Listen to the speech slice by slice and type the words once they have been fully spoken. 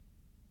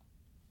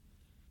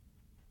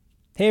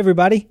Hey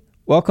everybody,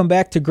 welcome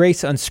back to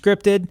Grace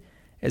Unscripted.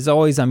 As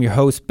always, I'm your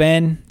host,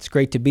 Ben. It's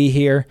great to be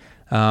here.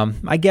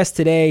 My guest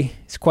today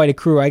is quite a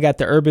crew. I got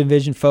the Urban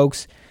Vision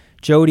folks.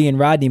 Jody and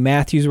Rodney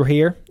Matthews were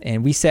here,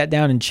 and we sat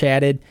down and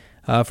chatted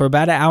for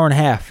about an hour and a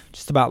half,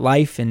 just about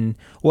life and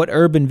what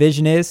Urban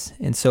Vision is.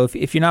 And so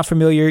if you're not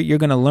familiar, you're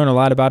going to learn a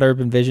lot about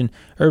Urban Vision.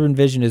 Urban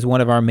Vision is one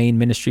of our main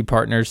ministry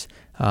partners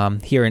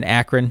here in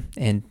Akron,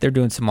 and they're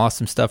doing some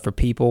awesome stuff for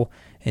people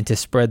and to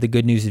spread the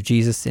good news of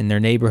Jesus in their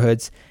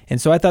neighborhoods.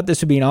 And so I thought this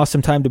would be an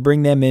awesome time to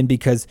bring them in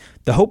because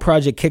the Hope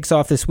Project kicks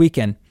off this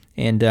weekend.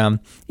 And,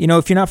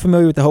 if you're not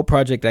familiar with the Hope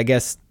Project, I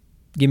guess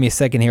give me a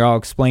second here, I'll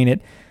explain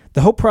it.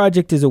 The Hope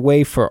Project is a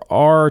way for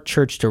our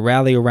church to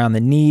rally around the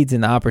needs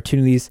and the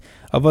opportunities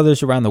of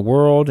others around the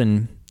world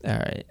and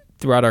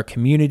throughout our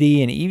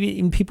community and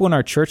even people in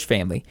our church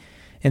family.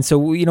 And so,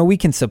 we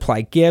can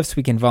supply gifts,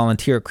 we can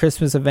volunteer at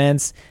Christmas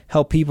events,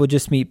 help people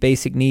just meet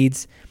basic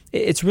needs.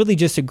 It's really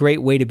just a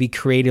great way to be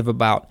creative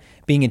about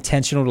being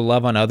intentional to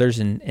love on others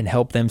and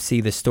help them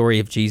see the story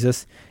of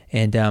Jesus.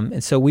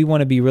 And so we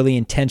want to be really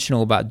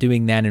intentional about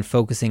doing that and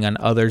focusing on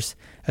others,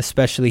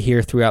 especially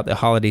here throughout the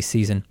holiday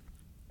season.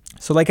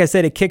 So like I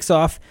said,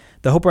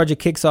 the Hope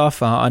Project kicks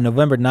off on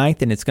November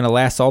 9th, and it's going to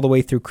last all the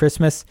way through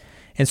Christmas.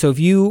 And so if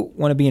you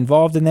want to be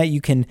involved in that,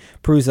 you can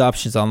peruse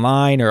options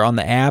online or on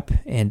the app.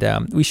 And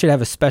we should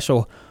have a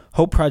special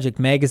Hope Project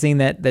magazine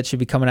that should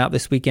be coming out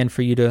this weekend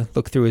for you to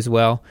look through as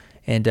well.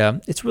 And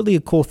it's really a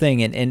cool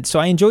thing. And so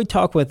I enjoyed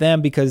talking with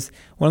them because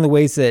one of the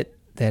ways that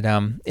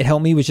it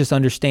helped me was just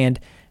understand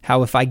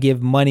how if I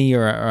give money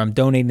or I'm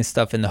donating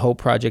stuff in the Hope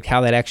Project,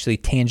 how that actually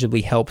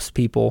tangibly helps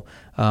people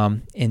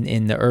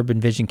in the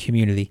Urban Vision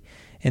community.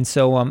 And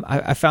so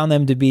I found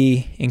them to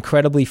be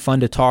incredibly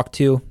fun to talk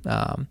to.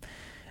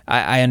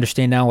 I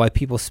understand now why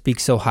people speak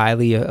so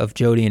highly of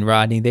Jody and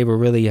Rodney. They were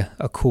really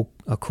a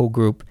cool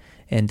group.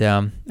 And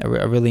I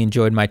really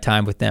enjoyed my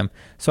time with them.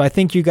 So I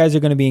think you guys are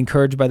going to be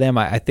encouraged by them.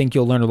 I think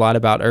you'll learn a lot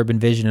about Urban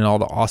Vision and all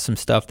the awesome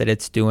stuff that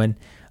it's doing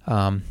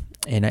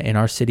in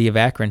our city of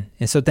Akron.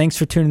 And so thanks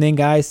for tuning in,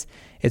 guys.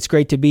 It's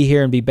great to be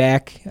here and be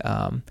back.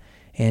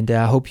 And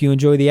I hope you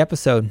enjoy the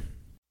episode.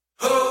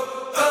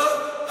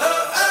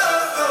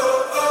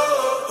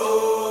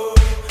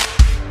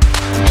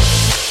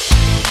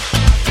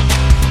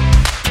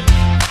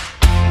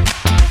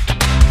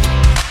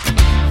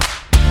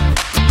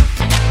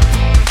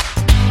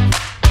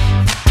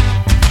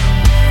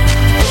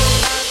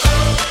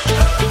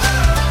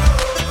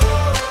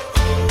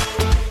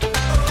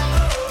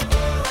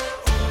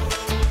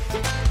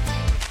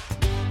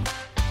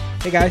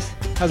 Hey guys,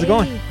 how's it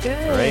going?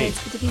 Good. Great.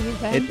 It's good to be here,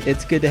 Ben.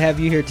 It's good to have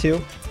you here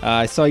too.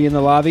 I saw you in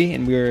the lobby,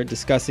 and we were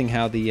discussing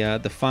how the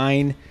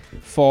fine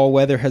fall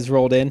weather has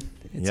rolled in.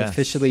 It's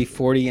officially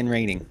 40 and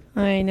raining.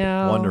 I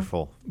know.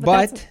 Wonderful.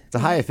 But It's a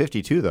high of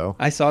 52, though.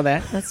 I saw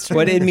that. That's true.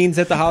 But it means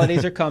that the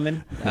holidays are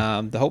coming.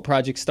 The Hope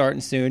Project's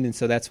starting soon, and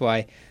so that's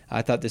why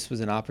I thought this was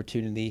an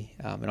opportunity,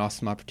 an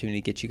awesome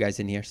opportunity to get you guys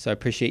in here. So I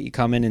appreciate you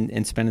coming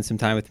and spending some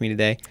time with me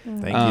today.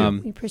 Thank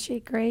you. We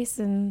appreciate Grace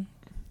and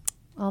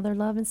all their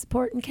love and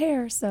support and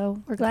care, so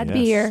we're glad to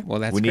be here. Well,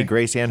 that's we great. need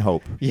grace and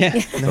hope. Yeah,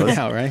 no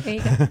doubt, right? There you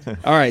go.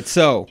 All right,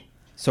 so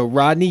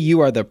Rodney,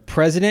 you are the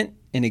president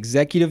and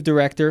executive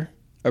director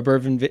of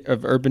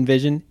Urban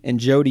Vision,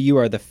 and Jody, you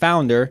are the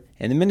founder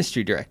and the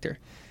ministry director.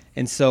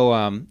 And so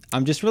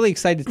I'm just really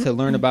excited to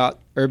learn about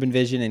Urban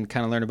Vision and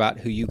kind of learn about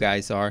who you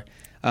guys are.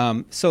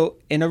 So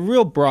in a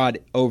real broad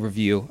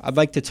overview, I'd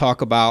like to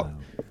talk about,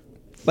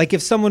 like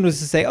if someone was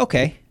to say,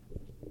 okay,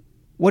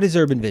 what is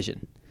Urban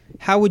Vision?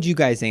 How would you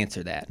guys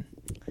answer that?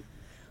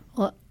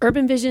 Well,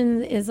 Urban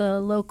Vision is a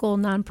local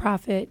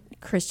nonprofit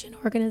Christian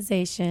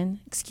organization.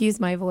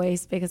 Excuse my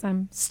voice because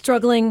I'm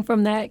struggling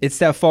from that. It's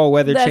that fall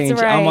weather That's change.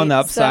 right. I'm on the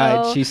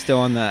upside. So, she's still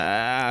on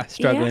the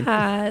struggling.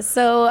 Yeah.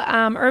 So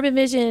Urban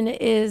Vision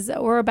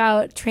we're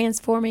about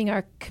transforming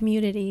our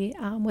community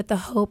with the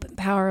hope and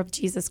power of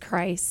Jesus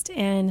Christ.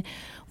 And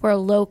we're a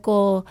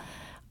local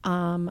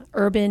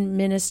urban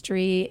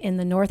ministry in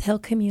the North Hill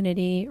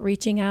community,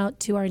 reaching out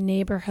to our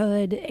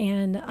neighborhood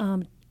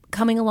and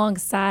coming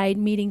alongside,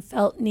 meeting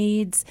felt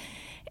needs,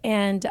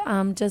 and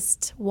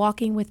just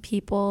walking with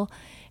people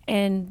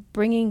and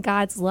bringing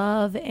God's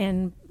love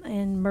and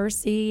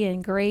mercy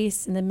and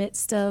grace in the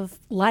midst of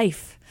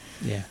life.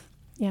 Yeah.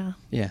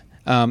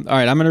 All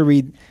right, I'm gonna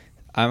read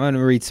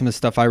some of the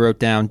stuff I wrote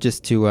down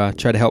just to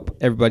try to help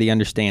everybody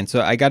understand. So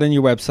I got on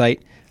your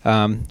website.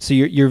 So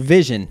your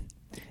vision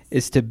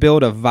is to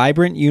build a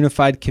vibrant,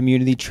 unified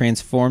community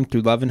transformed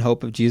through love and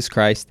hope of Jesus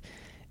Christ.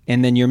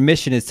 And then your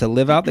mission is to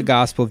live out the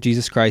gospel of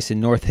Jesus Christ in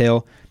North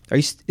Hill.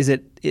 Is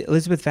it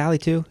Elizabeth Valley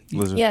too?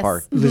 Elizabeth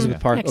Park. Mm-hmm. Elizabeth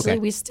Park. Actually, okay.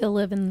 we still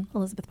live in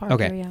Elizabeth Park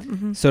Okay. area.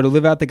 Mm-hmm. So to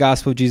live out the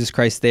gospel of Jesus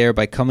Christ there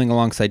by coming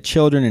alongside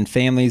children and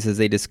families as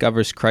they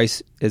discover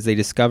Christ's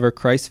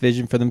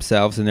vision for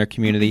themselves and their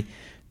community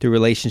through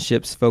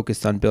relationships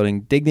focused on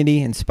building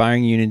dignity,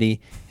 inspiring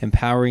unity,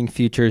 empowering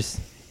futures,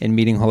 and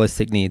meeting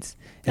holistic needs.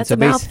 That's a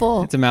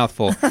mouthful. It's a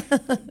mouthful.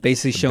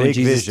 Basically showing big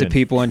Jesus vision to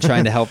people and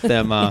trying to help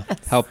them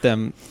help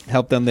them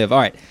live. All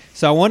right.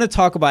 So I want to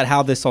talk about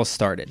how this all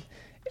started.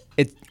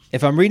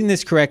 if I'm reading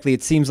this correctly,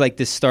 it seems like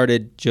this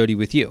started, Jody,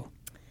 with you.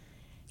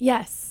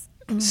 Yes.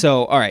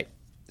 So, all right.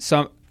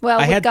 So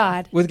With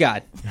God. With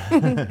God.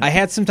 I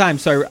had some time,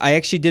 so I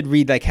actually did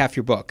read like half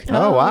your book.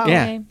 Oh, wow.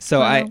 Yeah. Okay. So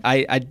Wow.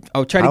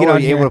 I'll try to How get were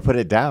on you here. able to put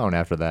it down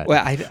after that?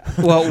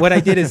 Well, what I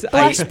did is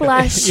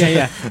Blush.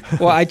 Yeah.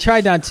 Well, I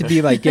tried not to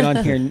be like get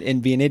on here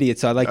and be an idiot,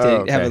 so I like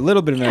to have a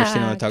little bit of an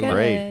understanding of what I'm talking about.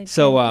 Great.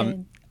 So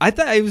Good. I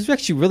thought it was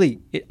actually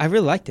I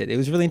really liked it. It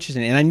was really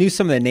interesting, and I knew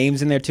some of the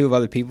names in there too of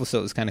other people, so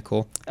it was kind of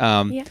cool.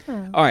 Yeah.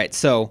 All right,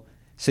 so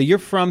you're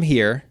from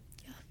here.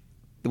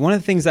 One of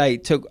the things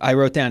I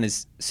wrote down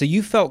is, so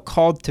you felt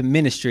called to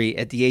ministry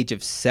at the age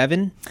of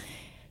 7?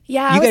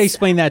 Yeah. You got to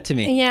explain that to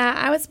me. Yeah,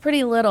 I was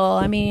pretty little.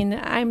 I mean,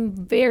 I'm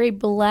very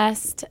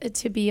blessed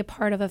to be a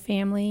part of a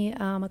family,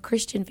 a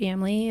Christian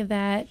family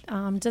that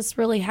just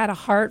really had a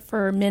heart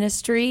for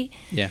ministry.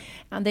 Yeah.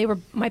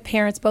 My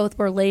parents both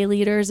were lay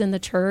leaders in the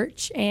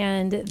church,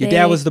 and Your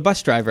dad was the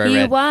bus driver, I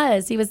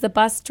read. He was the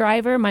bus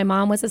driver. My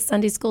mom was a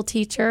Sunday school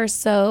teacher,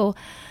 so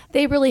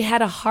they really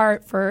had a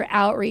heart for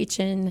outreach,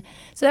 and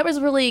so that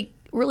was really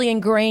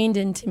ingrained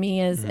into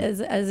me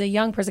as a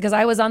young person, because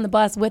I was on the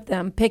bus with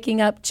them, picking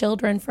up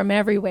children from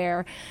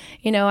everywhere.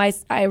 You know,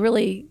 I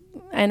really,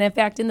 and in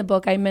fact, in the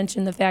book, I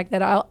mentioned the fact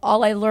that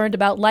all I learned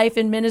about life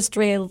and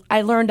ministry,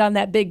 I learned on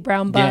that big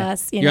brown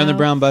bus. Yeah. You're on the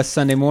brown bus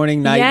Sunday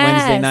morning,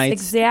 Wednesday nights.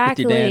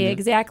 Exactly, with your dad.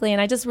 exactly.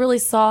 And I just really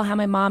saw how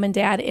my mom and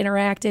dad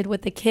interacted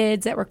with the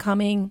kids that were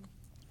coming.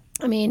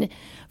 I mean,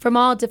 from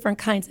all different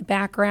kinds of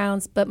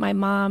backgrounds, but my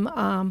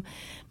mom,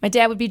 my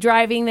dad would be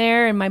driving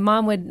there, and my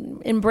mom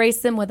would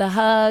embrace them with a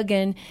hug,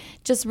 and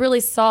just really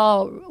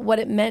saw what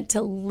it meant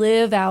to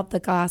live out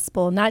the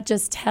gospel, not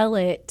just tell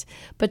it,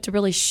 but to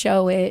really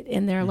show it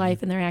in their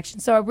life and their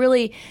actions. So I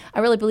really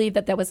believe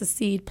that was a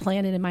seed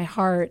planted in my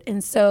heart.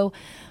 And so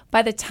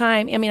by the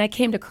time, I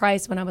came to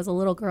Christ when I was a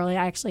little girl.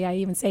 I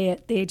even say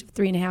at the age of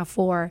 3.5,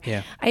 4.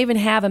 Yeah. I even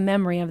have a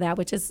memory of that,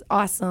 which is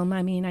awesome.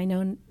 I mean, I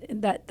know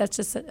that's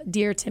just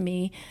dear to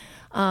me.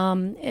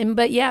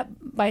 But yeah,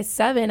 by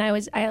 7,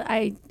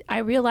 I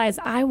realized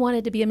I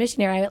wanted to be a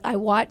missionary. I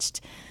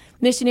watched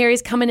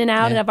missionaries coming in and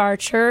out of our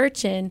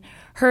church and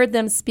heard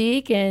them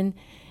speak. And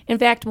in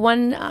fact,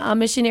 one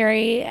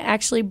missionary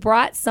actually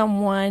brought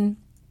someone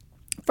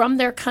from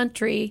their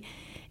country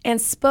and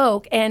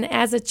spoke. And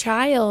as a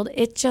child,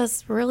 it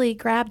just really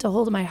grabbed a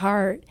hold of my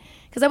heart,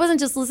 because I wasn't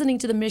just listening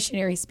to the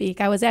missionary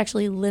speak. I was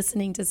actually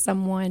listening to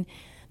someone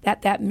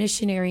that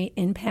missionary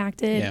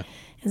impacted. Yeah.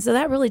 And so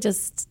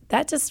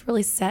that just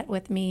really set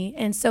with me.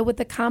 And so with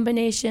the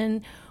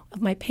combination of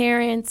my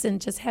parents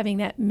and just having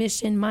that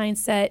mission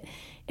mindset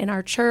in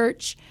our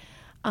church,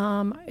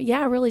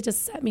 really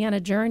just set me on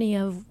a journey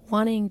of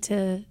wanting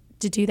to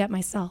do that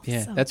myself.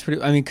 Yeah, so. that's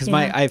pretty. I mean, because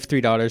I have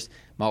 3 daughters.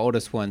 My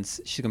oldest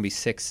she's gonna be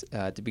 6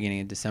 at the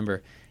beginning of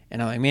December,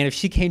 and I'm like, man, if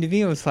she came to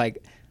me, it was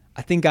like,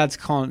 I think God's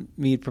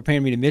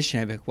preparing me to mission.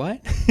 I'd be like,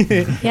 what?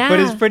 Yeah. But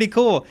it's pretty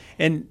cool,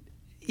 and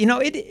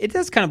it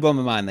does kind of blow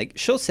my mind. Like,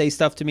 she'll say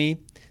stuff to me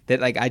that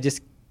like I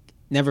just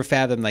never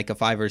fathomed like a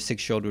 5 or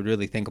 6-year-old would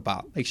really think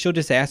about. Like, she'll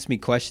just ask me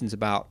questions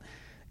about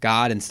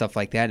God and stuff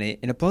like that, and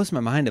it blows my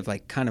mind of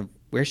like kind of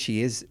where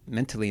she is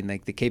mentally and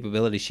like the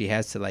capability she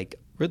has to like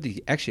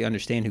really actually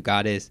understand who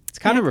God is. It's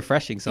kind of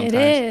refreshing sometimes.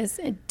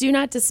 It is. Do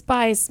not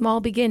despise small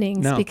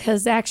beginnings,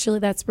 because actually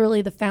that's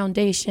really the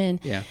foundation.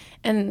 Yeah.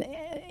 And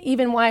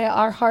even why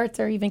our hearts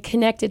are even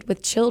connected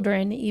with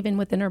children, even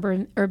with an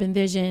urban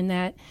vision,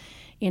 that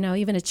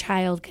even a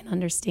child can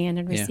understand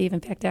and receive.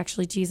 In fact,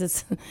 actually,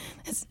 Jesus,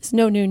 it's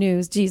no new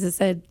news. Jesus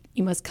said,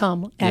 you must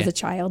come as a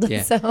child.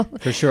 Yeah, so,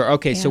 for sure.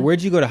 Okay, so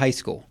where'd you go to high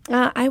school?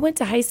 I went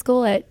to high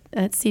school at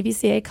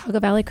CVCA, Cauga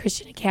Valley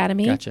Christian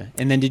Academy. Gotcha.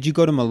 And then did you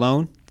go to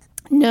Malone?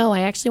 No, I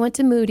actually went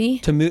to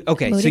Moody.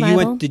 Okay, Moody so you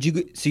Bible.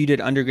 you did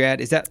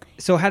undergrad. Is that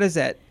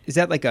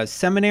like a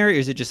seminary, or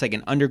is it just like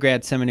an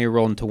undergrad seminary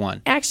rolled into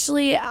one?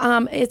 Actually,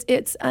 I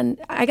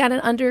got an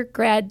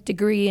undergrad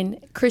degree in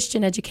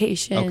Christian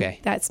education.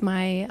 Okay. That's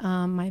my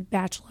my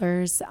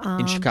bachelor's.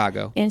 In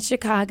Chicago. In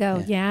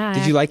Chicago, yeah.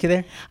 Did you like it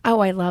there?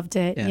 Oh, I loved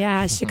it.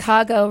 Yeah,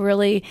 Chicago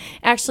really.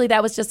 Actually,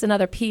 that was just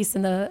another piece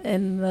in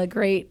the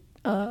great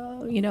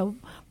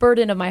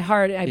burden of my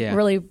heart. I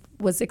really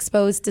was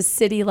exposed to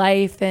city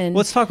life, and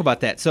let's talk about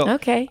that. So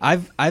okay,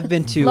 I've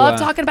been to love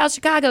talking about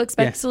Chicago,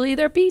 especially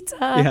their pizza.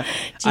 Yeah,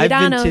 I've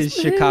been to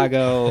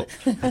Chicago,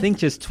 I think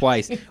just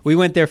twice. We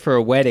went there for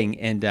a wedding,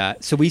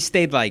 and so we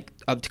stayed like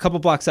a couple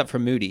blocks up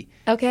from Moody.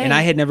 Okay, and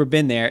I had never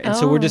been there, and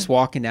so we're just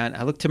walking down.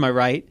 I look to my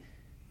right.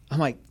 I'm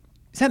like,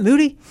 is that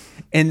Moody?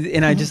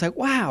 And I just like,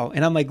 wow.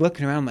 And I'm like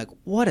looking around. I'm like,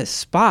 what a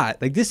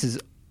spot! Like this is.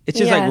 It's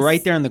just like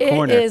right there in the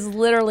corner. It is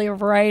literally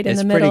right in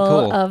the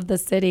middle of the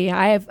city.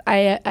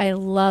 I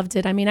loved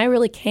it. I mean, I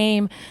really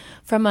came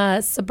from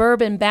a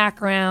suburban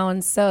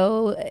background,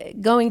 so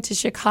going to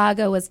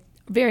Chicago was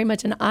very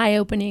much an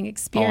eye-opening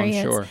experience. Oh,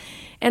 I'm sure.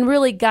 And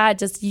really, God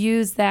just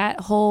used that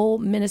whole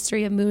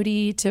ministry of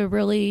Moody to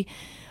really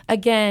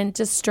again,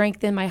 just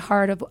strengthened my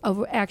heart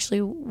of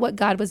actually what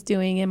God was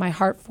doing in my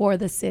heart for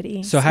the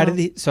city. So how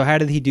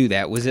did he do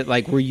that? Was it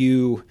like, were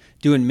you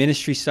doing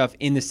ministry stuff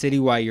in the city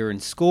while you're in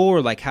school,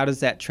 or like how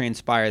does that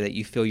transpire that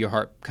you feel your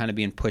heart kind of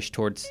being pushed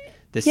towards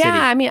the city?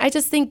 Yeah, I mean, I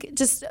just think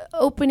just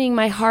opening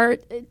my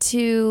heart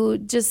to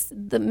just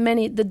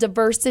the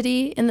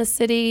diversity in the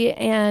city,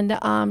 and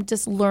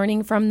just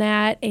learning from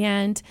that.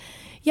 And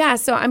yeah,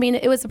 so I mean,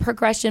 it was a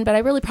progression, but I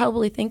really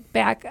probably think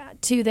back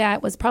to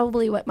that was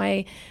probably what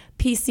my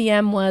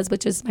PCM was,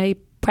 which is my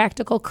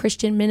practical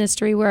Christian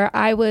ministry, where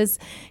I was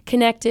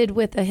connected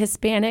with a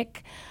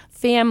Hispanic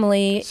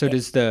family. So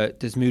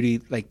does Moody,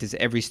 like, does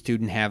every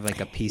student have like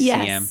a PCM?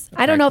 Yes.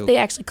 I don't know if they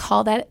actually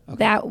call that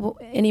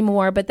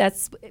anymore, but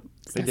that's...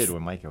 They did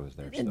when Micah was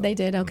there. So. They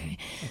did, okay.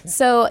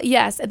 So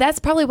yes, that's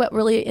probably what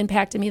really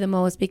impacted me the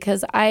most,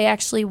 because I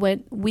actually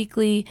went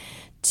weekly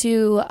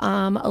to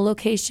a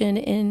location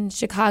in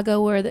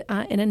Chicago, where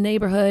in a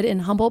neighborhood in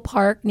Humboldt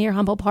Park, near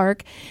Humboldt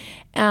Park,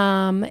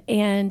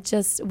 and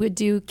just would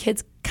do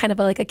kids, kind of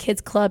like a kids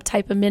club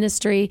type of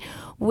ministry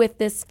with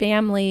this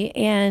family,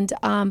 and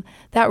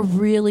that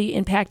really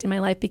impacted my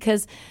life,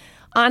 because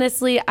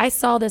honestly, I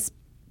saw this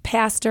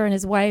pastor and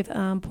his wife,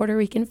 Puerto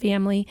Rican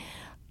family,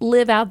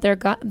 live out their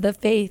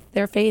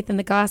faith in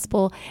the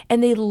gospel,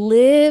 and they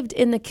lived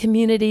in the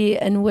community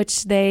in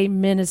which they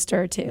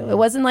ministered to. It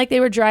wasn't like they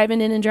were driving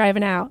in and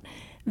driving out.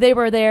 They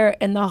were there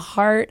in the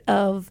heart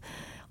of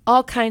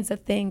all kinds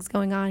of things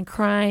going on: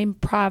 crime,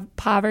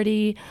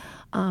 poverty,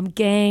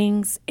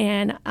 gangs,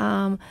 and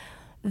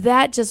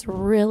that just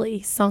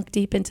really sunk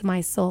deep into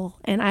my soul.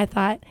 And I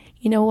thought,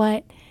 you know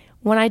what?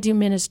 When I do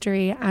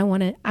ministry, I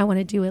want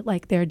to do it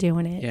like they're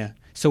doing it. Yeah.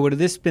 So would have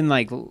this been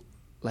like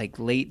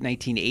late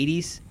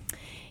 1980s?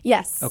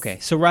 Yes. Okay.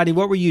 So Roddy,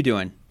 what were you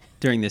doing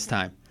during this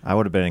time? I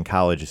would have been in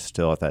college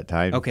still at that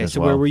time. Okay. So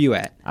where were you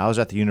at? I was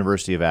at the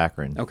University of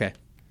Akron. Okay.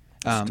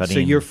 So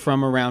you're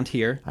from around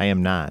here? I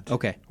am not.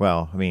 Okay.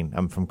 Well, I mean,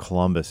 I'm from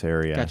Columbus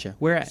area. Gotcha.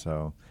 Where at?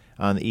 So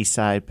on the east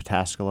side,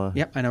 Pataskala.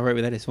 Yep, I know right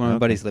where that is. One of my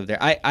buddies lived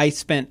there. I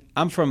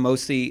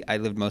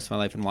lived most of my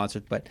life in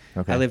Wadsworth, but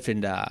I lived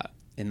in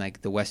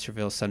like the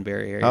Westerville,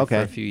 Sunbury area for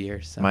a few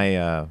years. So.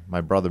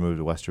 My brother moved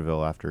to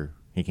Westerville after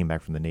he came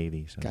back from the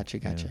Navy. So, Gotcha.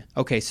 Yeah.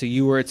 Okay, so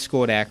you were at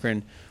school at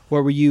Akron.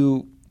 What were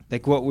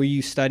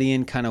you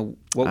studying? Kind of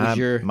what was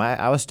your?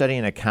 I was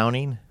studying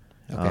accounting,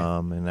 Okay.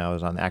 and I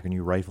was on the Akron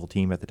U rifle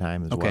team at the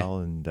time as well.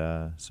 And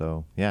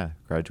so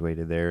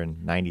graduated there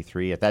in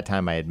 '93. At that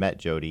time, I had met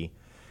Jody.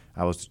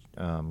 I was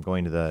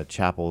going to the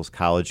Chapel's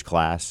college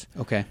class.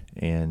 Okay.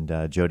 And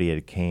Jody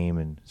had came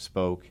and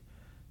spoke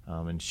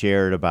and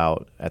shared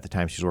about, at the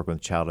time she was working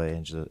with Child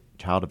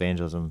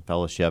Evangelism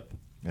Fellowship,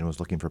 and was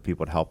looking for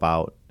people to help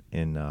out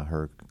in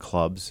her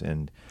clubs.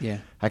 And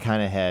I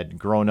kind of had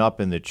grown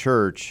up in the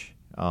church,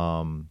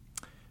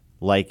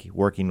 like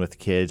working with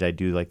kids. I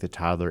do like the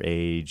toddler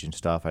age and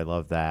stuff. I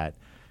love that.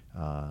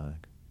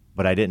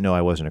 But I didn't know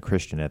I wasn't a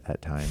Christian at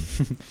that time.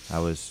 I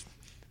was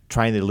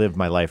trying to live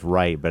my life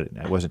right, but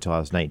it wasn't until I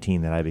was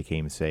 19 that I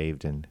became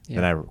saved. And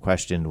then I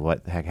questioned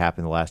what the heck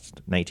happened the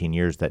last 19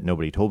 years that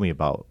nobody told me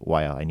about,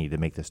 why I needed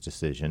to make this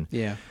decision.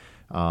 Yeah.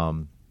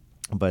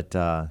 But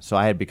so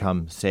I had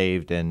become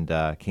saved and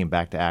came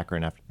back to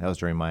Akron. That was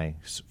during my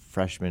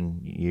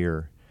freshman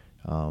year,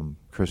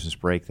 Christmas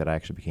break, that I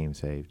actually became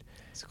saved.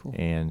 That's cool.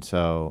 And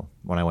so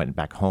when I went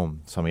back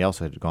home, somebody else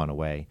had gone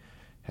away,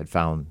 had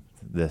found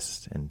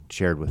this and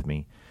shared with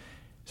me.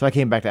 So I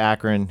came back to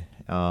Akron,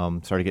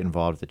 started getting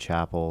involved with the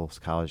Chapel's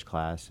college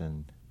class,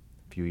 and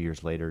a few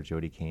years later,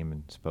 Jody came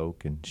and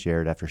spoke and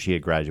shared after she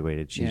had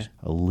graduated. She's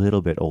a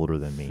little bit older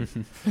than me.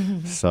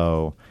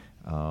 So...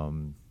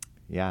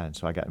 and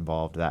so I got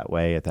involved that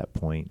way at that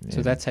point.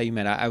 So that's how you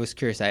met. I was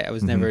curious. I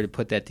was Mm-hmm. never to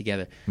put that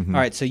together. All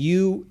right. So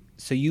you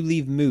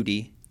leave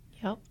Moody.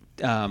 Yep.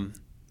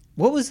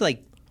 What was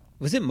like?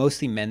 Was it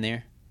mostly men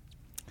there?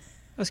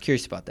 I was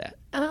curious about that.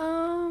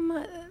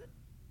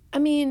 I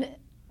mean,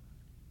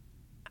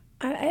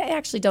 I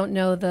actually don't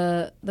know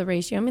the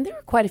ratio. I mean, there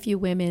were quite a few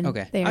women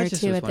there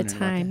too at the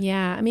time.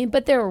 Yeah. I mean,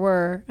 but there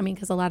were. I mean,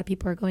 because a lot of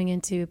people are going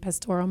into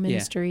pastoral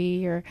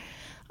ministry or,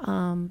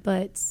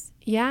 but.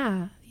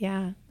 Yeah.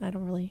 I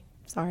don't really.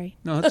 Sorry.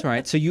 No, that's all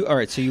right. So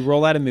you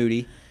roll out of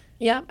Moody.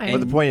 Yeah.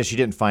 But the point is, she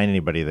didn't find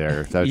anybody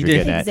there. That was You you're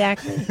did. getting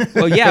Exactly.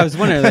 Well, yeah, I was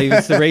wondering.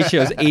 Like, the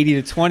ratio is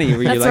 80 to 20.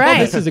 Where That's you're like, right.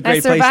 oh, this is a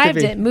great place to be. I survived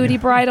it. Moody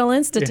Bridal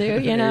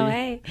Institute.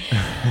 Hey.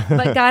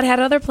 But God had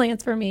other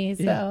plans for me.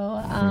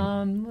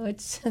 So,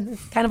 which is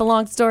kind of a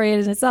long story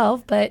in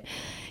itself. But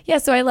yeah,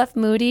 so I left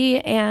Moody,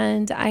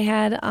 and I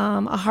had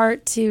a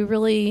heart to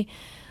really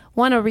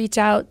want to reach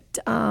out.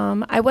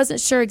 I wasn't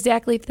sure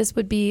exactly if this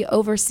would be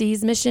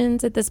overseas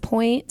missions at this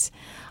point.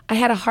 I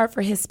had a heart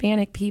for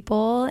Hispanic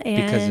people,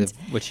 and because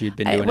of what you'd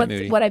been doing at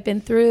Moody. What I've been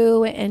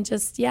through, and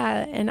just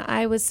and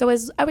I was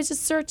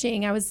just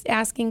searching. I was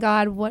asking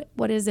God,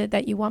 what is it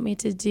that you want me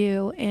to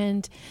do?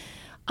 And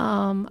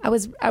I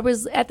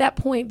was at that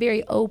point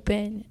very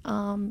open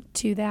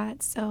to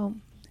that. So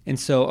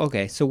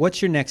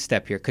what's your next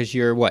step here? Because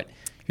you're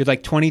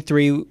like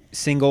 23,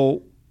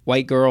 single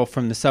white girl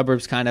from the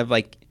suburbs, kind of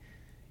like.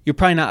 you're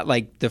probably not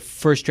like the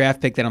first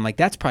draft pick that I'm like,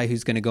 that's probably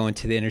who's going to go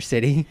into the inner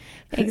city.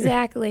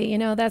 Exactly.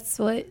 That's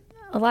what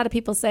a lot of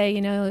people say.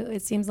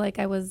 It seems like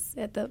I was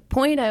at the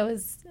point I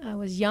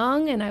was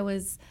young and I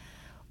was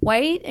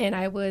white and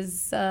I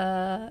was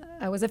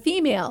a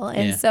female,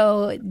 and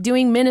so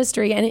doing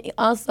ministry and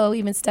also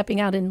even stepping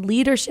out in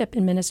leadership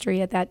in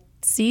ministry at that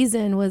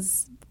season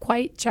was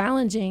quite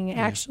challenging,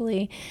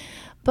 actually.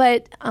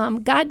 But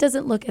God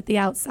doesn't look at the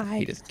outside.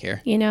 He doesn't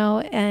care.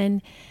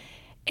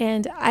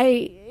 And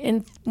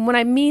when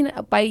I mean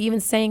by even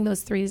saying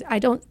those three, I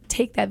don't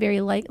take that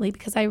very lightly,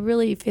 because I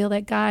really feel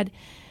that God,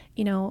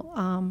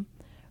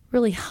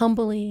 really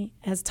humbly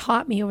has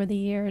taught me over the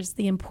years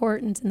the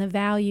importance and the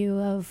value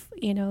of,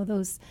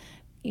 those,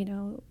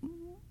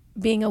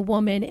 being a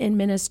woman in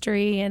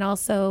ministry, and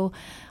also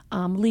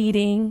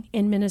leading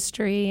in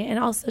ministry, and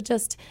also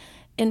just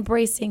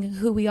embracing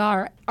who we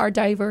are, our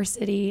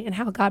diversity, and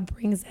how God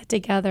brings that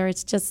together.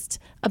 It's just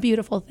a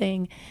beautiful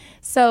thing.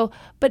 So,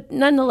 but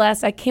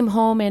nonetheless, I came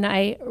home and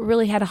I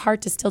really had a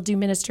heart to still do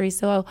ministry.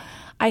 So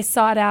I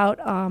sought out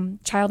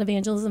Child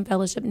Evangelism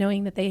Fellowship,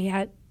 knowing that they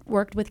had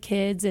worked with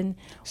kids. And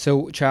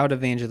so Child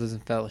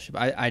Evangelism Fellowship,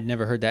 I'd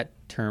never heard that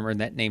term or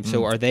that name.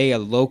 So are they a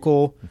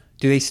local?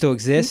 Do they still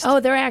exist? Oh,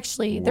 they're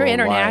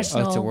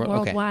international, it's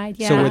worldwide.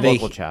 Okay. Yeah. So were they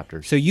local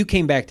chapters? So you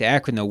came back to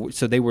Akron though.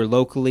 So they were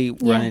locally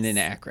running in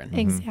Akron.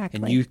 Exactly.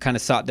 And you kind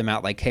of sought them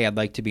out, like, hey, I'd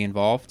like to be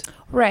involved.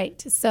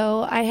 Right.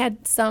 So I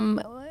had some,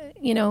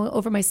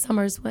 over my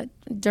summers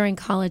during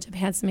college, I've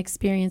had some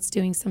experience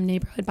doing some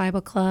neighborhood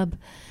Bible club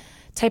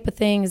type of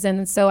things,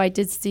 and so I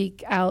did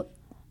seek out,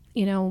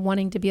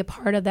 wanting to be a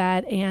part of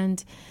that,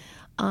 and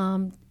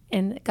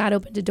God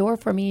opened a door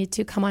for me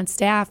to come on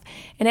staff,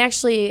 and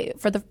actually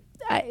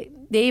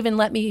they even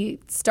let me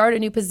start a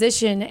new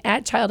position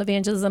at Child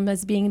Evangelism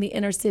as being the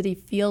inner city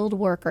field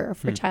worker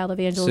for Child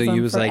Evangelism. So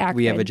you was like, Akron.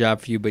 we have a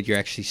job for you, but you're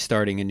actually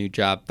starting a new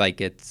job,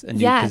 like it's a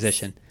new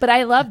position. But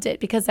I loved it,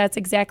 because that's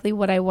exactly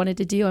what I wanted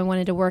to do. I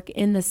wanted to work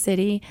in the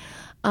city.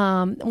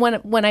 I'm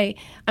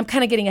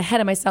kind of getting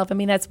ahead of myself. I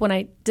mean, that's when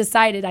I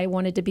decided I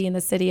wanted to be in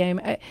the city.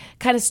 I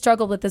kind of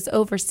struggled with this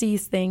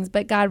overseas things,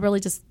 but God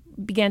really just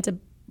began to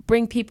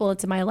bring people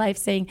into my life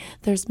saying,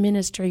 there's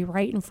ministry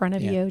right in front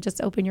of you.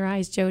 Just open your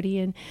eyes, Jody.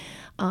 And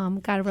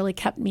God really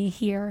kept me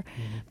here.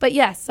 But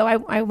yes, so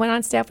I went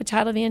on staff with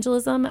Child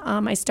Evangelism.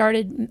 I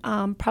started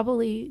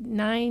probably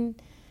 9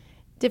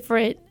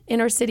 different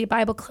inner city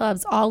Bible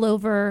clubs all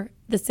over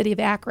the city of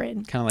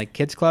Akron. Kind of like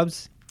kids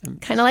clubs?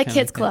 Kind of like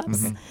kids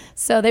clubs.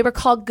 So they were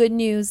called Good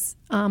News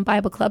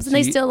Bible clubs, and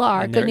they still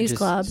are Good News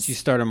clubs. You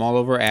start them all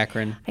over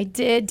Akron. I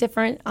did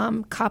different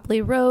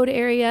Copley Road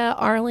area,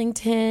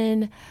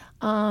 Arlington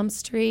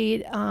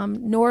Street,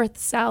 North,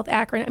 South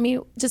Akron. I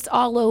mean, just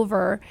all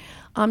over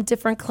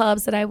different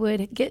clubs that I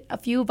would get a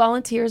few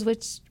volunteers,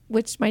 which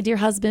my dear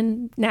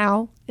husband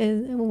now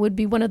would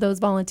be one of those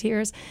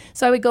volunteers.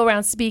 So I would go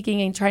around speaking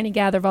and trying to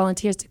gather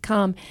volunteers to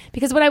come,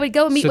 because when I would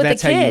go meet with the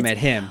kids. So that's how you met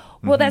him.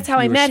 Well, that's how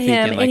I met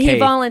him, and he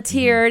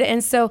volunteered,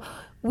 and so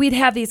we'd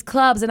have these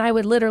clubs, and I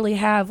would literally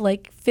have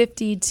like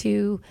 50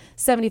 to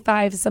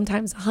 75,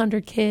 sometimes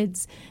 100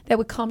 kids that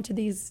would come to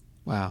these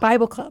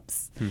Bible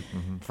clubs.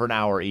 For an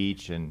hour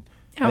each, and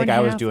I think I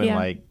was doing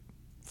like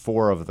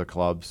 4 of the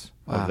clubs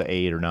of the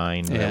 8 or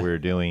 9 that we were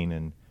doing,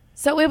 and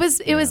so it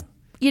was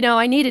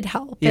I needed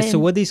help. Yeah. So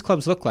what these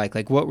clubs look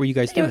like what were you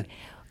guys doing?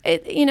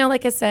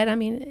 Like I said, I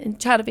mean,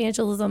 Child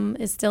Evangelism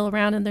is still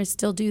around, and they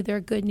still do their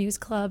Good News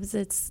clubs.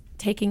 It's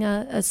taking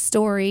a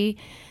story,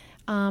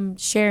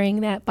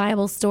 sharing that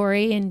Bible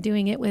story, and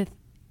doing it with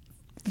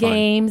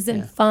games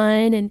and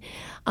fun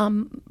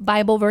and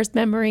Bible verse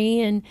memory,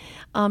 and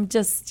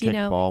just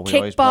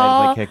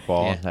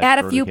kickball,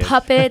 add a few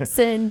puppets,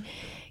 and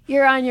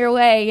you're on your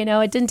way.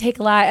 It didn't take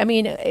a lot. I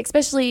mean,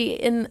 especially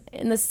in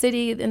the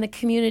city, in the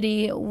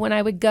community, when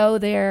I would go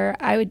there,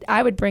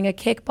 I would bring a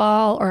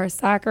kickball or a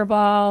soccer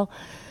ball.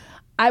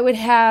 I would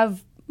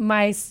have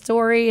my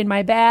story in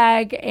my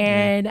bag,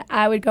 and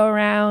I would go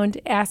around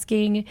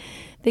asking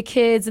the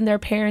kids and their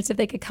parents if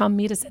they could come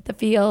meet us at the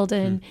field,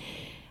 and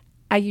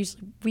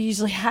we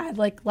usually had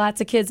like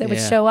lots of kids that would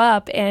show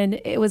up, and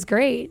it was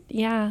great.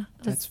 Yeah.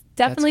 It was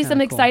definitely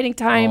some exciting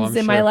times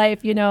in my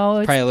life, It's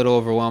probably a little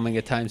overwhelming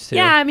at times too.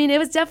 Yeah, I mean, it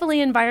was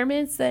definitely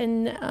environments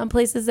and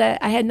places that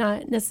I had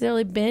not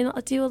necessarily been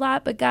to a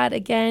lot, but God,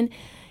 again,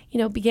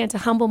 began to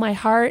humble my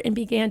heart and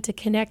began to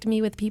connect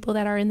me with people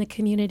that are in the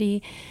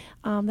community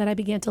that I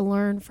began to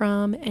learn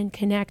from and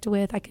connect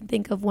with. I can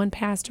think of one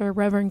pastor,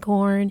 Reverend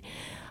Korn.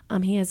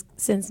 He has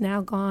since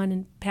now gone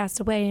and passed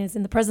away and is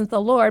in the presence of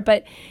the Lord,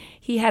 but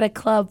he had a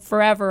club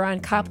forever on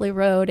Copley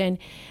Road, and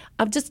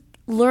I'm just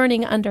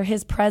learning under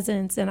his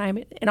presence.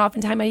 And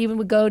oftentimes I even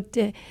would go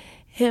to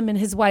him and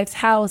his wife's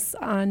house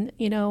on,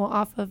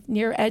 off of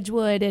near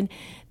Edgewood, and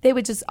they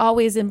would just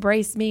always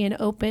embrace me and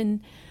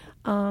open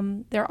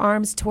their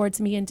arms towards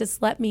me and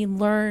just let me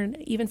learn,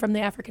 even from the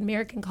African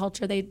American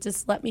culture. They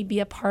just let me be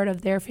a part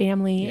of their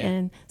family,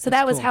 and so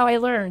that was how I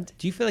learned.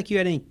 Do you feel like you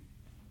have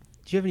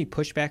any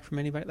pushback from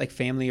anybody, like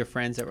family or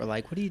friends that were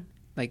like, what do you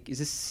like, is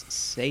this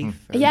safe?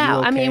 Are Yeah,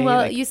 you I mean, okay? well,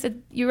 Like, you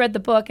said you read the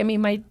book. I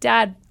mean, my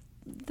dad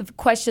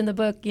questioned the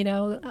book.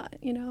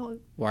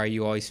 why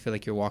you always feel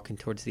like you're walking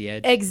towards the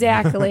edge?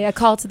 Exactly, a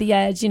call to the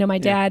edge. My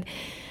dad,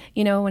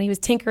 when he was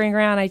tinkering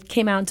around, I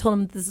came out and told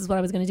him this is what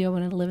I was going to do. I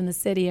wanted to live in the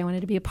city. I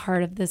wanted to be a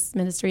part of this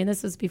ministry, and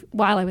this was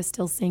while I was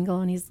still single.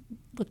 And he's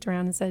looked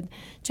around and said,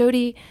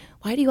 "Jody,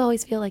 why do you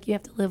always feel like you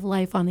have to live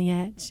life on the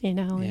edge?"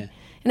 Yeah.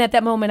 And at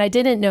that moment, I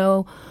didn't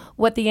know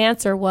what the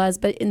answer was,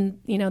 but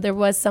there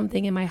was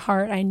something in my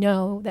heart. I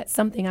know that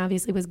something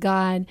obviously was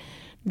God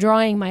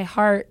drawing my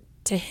heart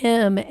to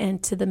Him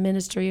and to the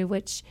ministry,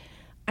 which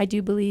I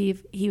do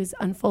believe He was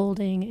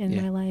unfolding in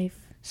my life.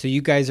 So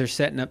you guys are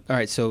setting up. All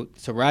right. So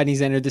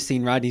Rodney's entered the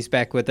scene. Rodney's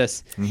back with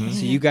us. Mm-hmm.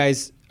 So you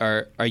guys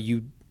are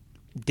you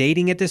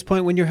dating at this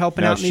point when you're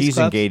helping No, out in these she's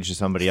clubs? engaged to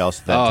somebody else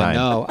at that time.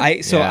 Oh no!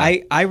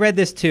 I read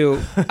this too.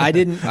 I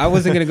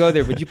wasn't going to go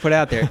there, but you put it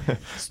out there.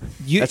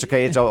 That's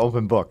okay. It's an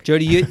open book.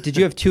 Jody, did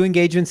you have 2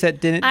 engagements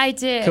that didn't? I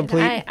did.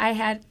 complete? I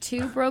had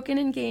 2 broken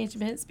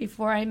engagements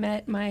before I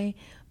met my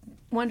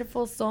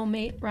wonderful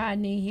soulmate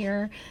Rodney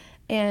here,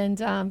 and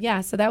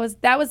so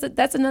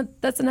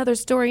that's another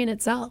story in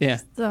itself. Yeah.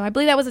 So I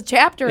believe that was a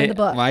chapter in the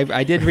book. Well,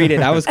 I did read it.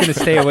 I was going to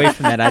stay away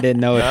from that. I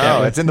didn't know it.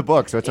 No, it's in the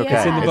book, so it's okay. Yeah.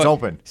 It's in the It's book.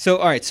 open. So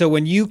all right. So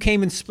when you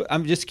came and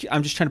I'm just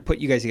trying to put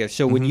you guys together.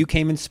 So when you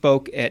came and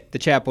spoke at the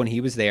chapel when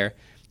he was there,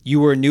 you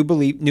were a new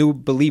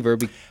believer.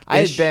 I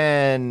had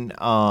been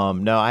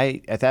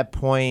at that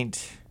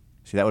point.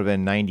 See, that would have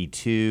been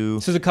 92.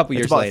 This was a couple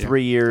years it's about later.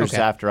 3 years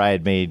Okay. after I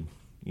had made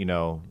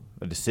a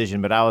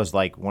decision. But I was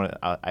like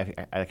I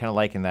kind of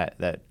liken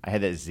that I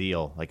had that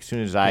zeal. Like as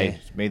soon as I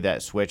made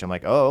that switch, I'm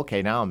like, oh,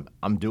 okay, now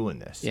I'm doing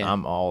this. Yeah.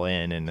 I'm all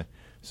in, and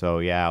so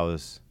I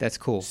was That's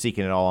cool.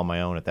 seeking it all on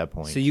my own at that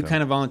point. So you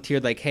kind of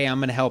volunteered, like, hey, I'm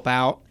going to help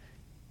out.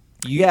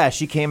 Yeah,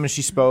 she came and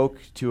she spoke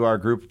to our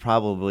group,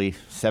 probably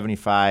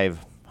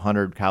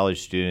 7,500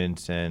 college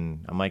students,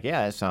 and I'm like,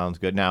 yeah, that sounds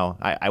good. Now,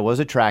 I was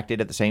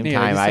attracted at the same Yeah,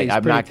 time. I'm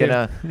not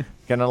pretty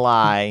gonna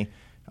lie,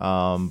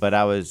 but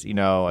I was,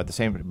 at the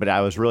same. But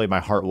I was really,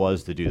 my heart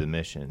was to do the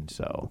mission.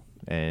 So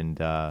and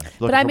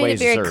But I made it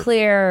very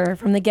clear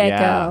from the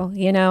get-go.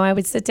 I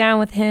would sit down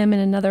with him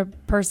and another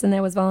person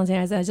that was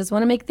volunteering. I said, I just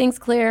want to make things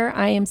clear.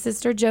 I am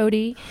Sister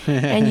Jody,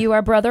 and you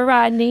are Brother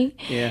Rodney,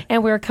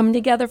 and we're coming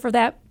together for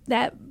that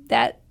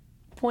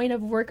point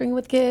of working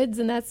with kids,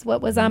 and that's what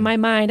was on my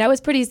mind. I was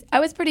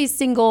pretty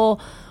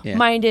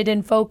single-minded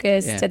and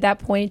focused at that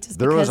point. Just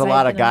there was a because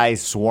lot of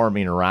guys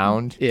swarming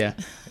around. Yeah.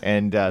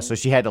 And so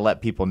she had to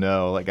let people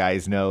know, let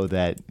guys know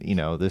that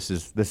this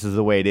is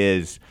the way it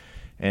is.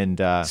 And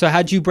So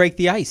how'd you break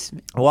the ice?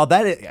 well,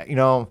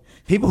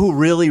 people who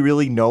really,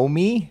 really know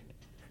me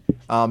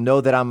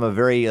know that I'm a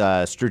very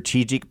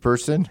strategic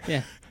person.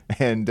 Yeah.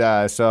 And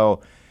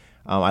so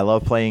I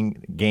love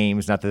playing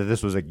games. Not that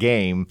this was a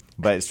game,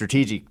 but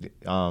strategic.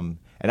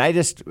 And I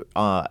just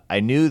I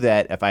knew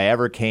that if I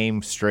ever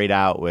came straight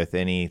out with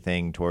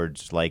anything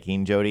towards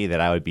liking Jody, that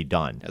I would be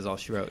done. That's all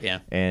she wrote. Yeah.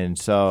 And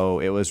so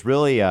it was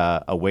really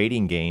a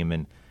waiting game,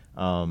 and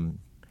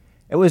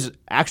it was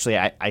actually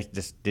I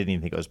just didn't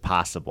even think it was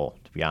possible,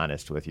 to be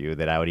honest with you,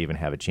 that I would even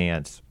have a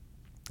chance.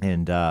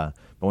 And but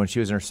when she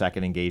was in her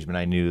second engagement,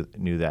 I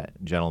knew that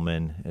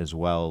gentleman as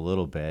well a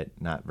little bit,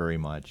 not very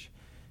much.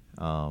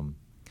 So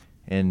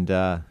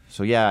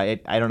yeah,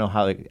 I don't know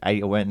how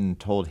I went and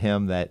told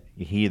him that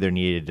he either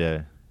needed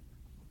to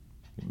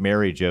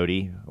marry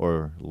Jody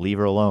or leave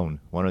her alone,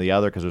 one or the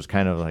other, because there was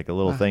kind of like a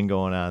little thing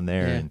going on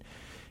there, Yeah.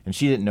 and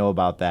she didn't know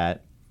about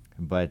that.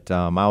 But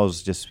I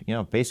was just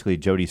basically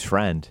Jody's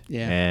friend,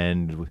 Yeah.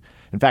 and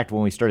in fact,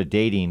 when we started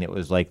dating, it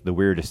was like the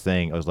weirdest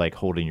thing. It was like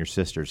holding your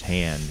sister's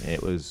hand.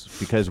 It was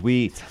because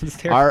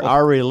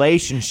our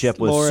relationship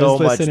was Laura's so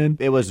much. listening.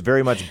 It was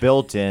very much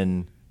built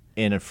in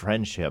a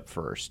friendship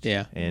first.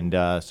 Yeah. And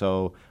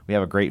so we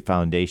have a great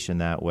foundation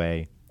that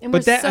way. And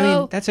But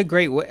we're that's a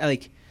great way.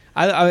 Like,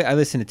 I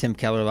listen to Tim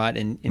Keller a lot,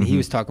 and he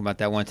was talking about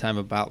that one time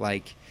about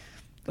like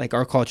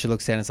our culture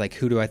looks at it as like,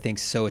 who do I think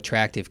is so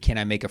attractive? Can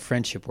I make a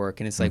friendship work?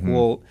 And it's like,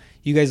 well,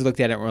 you guys looked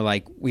at it and were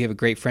like, we have a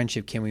great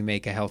friendship. Can we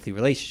make a healthy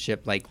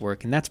relationship like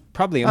work? And that's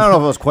probably I don't know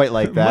if it was quite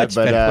like that, much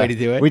but better way to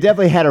do it. we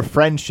definitely had a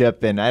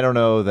friendship, and I don't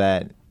know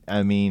that.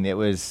 I mean, it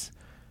was.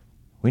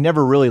 We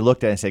never really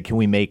looked at it and said, "Can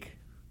we make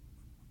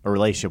a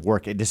relationship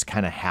work?" It just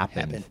kind of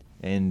happened.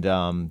 And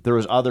there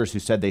was others who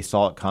said they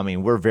saw it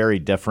coming. We're very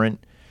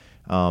different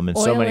in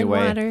so Oil many and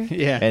ways. water.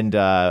 Yeah. And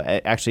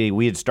actually,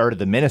 we had started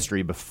the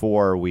ministry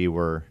before we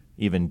were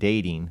even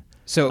dating.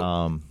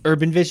 So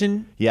Urban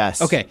Vision.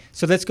 Yes. Okay,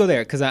 so let's go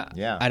there because I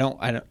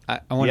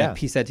want to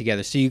piece that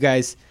together. So you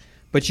guys,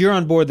 but you're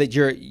on board that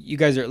you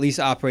guys are at least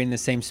operating in the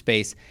same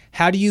space.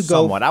 How do you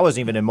go? Somewhat. I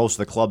wasn't even in most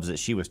of the clubs that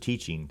she was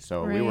teaching,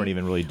 so we weren't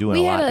even really doing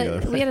a lot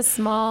together. We had a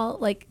small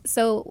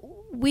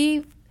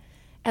we,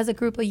 as a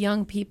group of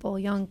young people,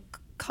 young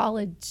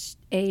college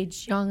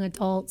age young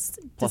adults,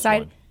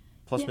 decided.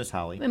 Plus Miss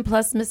Holly. And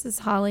plus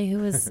Mrs. Holly,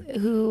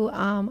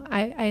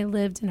 I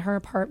lived in her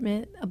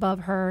apartment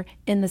above her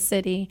in the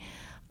city.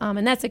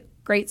 And that's a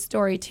great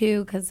story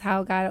too, because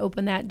how God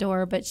opened that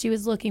door. But she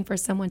was looking for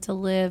someone to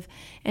live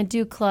and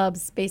do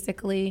clubs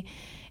basically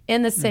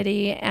in the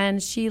city,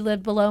 and she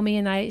lived below me,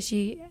 and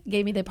she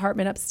gave me the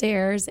apartment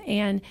upstairs,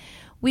 and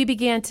we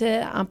began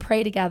to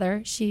pray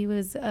together. She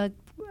was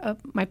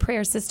my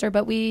prayer sister,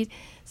 but we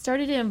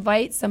started to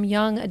invite some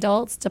young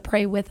adults to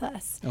pray with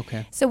us.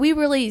 Okay. So we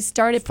really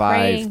started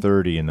praying.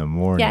 5:30 in the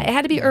morning. Yeah, it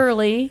had to be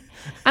early.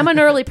 I'm an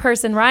early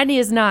person. Rodney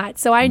is not.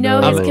 So I know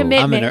his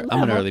commitment.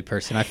 I'm an early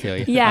person. I feel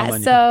you. Yeah.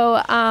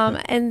 So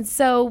and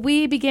so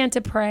we began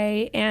to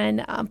pray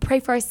and pray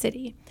for our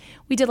city.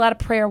 We did a lot of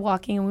prayer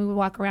walking, and we would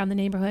walk around the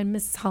neighborhood.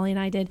 Mrs. Holly and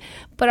I did.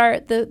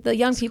 But the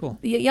young people, cool.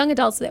 the young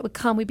adults that would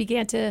come, we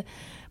began to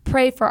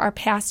pray for our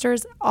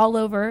pastors all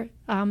over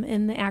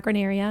in the Akron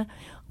area.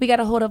 We got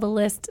a hold of a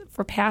list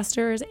for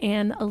pastors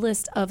and a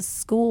list of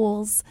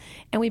schools,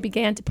 and we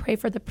began to pray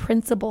for the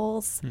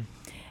principals.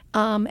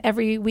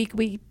 Every week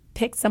we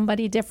picked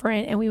somebody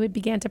different, and we would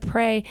begin to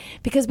pray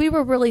because we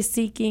were really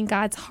seeking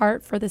God's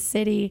heart for the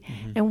city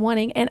and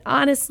wanting. And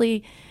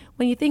honestly,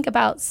 when you think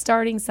about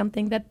starting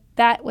something,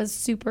 that was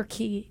super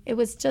key. It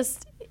was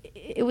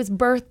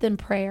birthed in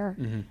prayer.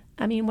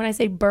 I mean, when I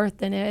say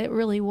birthed in it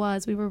really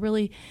was. We were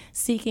really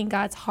seeking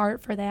God's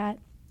heart for that.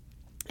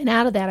 And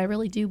out of that, I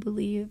really do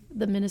believe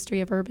the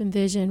ministry of Urban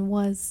Vision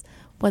was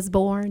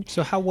born.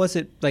 So how was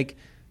it, like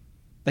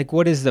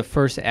what is the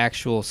first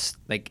actual,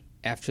 like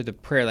after the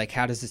prayer, like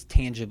how does this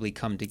tangibly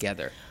come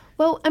together?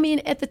 Well, I mean,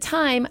 at the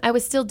time, I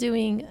was still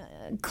doing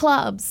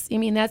clubs. I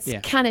mean, that's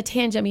kind of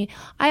tangible. I mean,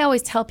 I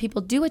always tell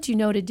people, do what you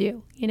know to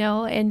do,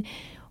 and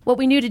what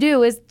we knew to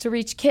do is to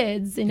reach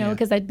kids,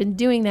 because I'd been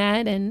doing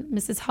that, and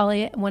Mrs.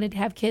 Holly wanted to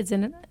have kids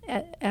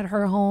at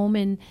her home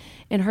and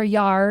in her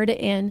yard,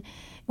 and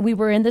we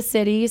were in the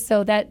city,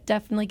 so that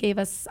definitely gave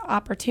us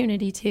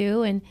opportunity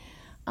to,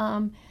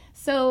 and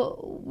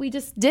so we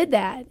just did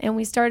that, and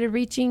we started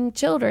reaching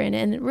children,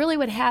 and really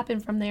what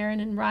happened from there,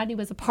 and Rodney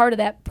was a part of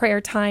that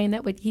prayer time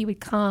he would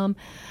come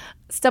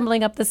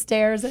stumbling up the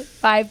stairs at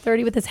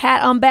 5:30 with his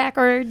hat on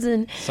backwards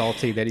and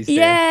salty that he's there.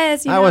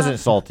 Yes, I wasn't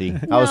salty.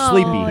 I was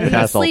sleepy. He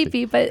Not was salty.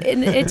 sleepy, but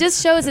it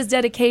just shows his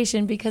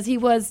dedication because he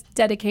was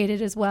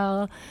dedicated as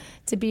well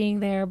to being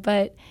there.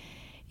 But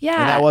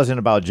yeah, And that wasn't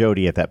about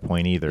Jody at that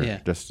point either.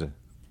 Yeah. Just to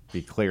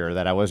be clear,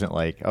 that I wasn't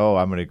like, oh,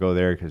 I'm going to go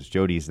there because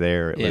Jody's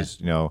there. It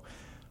was,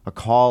 a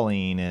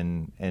calling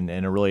and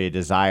a really a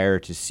desire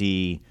to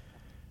see.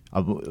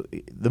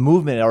 The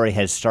movement already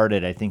had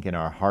started, I think, in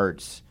our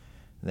hearts.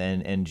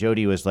 And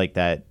Jody was like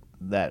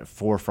that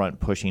forefront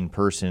pushing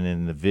person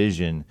in the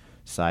vision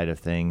side of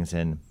things,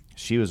 and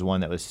she was the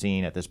one that was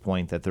seeing at this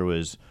point that there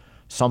was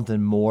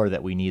something more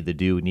that we needed to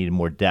do. We needed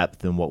more depth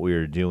than what we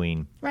were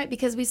doing. Right,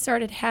 because we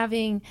started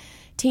having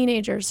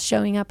teenagers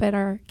showing up at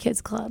our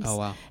kids clubs. Oh,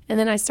 wow. And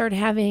then I started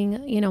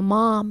having,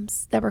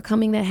 moms that were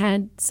coming that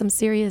had some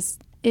serious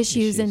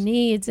issues and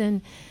needs,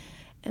 and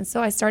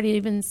so I started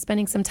even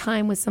spending some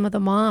time with some of the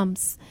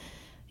moms.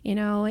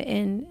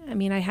 And I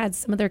mean, I had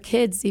some of their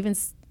kids even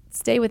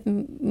stay with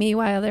me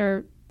while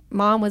their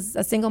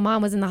a single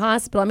mom was in the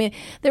hospital. I mean,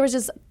 there was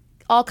just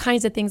all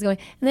kinds of things going.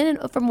 And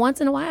then from once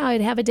in a while,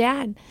 I'd have a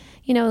dad,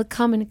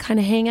 come and kind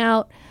of hang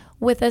out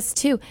with us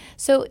too.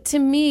 So to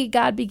me,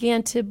 God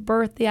began to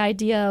birth the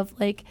idea of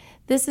like,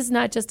 this is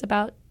not just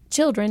about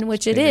children,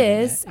 which it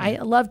is. I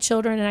love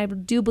children, and I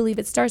do believe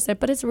it starts there,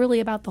 but it's really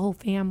about the whole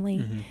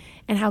family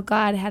and how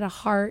God had a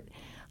heart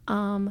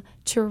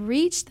to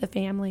reach the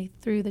family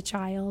through the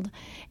child.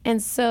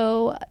 And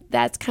so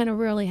that's kind of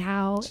really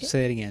how...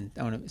 Say that again.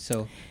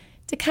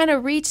 To kind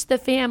of reach the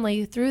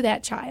family through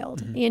that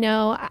child.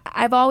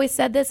 I've always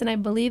said this, and I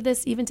believe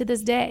this even to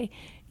this day.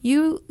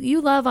 You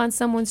love on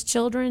someone's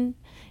children,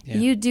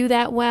 you do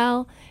that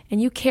well,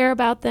 and you care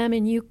about them,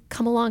 and you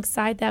come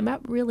alongside them.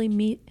 That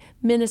really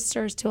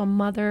ministers to a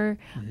mother,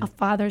 a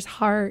father's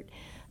heart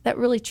that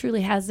really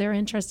truly has their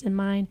interest in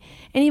mind.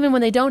 And even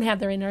when they don't have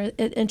their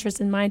interest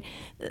in mind,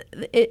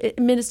 it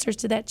ministers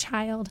to that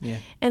child. Yeah.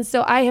 And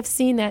so I have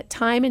seen that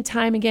time and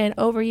time again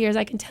over years.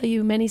 I can tell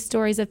you many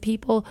stories of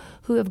people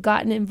who have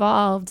gotten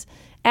involved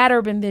at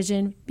Urban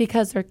Vision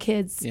because their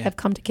kids have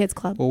come to Kids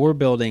Club. Well, we're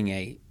building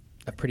a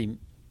pretty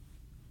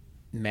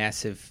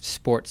massive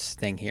sports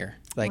thing here.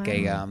 Like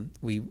we had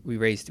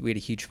a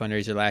huge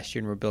fundraiser last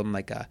year, and we're building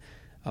like a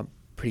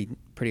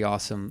pretty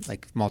awesome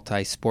like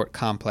multi-sport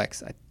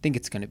complex. I think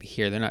it's going to be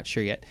here. They're not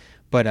sure yet.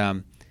 But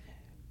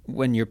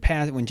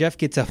when Jeff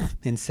gets up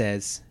and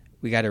says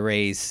we got to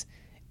raise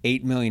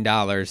 $8 million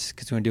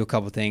because we're going to do a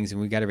couple things,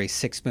 and we got to raise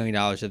 $6 million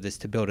of this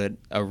to build an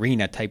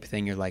arena type of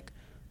thing, you're like,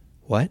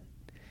 what?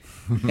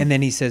 And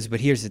then he says,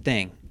 but here's the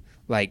thing,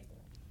 like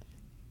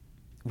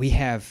we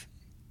have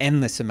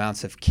endless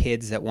amounts of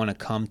kids that want to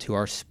come to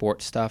our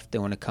sport stuff. They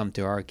want to come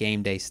to our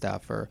game day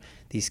stuff or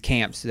these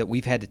camps that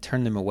we've had to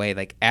turn them away.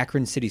 Like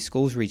Akron City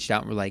Schools reached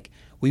out and were like,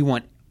 we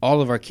want all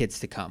of our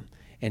kids to come.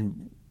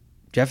 And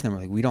Jeff and them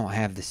were like, we don't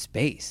have the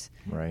space.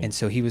 Right. And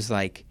so he was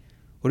like,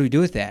 what do we do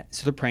with that?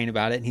 So they're praying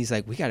about it. And he's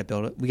like, we got to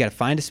build it. We got to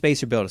find a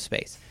space or build a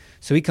space.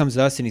 So he comes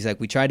to us and he's like,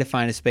 we tried to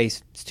find a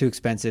space. It's too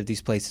expensive.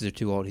 These places are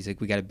too old. He's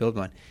like, we got to build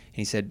one. And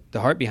he said,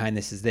 the heart behind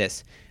this is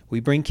this. We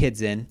bring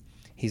kids in.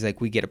 He's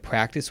like, we get to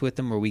practice with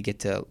them where we get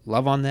to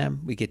love on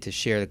them. We get to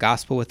share the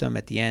gospel with them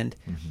at the end.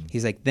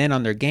 He's like, then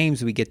on their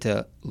games, we get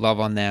to love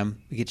on them.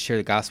 We get to share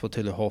the gospel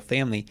to their whole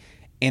family.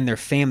 And their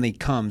family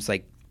comes,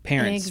 like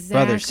parents,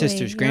 brothers,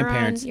 sisters,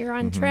 grandparents. You're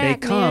on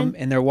track, they come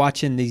and they're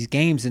watching these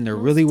games and they're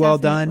really well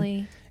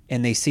done.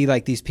 And they see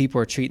like these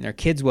people are treating their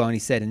kids well. And he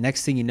said, and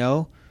next thing you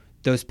know,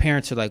 those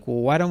parents are like, well,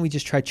 why don't we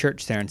just try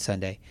church there on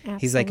Sunday?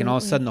 Absolutely. He's like, and all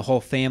of a sudden the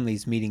whole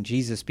family's meeting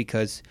Jesus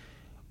because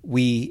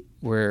we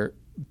were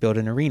built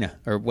an arena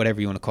or whatever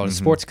you want to call it, a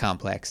sports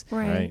complex.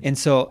 Right. And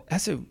so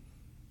that's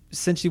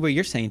essentially what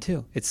you're saying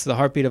too. It's the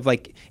heartbeat of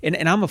like,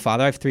 and I'm a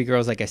father. I have 3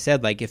 girls. Like I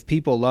said, like if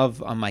people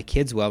love on my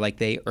kids well, like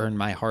they earn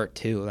my heart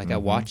too. Like I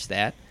watch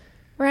that.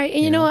 Right.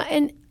 And you know,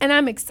 and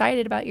I'm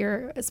excited about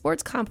your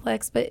sports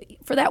complex, but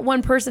for that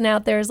one person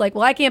out there is like,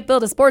 well, I can't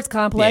build a sports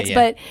complex,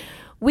 but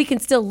we can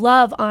still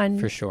love on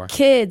for sure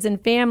kids and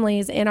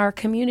families and our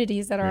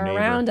communities that are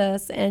around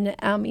us. And,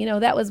 you know,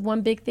 that was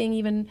one big thing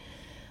even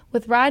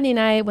with Rodney and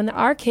I, when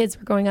our kids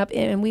were growing up,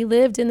 and we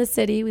lived in the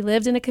city, we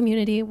lived in a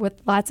community with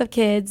lots of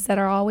kids that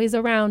are always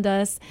around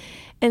us.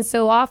 And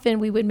so often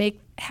we would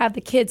have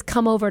the kids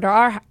come over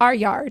to our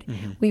yard.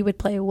 We would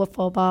play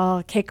wiffle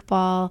ball,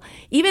 kickball,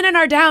 even in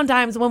our down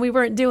times when we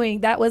weren't doing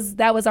that was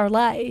our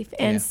life.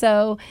 And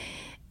so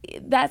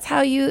that's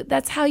how you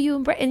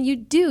embrace, and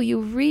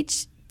you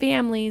reach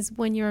families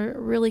when you're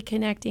really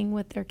connecting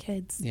with their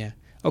kids. Yeah.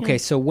 Okay.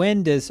 So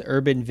when does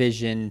Urban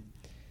Vision,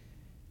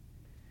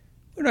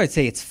 when do I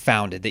say it's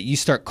founded, that you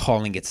start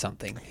calling it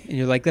something? And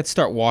you're like, let's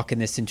start walking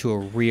this into a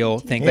real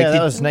thing. Yeah, like,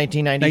 that was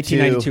 1992.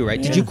 1992, right?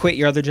 Yeah. Did you quit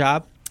your other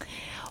job?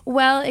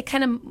 Well, it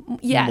kind of,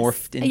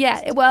 morphed into.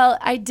 Yeah, well,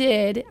 I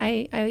did.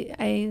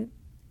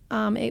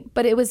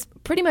 But it was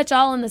pretty much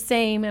all in the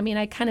same. I mean,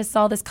 I kind of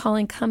saw this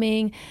calling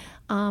coming.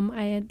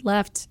 I had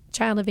left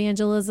child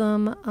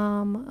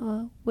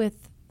evangelism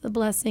with the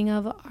blessing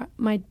of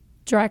my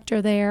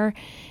director there.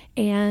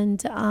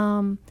 And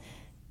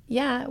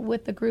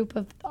with the group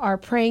of our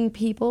praying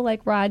people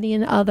like Rodney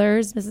and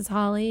others, Mrs.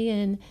 Holly,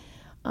 and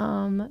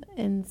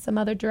some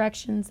other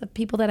directions of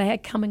people that I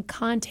had come in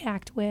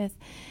contact with.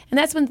 And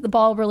that's when the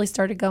ball really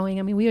started going.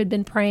 I mean, we had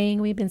been praying,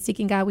 we'd been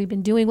seeking God, we'd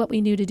been doing what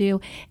we knew to do.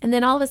 And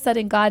then all of a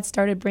sudden, God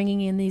started bringing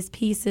in these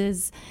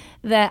pieces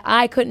that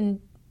I couldn't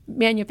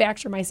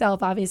manufacture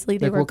myself. Obviously,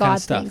 they were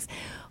God things.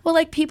 Well,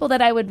 like people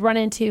that I would run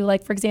into,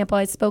 like, for example,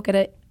 I spoke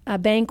at a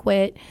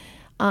banquet,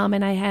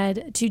 and I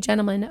had 2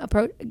 gentlemen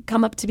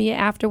come up to me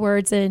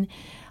afterwards and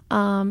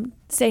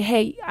say,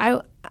 hey,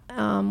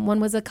 one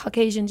was a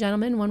Caucasian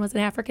gentleman, one was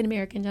an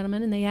African-American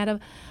gentleman, and they had a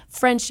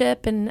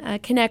friendship and a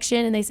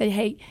connection, and they said,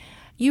 hey,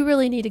 you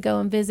really need to go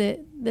and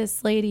visit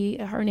this lady.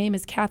 Her name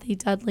is Kathy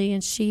Dudley,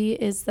 and she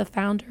is the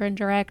founder and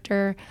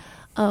director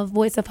of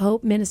Voice of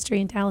Hope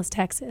Ministry in Dallas,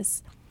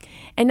 Texas.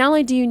 And not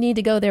only do you need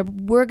to go there,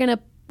 we're gonna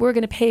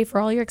pay for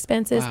all your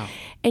expenses,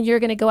 and you're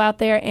gonna go out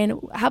there, and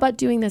how about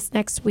doing this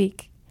next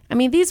week? I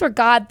mean, these were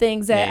God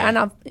things that,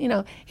 and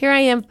here I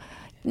am.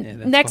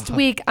 Next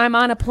week, I'm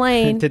on a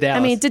plane. to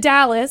Dallas. To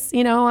Dallas.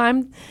 You know,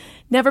 I'm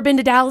never been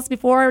to Dallas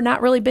before.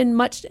 Not really been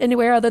much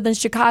anywhere other than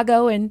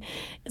Chicago and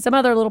some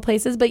other little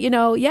places. But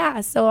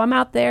so I'm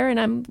out there and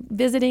I'm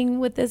visiting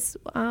with this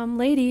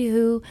lady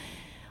who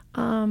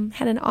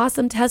had an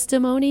awesome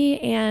testimony,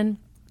 and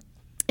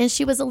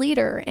she was a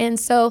leader, and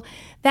so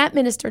that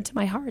ministered to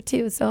my heart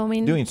too. So I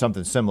mean, doing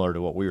something similar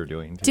to what we were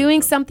doing.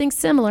 Something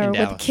similar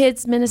with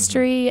kids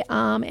ministry,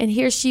 and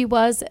here she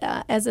was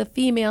as a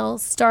female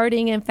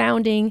starting and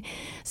founding.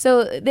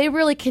 So they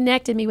really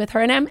connected me with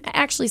her, and I'm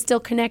actually still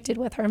connected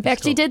with her. In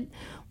fact, she did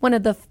one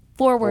of the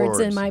forewords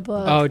in my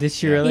book. Oh, did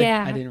she really?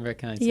 Yeah, I didn't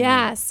recognize.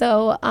 Yeah,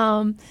 so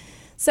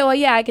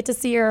I get to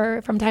see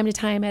her from time to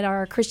time at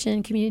our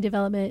Christian community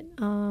development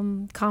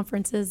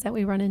conferences that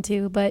we run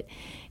into. But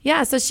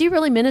yeah, so she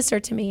really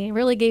ministered to me,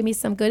 really gave me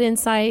some good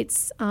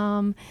insights.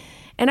 And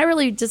I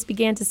really just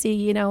began to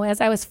see,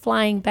 as I was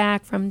flying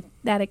back from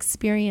that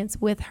experience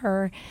with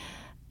her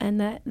and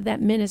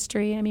that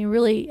ministry, I mean,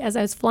 really, as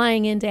I was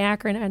flying into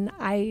Akron, and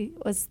I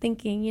was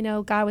thinking,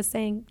 God was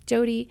saying,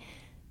 Jody,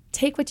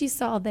 take what you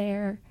saw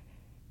there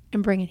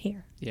and bring it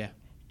here. Yeah.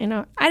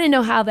 I didn't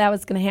know how that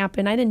was going to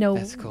happen. I didn't know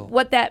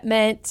what that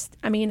meant.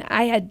 I mean,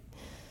 I had,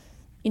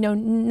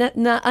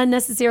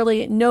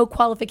 unnecessarily no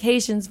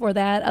qualifications for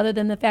that other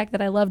than the fact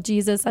that I loved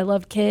Jesus, I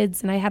loved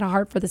kids, and I had a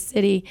heart for the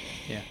city.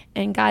 Yeah.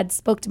 And God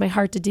spoke to my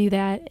heart to do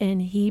that, and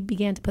He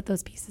began to put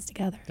those pieces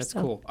together. That's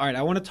cool. All right,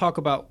 I want to talk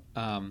about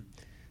some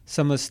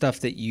of the stuff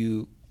that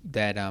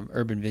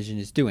Urban Vision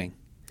is doing.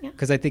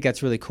 Because I think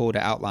that's really cool to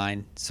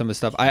outline some of the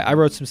stuff. I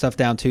wrote some stuff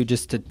down too,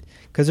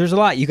 because there's a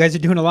lot. You guys are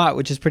doing a lot,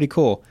 which is pretty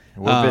cool.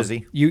 We're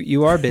busy.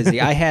 You are busy.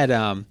 I had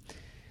on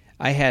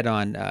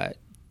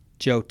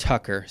Joe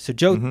Tucker. So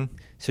Joe,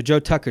 So Joe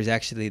Tucker's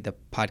actually the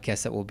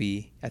podcast that will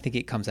be, I think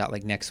it comes out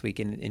like next week,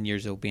 and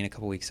yours will be in a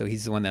couple weeks. So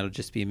he's the one that'll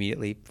just be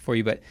immediately for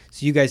you. But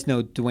so you guys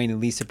know Dwayne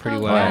and Lisa pretty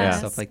well and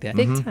stuff like that.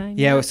 Big time.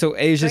 Yeah. So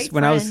it was just Great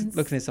when I was friends.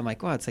 looking at this, I'm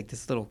like, wow, it's like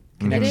this little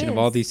connection of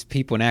all these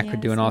people in Akron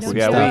doing awesome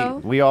Yeah,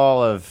 stuff. we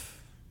all have,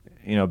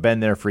 been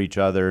there for each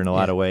other in a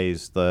lot of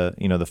ways. The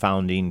the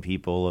founding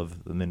people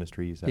of the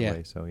ministries that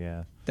way. So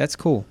yeah, that's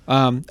cool.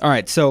 All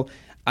right, so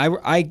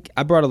I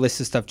brought a list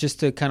of stuff just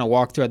to kind of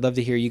walk through. I'd love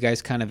to hear you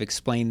guys kind of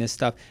explain this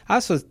stuff. I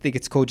also think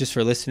it's cool just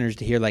for listeners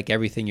to hear like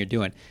everything you're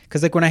doing,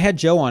 because like when I had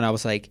Joe on, I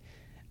was like,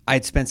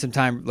 I'd spent some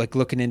time like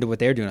looking into what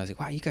they're doing. I was like,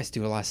 wow, you guys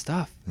do a lot of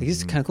stuff. Like, this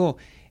is kind of cool.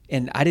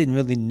 And I didn't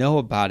really know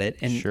about it.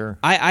 And Sure.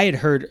 I had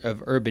heard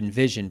of Urban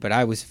Vision, but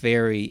I was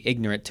very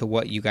ignorant to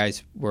what you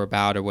guys were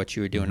about or what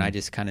you were doing. I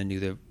just kind of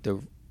knew the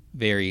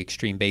very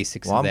extreme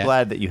basics well, of that. I'm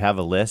glad that you have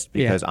a list,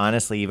 because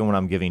honestly, even when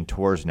I'm giving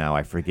tours now,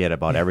 I forget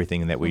about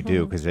everything that we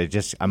do, because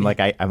I'm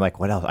like,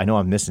 what else? I know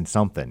I'm missing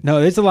something. No,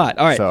 there's a lot.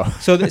 All right.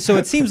 So So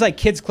it seems like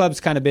Kids Club's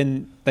kind of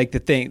been like the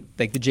thing,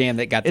 like the jam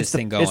that got this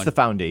thing going. It's the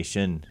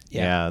foundation.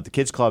 Yeah. The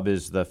Kids Club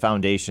is the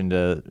foundation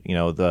to,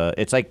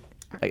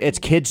 it's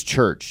kids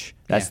church.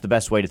 That's the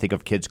best way to think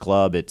of Kids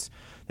Club.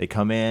 They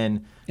come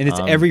in. And it's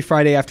every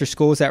Friday after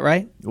school, is that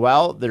right?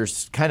 Well,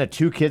 there's kind of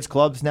 2 kids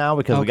clubs now,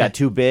 because we got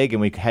too big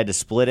and we had to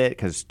split it,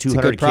 because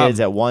 200 kids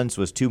at once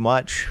was too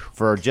much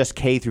for just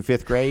K through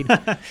 5th grade.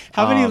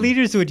 How many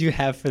leaders would you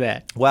have for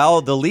that?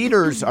 Well, the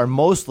leaders are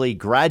mostly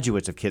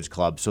graduates of Kids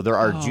Club. So there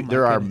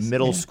are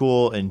middle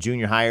school and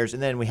junior hires,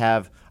 and then we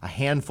have a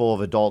handful of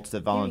adults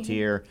that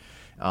volunteer.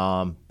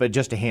 But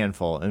just a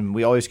handful, and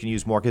we always can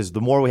use more, because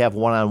the more we have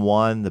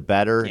one-on-one, the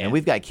better. Yeah. And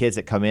we've got kids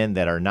that come in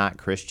that are not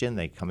Christian.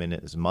 They come in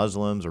as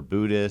Muslims or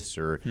Buddhists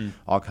or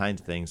all kinds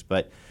of things.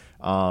 But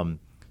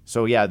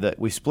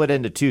we split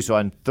into 2. So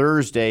on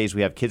Thursdays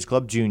we have Kids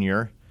Club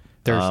Junior,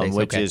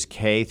 which is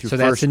K through 1st grade.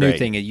 So that's a new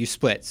thing that you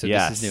split. So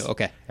yes. This is new.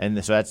 Okay.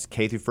 And so that's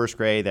K through 1st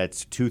grade.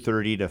 That's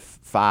 2:30 to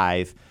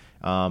 5.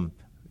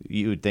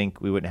 You would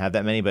think we wouldn't have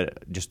that many,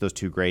 but just those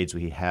 2 grades,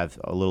 we have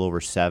a little over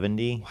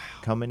 70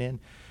 coming in.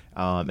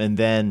 And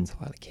then That's a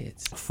lot of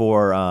kids.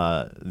 For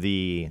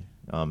the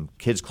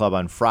Kids Club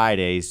on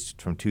Fridays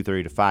from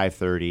 2:30 to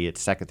 5:30,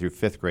 it's 2nd through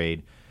 5th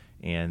grade,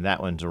 and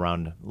that one's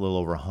around a little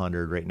over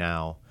 100 right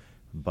now.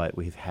 But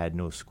we've had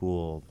no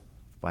school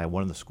by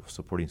one of the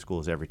supporting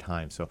schools every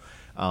time. So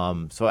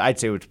I'd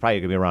say it's probably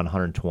going to be around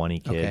 120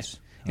 kids.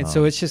 Okay. And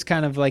so it's just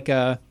kind of like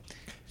are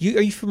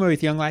you familiar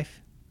with Young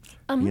Life?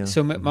 Yeah.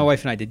 So my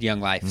wife and I did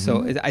Young Life.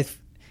 So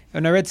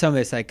when I read some of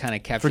this, I kind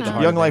of captured the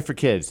heart Young of it. Life for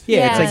kids.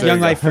 Yeah, it's like There Young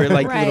you go. Life for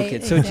like Right, little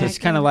kids. So it's just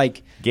kind of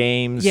like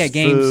games, games,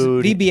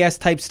 food. VBS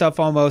type stuff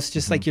almost,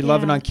 just like you're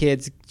loving Yeah. on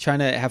kids, trying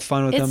to have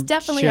fun with them. It's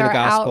definitely share the our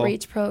gospel.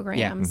 outreach program.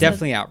 Yeah, So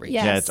definitely outreach.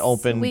 yes. Yeah, it's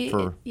open We-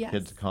 for yes.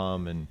 kids to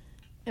come and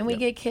we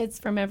get kids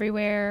from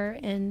everywhere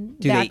and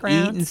Do they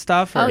backgrounds. eat and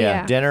stuff? Or? Oh,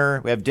 yeah. dinner.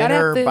 We have Gotta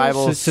have dinner, food.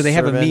 Bible. So they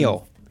have a sermon.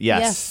 meal.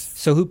 Yes.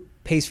 So who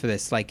pays for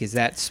this? Like, is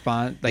that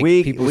like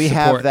we people we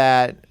support? have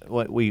that.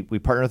 We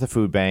partner with the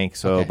food bank,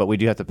 Okay. but we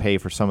do have to pay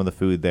for some of the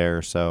food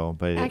there. So,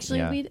 but Actually,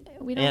 yeah. we don't.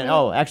 And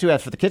really- actually,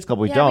 that's for the Kids Club.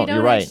 We yeah, don't. We don't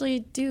You're right. actually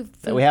do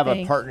food We have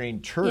bank. a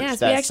partnering church Yes,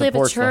 that we actually have a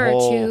supports church the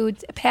whole. who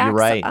packs You're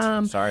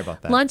right. Sorry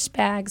about that. lunch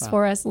bags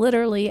for us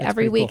literally That's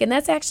every pretty week. cool. And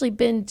that's actually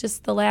been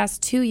just the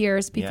last 2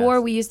 years. Before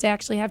Yes. we used to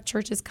actually have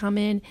churches come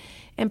in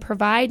and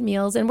provide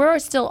meals. And we're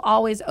still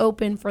always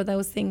open for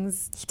those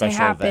things Special to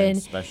happen.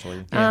 events,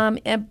 especially.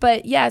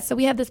 So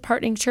we have this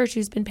partnering church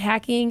who's been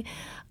packing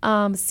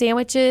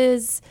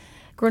sandwiches,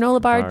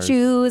 granola bar Bars,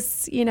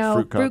 juice,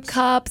 fruit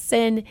cups,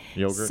 and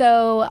Yogurt.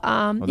 so Well,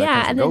 and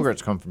then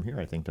yogurts come from here,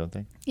 I think, don't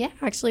they? yeah,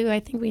 actually, I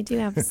think we do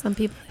have some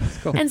people.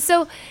 And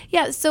so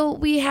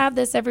we have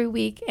this every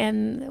week,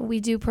 and we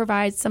do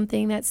provide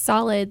something that's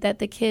solid that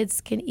the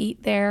kids can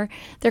eat there.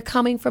 They're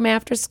coming from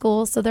after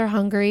school, so they're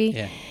hungry.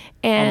 Yeah.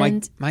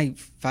 And my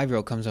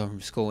 5-year-old comes home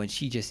from school and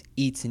she just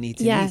eats and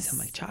eats and Yes. eats. I'm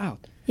like, child.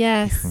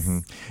 yes,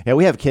 Yeah,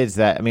 we have kids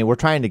that, we're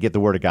trying to get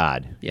the Word of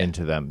God Yeah.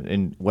 into them.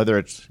 And whether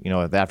it's,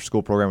 the after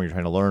school program where you're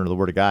trying to learn the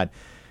Word of God,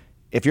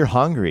 if you're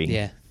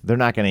hungry, they're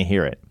not going to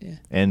hear it. Yeah.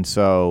 And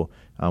so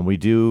we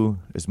do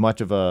as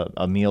much of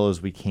a meal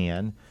as we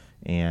can.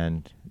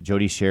 And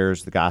Jody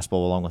shares the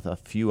gospel along with a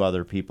few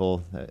other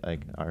people.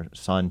 Like our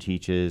son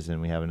teaches, and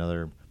we have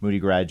another Moody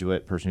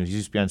graduate person who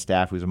used to be on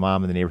staff, who's a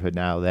mom in the neighborhood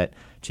now that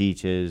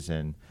teaches.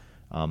 And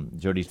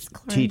Jody's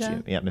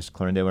teaching. Yeah, Miss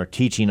Clarendon. We're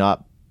teaching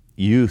up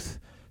youth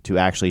to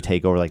actually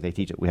take over. Like they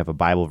teach it. We have a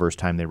Bible verse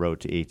time they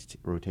rotate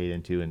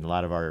into, and a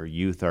lot of our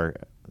youth are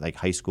like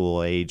high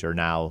school age are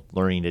now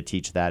learning to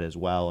teach that as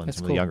well, and That's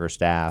some of cool. the younger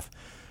staff.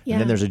 Yeah.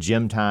 And then there's a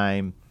gym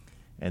time,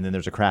 and then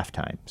there's a craft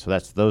time. So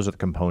those are the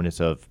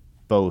components of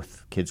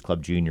both Kids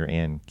Club Junior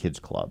and Kids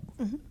Club.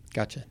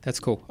 Gotcha. That's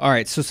cool. All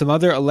right. So some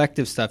other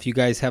elective stuff. You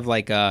guys have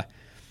like a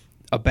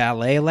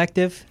ballet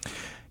elective?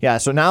 Yeah,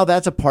 so now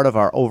that's a part of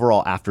our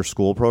overall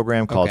after-school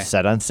program called Okay.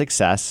 Set on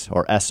Success,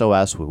 or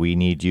SOS. We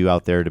need you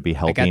out there to be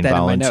helping that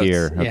in my notes.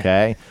 volunteer, Yeah.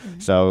 okay?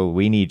 So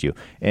we need you.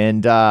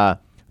 And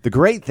the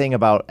great thing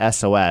about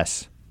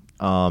SOS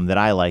that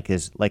I like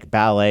is, like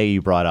ballet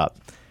you brought up,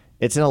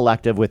 It's an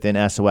elective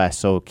within SOS,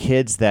 so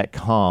kids that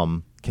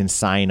come can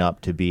sign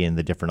up to be in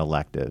the different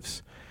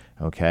electives,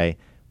 okay?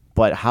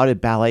 But how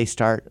did ballet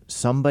start?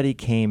 Somebody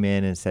came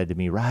in and said to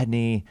me,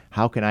 Rodney,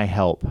 how can I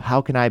help?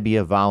 How can I be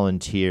a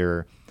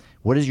volunteer?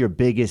 What is your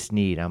biggest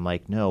need? I'm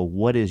like, no,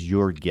 what is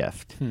your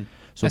gift?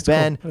 So That's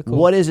Ben, cool. Cool.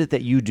 what is it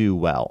that you do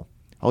well?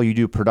 Oh, you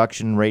do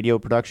production, radio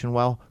production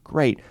well?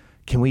 Great.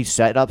 Can we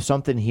set up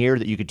something here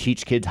that you could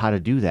teach kids how to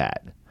do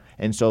that?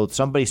 And so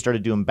somebody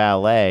started doing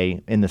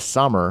ballet in the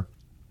summer.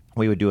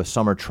 We would do a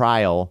summer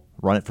trial,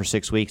 run it for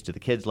 6 weeks. Do the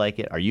kids like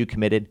it? Are you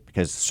committed?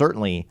 Because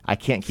certainly I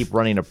can't keep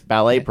running a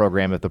ballet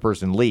program if the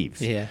person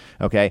leaves. Yeah.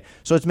 Okay.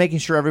 So it's making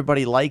sure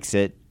everybody likes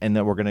it and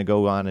that we're going to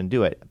go on and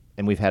do it.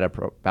 And we've had a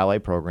ballet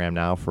program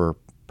now for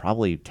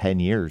probably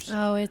 10 years.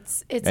 Oh,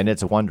 it's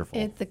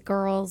wonderful. the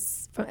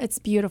girls, it's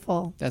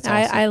beautiful. That's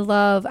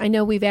awesome. I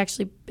know we've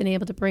actually been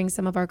able to bring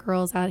some of our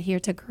girls out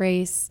here to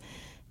Grace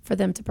for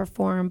them to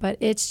perform, but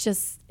it's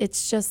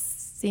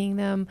just seeing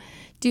them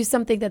do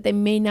something that they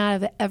may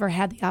not have ever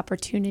had the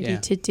opportunity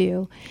to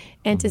do,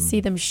 and to see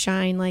them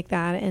shine like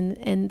that.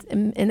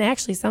 And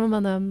actually some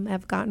of them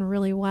have gotten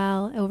really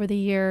well over the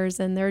years,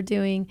 and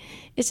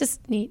it's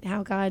just neat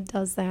how God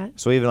does that.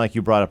 So even like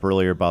you brought up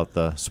earlier about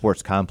the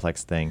sports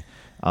complex thing,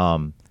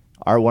 one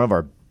of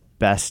our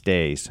best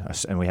days,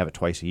 and we have it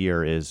twice a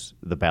year, is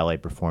the ballet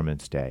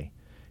performance day.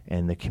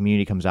 And the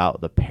community comes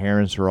out, the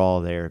parents are all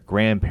there,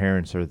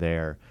 grandparents are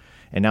there.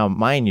 And now,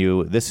 mind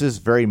you, this is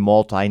very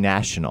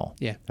multinational.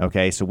 Yeah.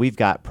 Okay, so we've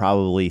got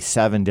probably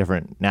 7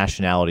 different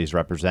nationalities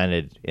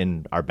represented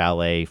in our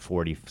ballet,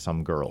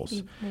 40-some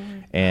girls.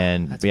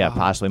 And That's yeah, wild.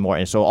 possibly more.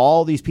 And so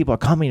all these people are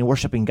coming and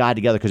worshiping God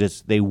together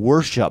because they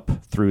worship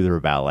through their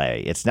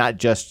ballet. It's not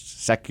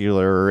just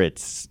secular,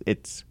 it's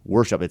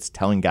worship. It's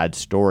telling God's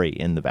story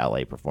in the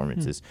ballet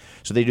performances.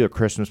 So they do a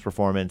Christmas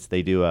performance.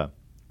 They do a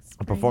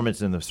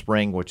performance in the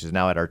spring, which is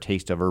now at our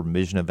Taste of Urban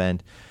Vision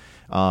event.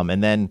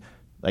 And then,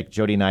 like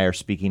Jody and I are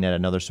speaking at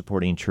another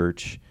supporting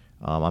church.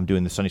 I'm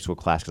doing the Sunday school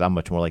class because I'm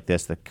much more like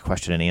this, the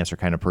question and answer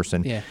kind of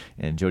person. Yeah.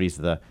 And Jody's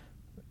the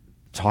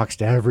talks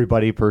to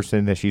everybody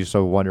person that she's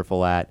so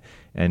wonderful at.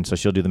 And so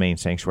she'll do the main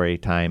sanctuary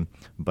time.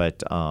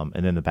 But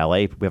and then the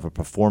ballet, we have a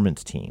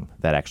performance team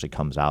that actually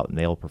comes out, and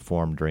they'll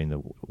perform during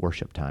the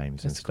worship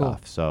times and That's cool.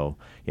 stuff. So,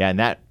 yeah, and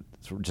that's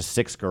just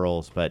 6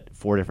 girls, but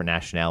 4 different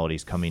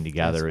nationalities coming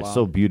together. That's It's wild.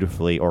 so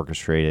beautifully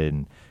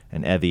orchestrated,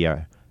 and Evie,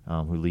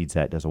 who leads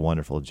that, does a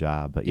wonderful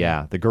job. But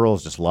yeah, the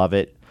girls just love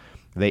it.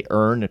 They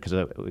earn, because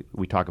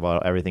we talk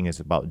about everything is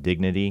about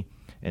dignity,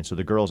 and so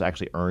the girls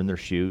actually earn their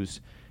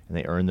shoes, and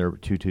they earn their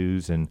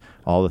tutus and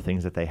all the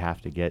things that they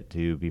have to get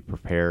to be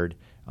prepared.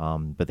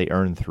 But they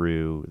earn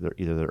through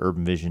either their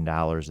Urban Vision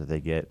dollars that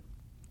they get,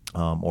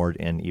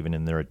 and even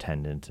in their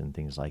attendance and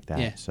things like that.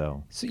 Yeah.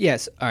 So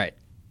yes, all right.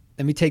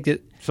 Let me take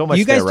it. So much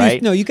you guys there,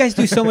 right? You guys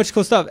do so much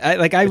cool stuff.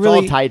 It's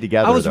all tied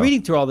together, I was though.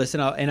 reading through all this,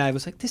 and I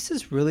was like, this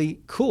is really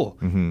cool.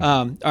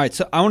 All right,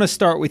 so I want to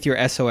start with your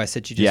SOS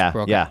that you just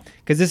broke up,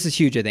 because this is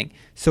huge, I think.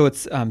 So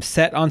it's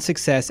Set on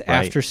Success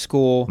After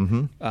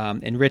School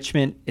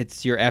Enrichment.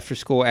 It's your after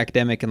school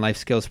academic and life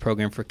skills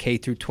program for K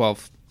through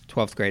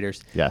 12th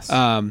graders. Yes.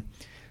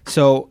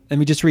 So let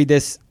me just read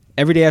this.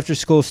 Every day after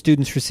school,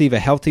 students receive a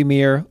healthy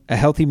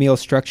meal,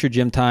 structured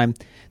gym time,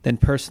 then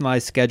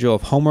personalized schedule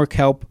of homework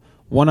help,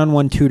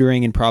 one-on-one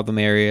tutoring in problem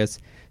areas,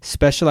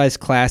 specialized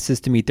classes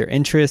to meet their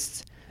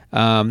interests,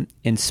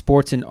 in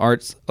sports and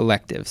arts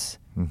electives.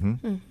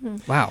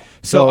 Wow.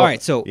 So all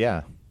right. So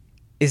yeah,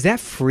 is that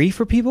free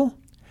for people,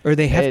 or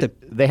they have to?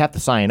 They have to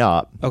sign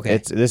up. Okay.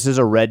 This is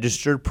a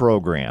registered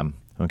program.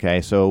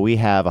 Okay, so we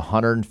have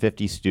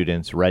 150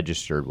 students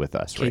registered with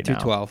us right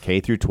now.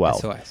 K through 12.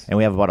 SOS. And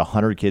we have about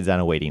 100 kids on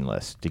a waiting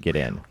list to get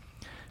in.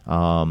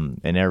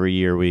 And every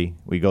year we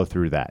go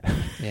through that.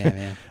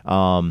 Yeah,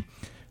 man.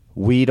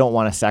 We don't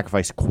want to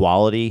sacrifice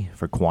quality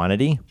for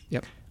quantity.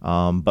 Yep.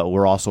 But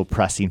we're also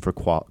pressing for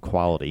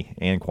quality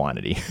and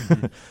quantity.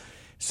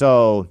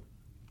 So,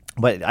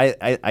 but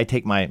I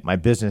take my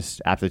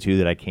business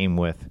aptitude that I came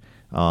with,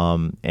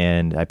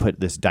 and I put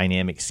this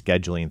dynamic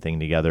scheduling thing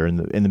together.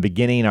 In the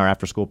beginning, our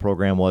after school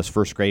program was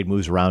first grade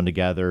moves around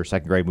together,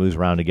 second grade moves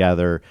around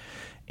together,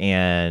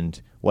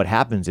 and what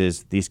happens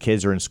is these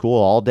kids are in school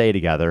all day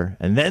together,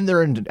 and then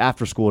they're in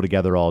after school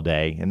together all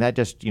day, and that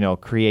just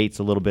creates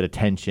a little bit of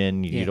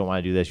tension. You don't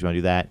want to do this, you want to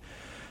do that.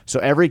 So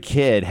every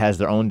kid has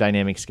their own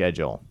dynamic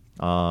schedule.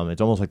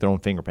 It's almost like their own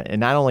fingerprint. And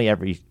not only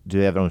do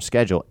they have their own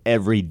schedule,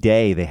 every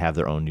day they have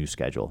their own new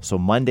schedule. So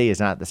Monday is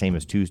not the same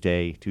as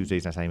Tuesday. Tuesday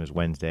is not the same as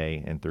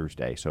Wednesday and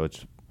Thursday. So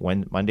it's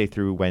Monday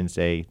through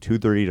Wednesday,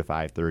 2:30 to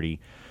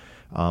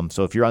 5:30.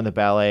 So if you're on the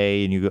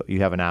ballet and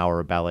you have an hour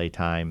of ballet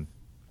time,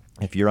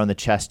 if you're on the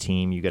chess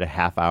team, you get a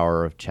half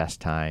hour of chess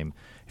time.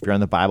 If you're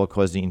on the Bible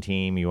quizzing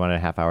team, you want a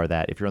half hour of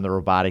that. If you're on the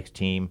robotics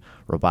team,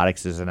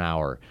 robotics is an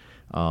hour.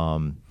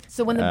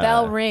 So when the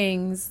bell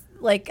rings,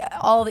 like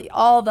all the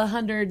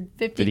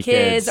 150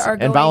 kids are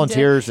going and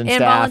volunteers and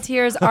staff.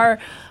 volunteers are,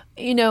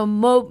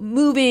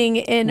 moving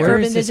in Where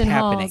Urban is this Vision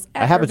happening? halls.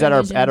 It happens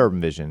at Urban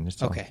Vision.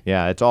 Okay.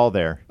 Yeah, it's all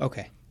there.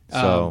 Okay.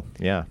 So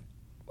yeah.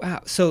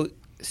 Wow. So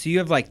So you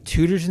have like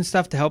tutors and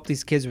stuff to help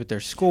these kids with their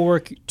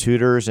schoolwork,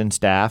 Tutors and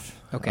staff.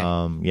 Okay.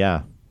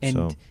 Yeah. and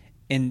So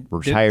and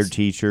retired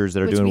teachers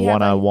that are Which doing we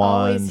have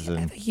one-on-ones. always And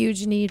have a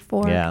huge need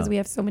for Yeah. because we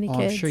have so many Oh,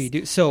 kids. I'm sure you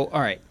do. So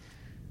all right.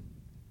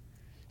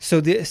 So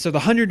the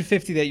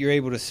 150 that you're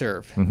able to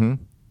serve, Mhm.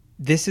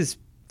 this is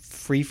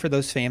free for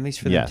those families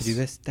for them Yes. to do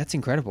this. That's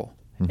incredible,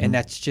 Mhm. and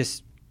that's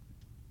just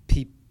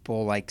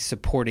people like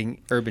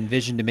supporting Urban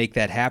Vision to make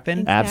that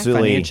happen.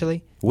 Absolutely.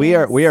 Financially. We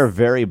are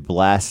very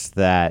blessed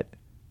that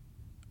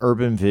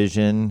Urban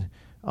Vision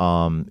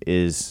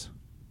is,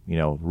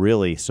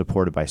 really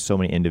supported by so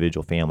many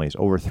individual families.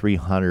 Over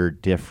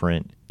 300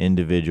 different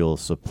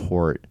individuals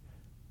support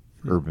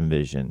Urban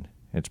Vision.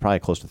 It's probably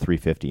close to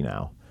 350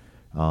 now.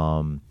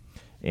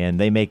 And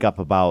they make up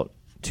about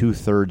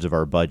 2/3 of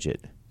our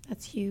budget.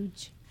 That's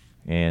huge.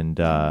 And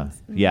so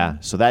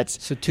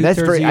that's So that's 2/3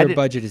 of very- I your didn't-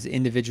 budget is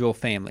individual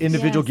families.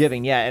 individual Yes.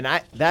 giving, yeah,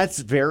 and that's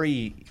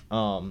very.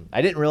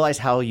 I didn't realize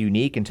how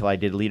unique until I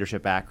did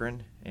Leadership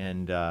Akron,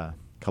 and a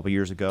couple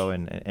years ago,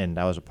 and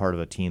I was a part of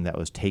a team that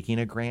was taking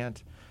a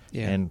grant,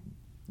 Yeah. and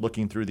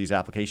looking through these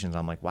applications,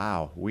 I'm like,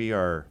 wow, we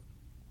are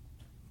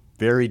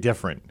very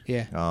different.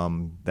 Yeah.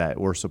 That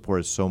we're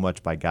supported so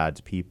much by God's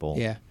people.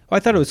 Yeah. Well, I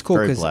thought it was cool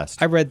Very because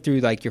blessed. I read through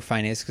like your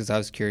finance because I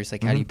was curious,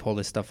 like, how do you pull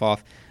this stuff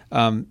off?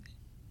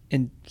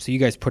 And so you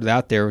guys put it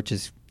out there, which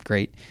is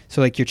great. So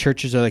like your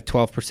churches are like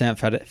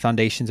 12%,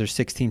 foundations are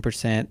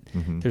 16%.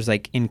 There's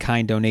like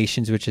in-kind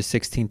donations, which is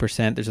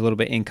 16%. There's a little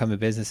bit income of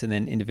business, and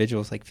then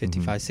individuals like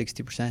 55,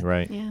 60%.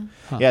 Right. Yeah.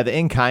 Yeah, the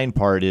in-kind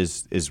part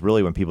is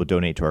really when people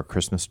donate to our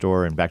Christmas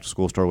store and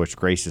back-to-school store, which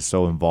Grace is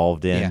so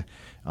involved in.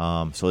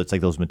 So it's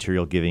like those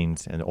material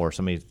givings, or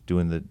somebody's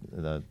doing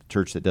the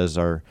church that does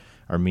our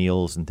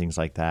meals and things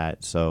like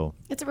that. So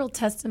It's a real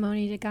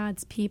testimony to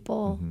God's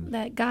people Mm-hmm.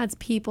 that God's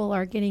people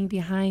are getting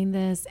behind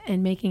this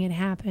and making it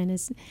happen.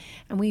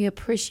 And we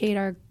appreciate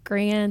our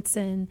grants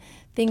and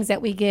things that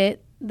we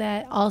get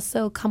that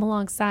also come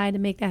alongside to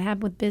make that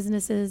happen with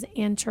businesses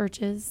and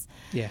churches.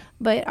 Yeah.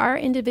 But our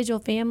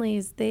individual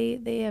families, they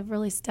have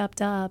really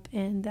stepped up,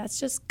 and that's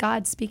just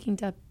God speaking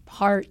to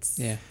hearts.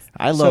 Yeah.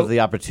 I love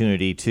the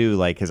opportunity too,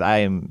 like, because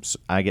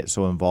I get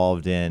so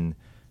involved in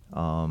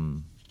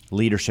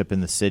leadership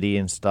in the city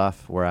and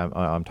stuff, where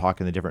I'm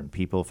talking to different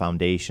people,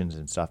 foundations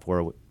and stuff,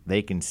 where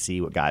they can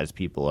see what God's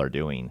people are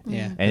doing.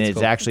 Yeah, And that's it's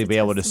cool. actually It's a be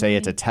able to say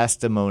it's a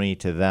testimony. testimony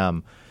to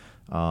them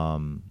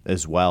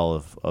as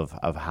well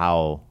of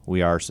how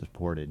we are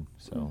supported.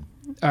 So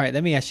All right,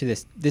 let me ask you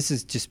this. This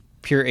is just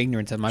pure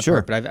ignorance on my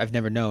Sure. part, but I've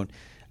never known.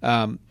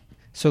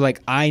 So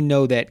like I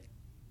know that.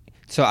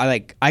 So I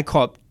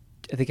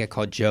think I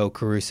called Joe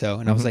Caruso,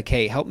 and I was like,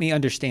 hey, help me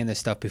understand this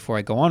stuff before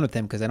I go on with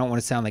him, because I don't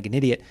want to sound like an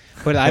idiot.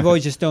 But I've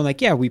always just known,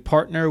 like, yeah, we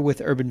partner with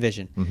Urban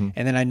Vision.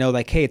 And then I know,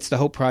 like, hey, it's the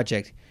Hope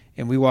Project.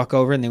 And we walk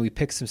over, and then we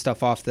pick some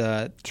stuff off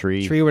the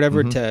Tree. or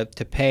whatever to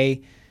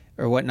pay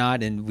or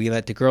whatnot, and we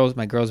let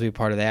my girls be a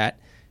part of that.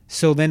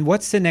 So then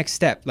what's the next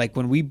step? Like,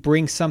 when we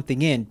bring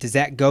something in, does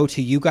that go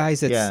to you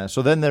guys? yeah,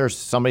 so then there's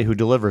somebody who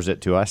delivers it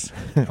to us.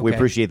 We Okay.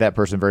 appreciate that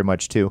person very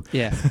much too.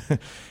 Yeah.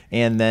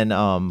 And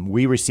then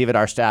we receive it.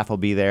 Our staff will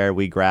be there.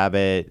 We grab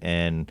it,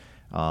 and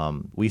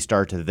we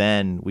start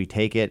to we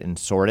take it and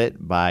sort it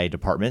by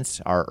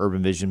departments. Our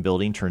Urban Vision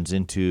building turns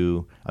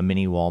into a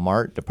mini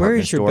Walmart department Where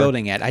is your store.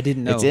 building at? I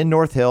didn't know. It's in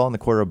North Hill on the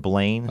corner of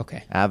Blaine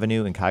Okay.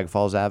 Avenue and Cuyahoga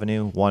Falls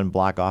Avenue, one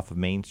block off of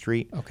Main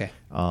Street. Okay.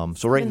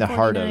 So right in the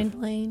heart 749 of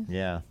Blaine.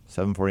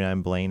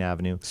 749 Blaine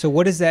Avenue. So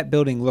what does that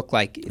building look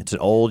like? It's an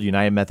old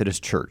United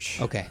Methodist church.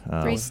 Okay.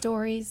 3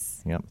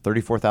 stories. Yep,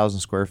 34,000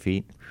 square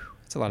feet.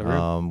 It's a lot of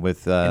room.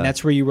 With and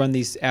that's where you run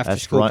these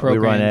after-school we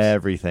programs. run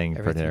everything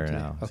for Everything there too.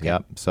 now. Okay.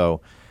 Yep.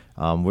 So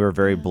we're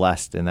very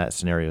blessed in that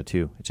scenario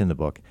too. It's in the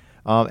book.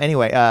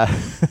 Anyway,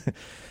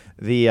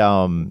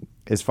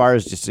 as far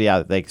as just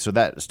so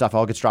that stuff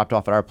all gets dropped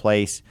off at our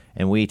place,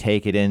 and we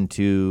take it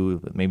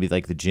into maybe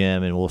like the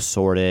gym, and we'll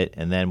sort it,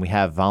 and then we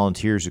have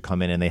volunteers who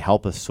come in and they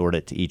help us sort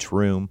it to each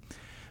room.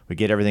 We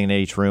get everything in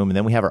each room, and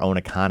then we have our own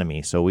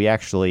economy. So we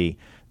actually,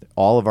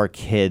 all of our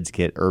kids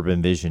get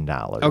Urban Vision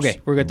dollars. Okay,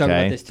 we're going to talk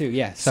about this too.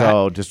 Yeah.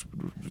 So just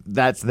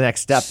that's the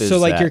next step. So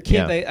like your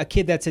kid, yeah. a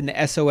kid that's in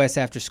the SOS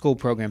after school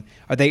program,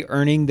 are they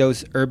earning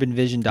those Urban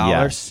Vision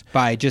dollars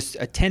by just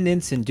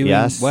attendance and doing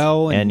yes,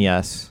 well? and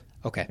yes.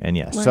 Okay. And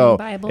yes. Learning So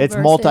Bible it's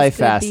verses,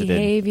 multifaceted. good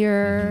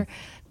behavior,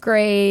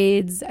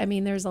 grades. I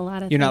mean, there's a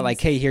lot of You're things. not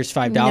like, hey, here's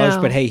 $5, No.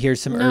 but hey,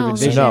 here's some Urban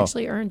they Vision. No.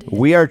 actually earned it.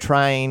 We are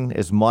trying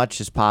as much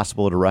as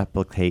possible to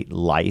replicate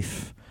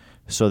life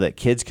so that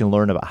kids can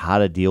learn about how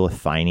to deal with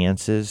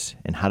finances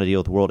and how to deal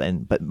with the world.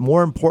 But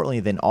more importantly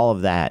than all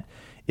of that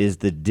is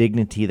the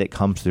dignity that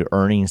comes through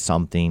earning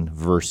something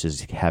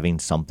versus having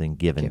something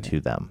given to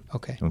them.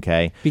 Okay.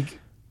 Okay?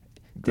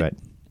 Go ahead.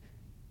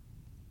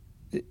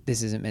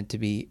 This isn't meant to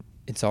be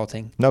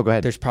insulting. No, go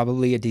ahead. There's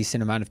probably a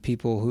decent amount of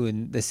people who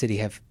in the city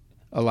have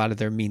a lot of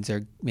their means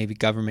are maybe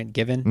government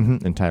given.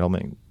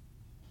 Entitlement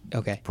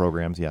Okay.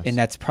 programs, yes. And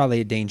that's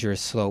probably a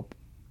dangerous slope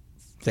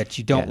that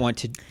you don't want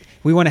to.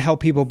 We want to help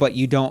people, but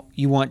you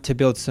want to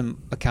build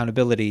some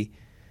accountability.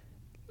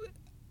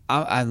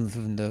 I live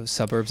in the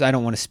suburbs. I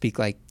don't want to speak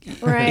like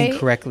Right.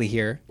 incorrectly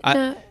here.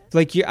 No.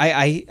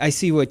 I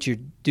see what you're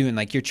doing.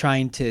 Like you're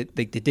trying to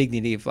like the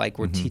dignity of like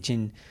we're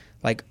teaching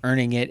like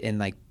earning it and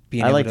like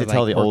being. I able like to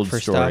tell the work old for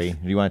story.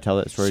 stuff. Do you want to tell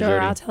that story, Sure,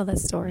 Jody? I'll tell that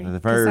story. At the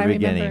 'cause very I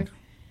beginning. remember-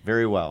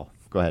 Very well.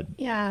 Go ahead.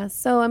 Yeah.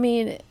 So, I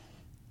mean,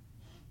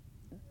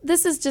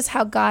 this is just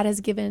how God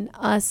has given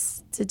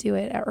us to do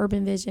it at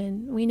Urban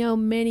Vision. We know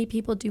many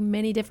people do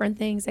many different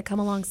things that come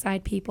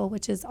alongside people,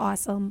 which is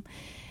awesome.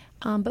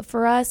 But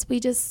for us, we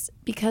just,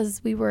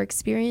 because we were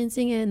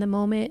experiencing it in the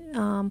moment,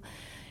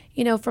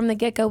 from the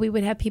get-go, we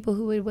would have people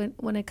who would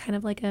want to kind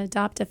of like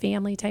adopt a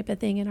family type of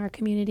thing in our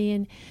community.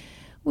 And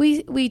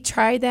we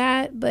tried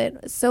that,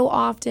 but so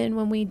often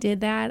when we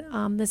did that,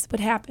 this would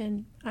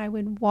happen. I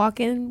would walk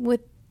in with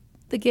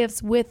the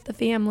gifts with the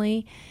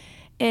family,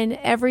 and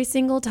every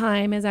single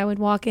time as I would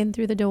walk in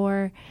through the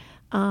door,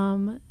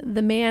 the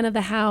man of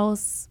the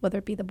house, whether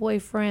it be the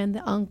boyfriend,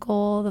 the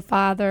uncle, the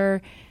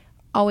father,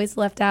 always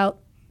left out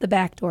the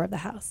back door of the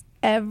house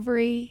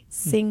every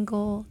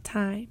single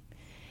time.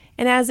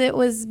 And as it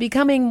was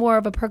becoming more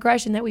of a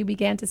progression that we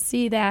began to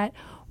see that,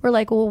 we're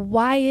like, well,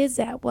 why is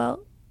that?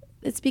 Well,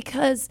 it's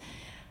because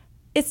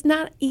it's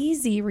not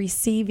easy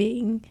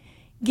receiving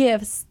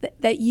gifts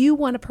that you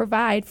want to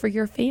provide for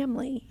your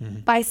family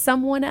by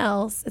someone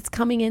else that's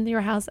coming into your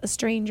house, a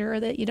stranger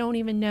that you don't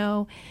even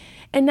know.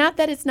 And not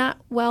that it's not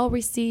well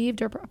received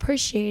or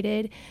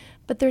appreciated,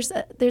 but there's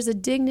a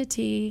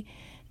dignity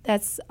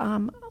that's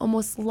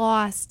almost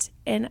lost.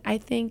 And I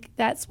think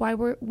that's why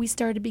we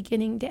started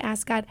beginning to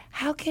ask God,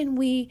 how can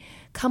we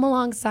come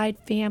alongside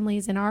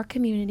families in our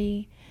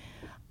community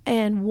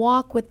and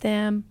walk with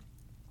them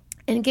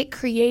and get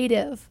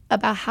creative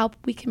about how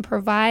we can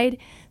provide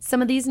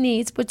some of these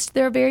needs, which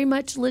they're very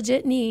much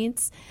legit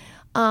needs,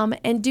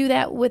 and do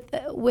that with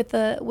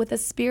a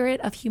spirit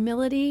of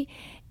humility,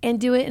 and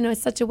do it in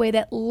such a way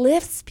that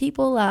lifts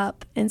people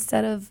up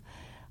instead of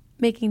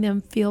making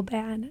them feel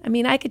bad. I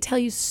mean, I could tell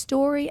you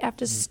story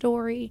after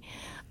story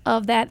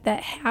of that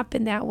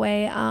happened that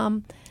way.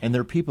 And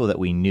they're people that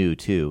we knew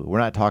too. We're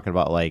not talking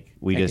about like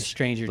we Like a just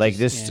stranger like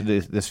just-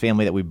 this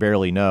family that we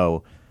barely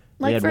know.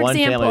 Like, we had for one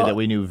example- family that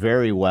we knew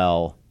very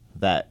well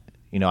that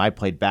I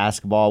played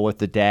basketball with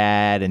the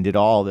dad and did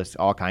all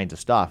kinds of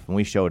stuff. When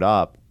we showed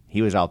up,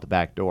 he was out the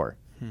back door,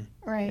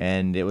 Right.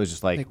 and it was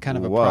just like Kind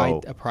of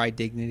whoa. a pride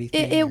dignity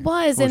thing. It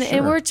was, Oh, and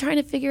sure. we're trying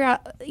to figure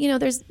out,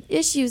 there's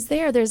issues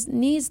there, there's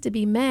needs to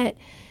be met,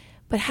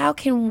 but how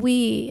can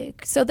we,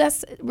 so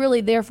that's really,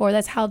 therefore,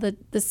 that's how the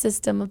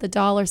system of the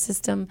dollar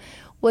system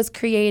was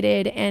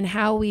created, and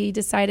how we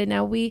decided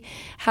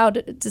how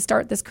to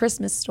start this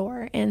Christmas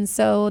store. And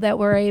so that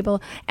we're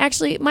able,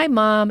 actually, my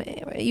mom,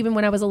 even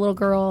when I was a little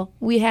girl,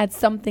 we had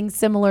something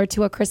similar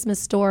to a Christmas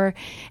store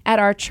at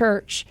our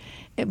church,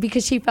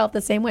 because she felt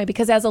the same way.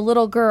 Because as a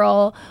little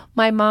girl,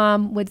 my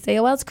mom would say,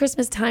 well, it's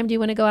Christmas time. Do you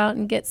want to go out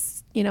and get,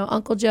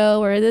 Uncle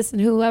Joe or this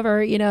and whoever,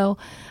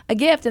 a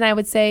gift? And I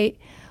would say,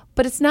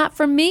 but it's not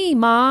for me,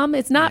 Mom.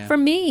 It's not for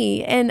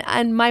me. And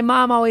my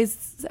mom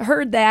always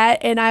heard that.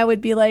 And I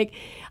would be like,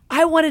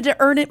 I wanted to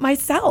earn it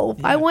myself.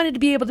 I wanted to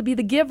be able to be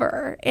the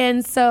giver.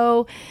 And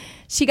so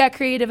she got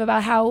creative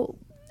about how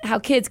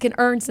kids can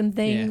earn some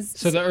things.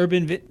 So the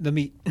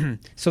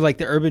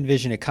the Urban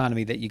Vision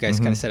economy that you guys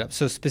kind of set up.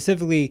 So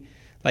specifically,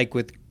 like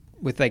with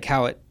like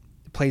how it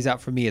plays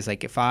out for me is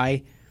like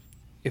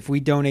if we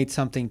donate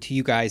something to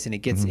you guys and it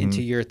gets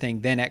into your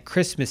thing, then at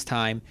Christmas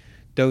time,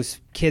 those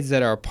kids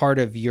that are a part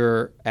of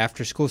your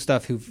after school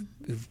stuff who've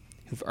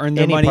earned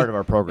their Any money, part of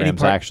our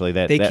programs actually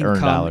that they that can earn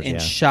come dollars, and yeah.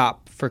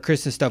 shop for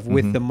Christmas stuff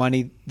with the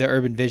money, the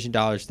Urban Vision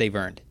dollars they've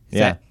earned. Is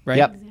Yeah. that right?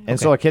 Yep. And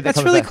so a kid that That's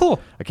comes really back- cool.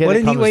 a kid What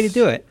that a neat way to comes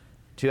do it.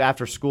 To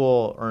after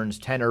school earns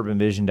 10 Urban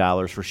Vision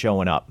dollars for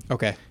showing up.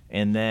 Okay.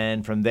 And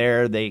then from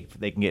there, they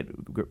can get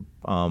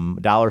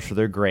dollars for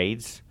their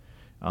grades.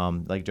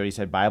 Like Jody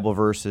said, Bible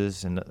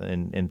verses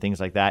and things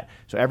like that.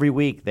 So every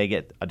week they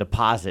get a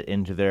deposit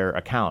into their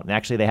account. And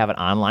actually they have an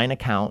online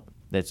account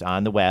that's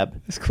on the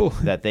web. That's cool.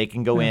 That they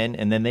can go in,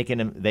 and then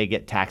they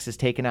get taxes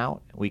taken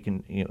out. We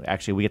can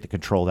actually we get to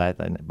control that,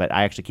 but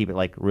I actually keep it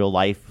like real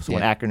life. So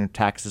when Yeah. Akron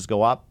taxes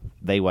go up,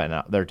 they went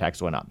up. Their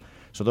tax went up.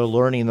 So they're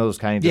learning those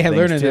kinds of things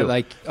Learning too. that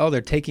like,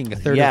 they're taking a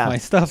third of my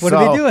stuff. What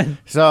are they doing?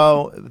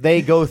 So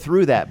they go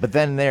through that, but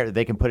then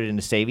they can put it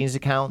into savings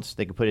accounts.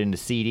 They can put it into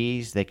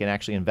CDs. They can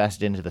actually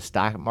invest into the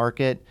stock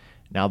market.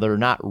 Now, they're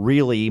not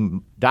really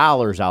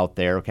dollars out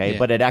there, okay, Yeah.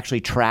 but it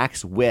actually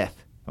tracks with,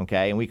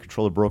 okay, and we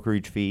control the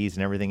brokerage fees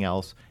and everything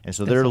else. And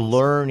so they're awesome.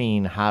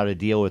 learning how to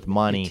deal with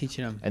money. You're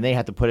teaching them. And they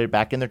have to put it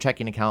back in their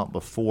checking account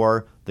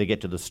before they get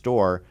to the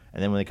store.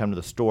 And then when they come to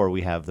the store,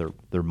 we have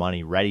their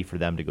money ready for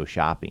them to go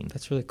shopping.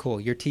 That's really cool.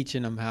 You're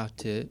teaching them how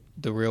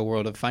the real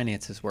world of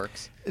finances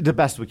works The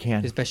best we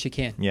can. as best you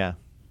can. Yeah.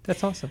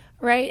 That's awesome.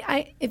 Right.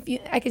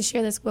 I can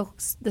share this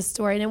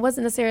story, and it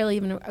wasn't necessarily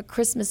even a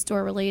Christmas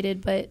store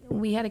related, but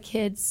we had a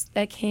kids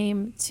that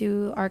came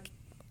to our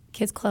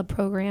kids club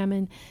program,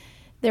 and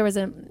there was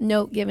a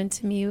note given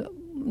to me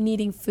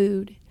needing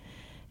food.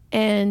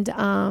 And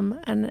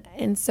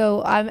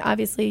so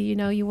obviously, you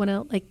know, you want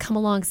to like come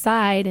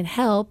alongside and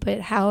help,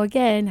 but how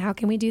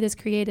can we do this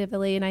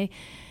creatively? And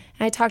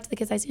I talked to the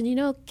kids. I said, you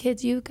know,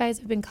 kids, you guys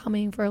have been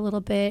coming for a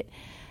little bit,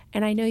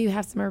 and I know you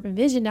have some Urban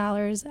Vision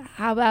dollars.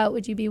 How about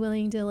would you be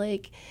willing to,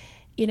 like,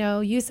 you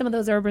know, use some of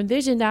those Urban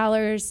Vision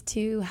dollars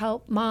to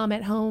help mom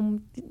at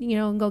home, you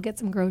know, and go get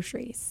some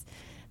groceries?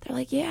 They're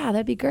like, yeah,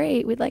 that'd be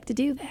great. We'd like to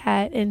do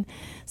that. And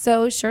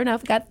so sure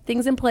enough, got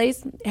things in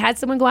place, had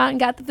someone go out and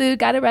got the food,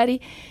 got it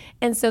ready.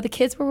 And so the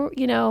kids were,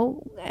 you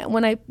know,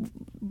 when I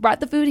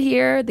brought the food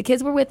here, the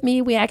kids were with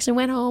me. We actually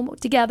went home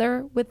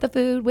together with the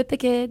food, with the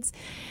kids.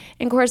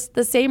 And of course,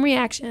 the same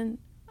reaction.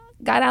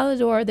 Got out of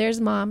the door. There's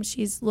mom.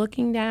 She's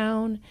looking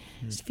down.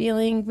 She's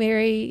feeling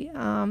very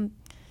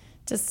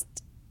just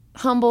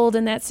humbled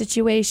in that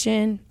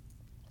situation.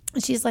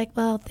 And she's like,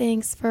 well,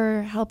 thanks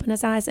for helping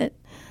us out. I said,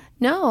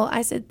 no.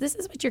 I said, this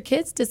is what your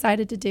kids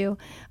decided to do.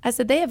 I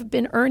said, they have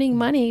been earning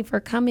money for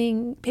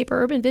coming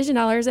paper Urban Vision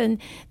dollars,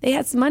 and they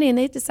had some money, and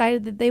they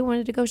decided that they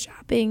wanted to go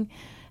shopping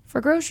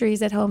for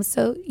groceries at home.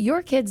 So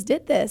your kids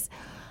did this.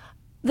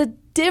 The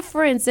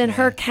difference in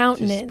her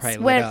countenance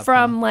went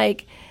from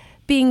like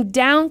being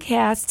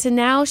downcast to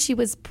now she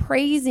was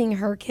praising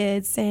her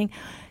kids, saying,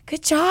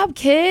 good job,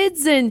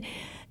 kids.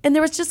 And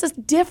there was just a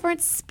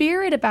different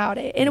spirit about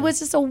it. And it was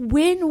just a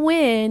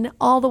win-win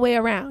all the way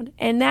around.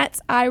 And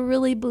that's, I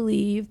really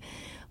believe,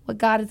 what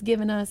God has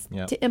given us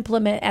to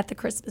implement at the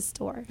Christmas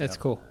store. That's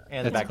cool.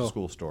 And the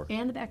back-to-school store.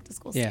 And the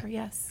back-to-school store,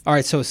 yes. All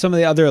right, so some of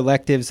the other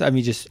electives, I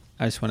just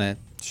want to...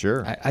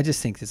 Sure. I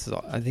just think this is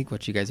all, I think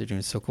what you guys are doing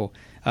is so cool.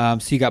 So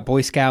you got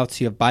Boy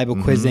Scouts, you have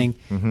Bible quizzing,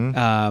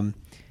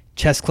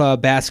 chess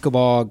club,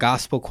 basketball,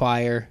 gospel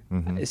choir.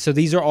 So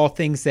these are all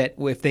things that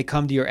if they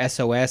come to your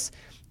SOS...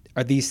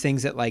 Are these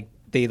things that like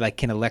they like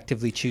can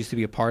electively choose to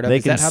be a part of?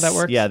 Is that how that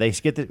works? Yeah, they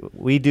get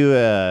we do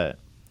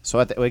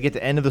we get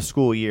the end of the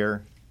school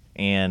year,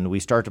 and we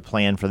start to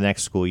plan for the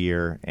next school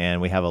year, and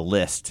we have a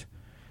list,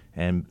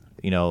 and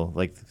you know,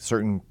 like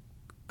certain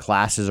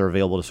classes are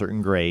available to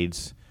certain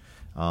grades,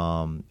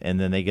 and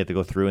then they get to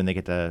go through and they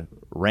get to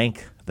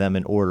rank them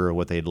in order of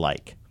what they'd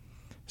like.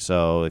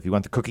 So if you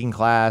want the cooking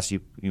class,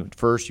 you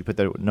first you put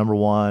the number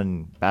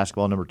 1,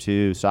 basketball number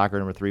 2, soccer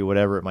number 3,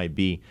 whatever it might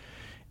be.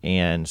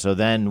 And so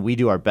then we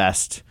do our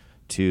best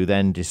to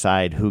then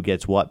decide who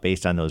gets what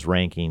based on those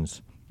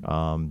rankings,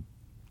 on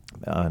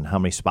how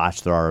many spots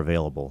there are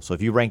available. So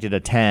if you ranked it a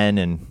 10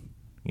 and,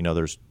 you know,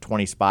 there's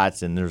 20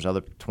 spots and there's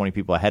other 20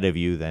 people ahead of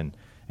you, then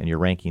and your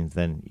rankings,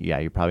 then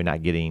you're probably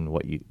not getting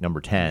what you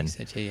number 10.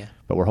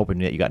 But we're hoping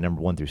that you got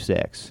number 1 through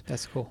 6.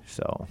 That's cool.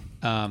 So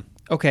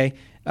okay.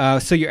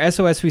 So your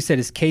SOS, we said,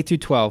 is K through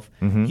 12.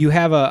 You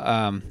have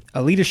a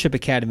leadership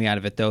academy out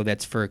of it though.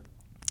 That's for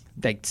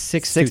like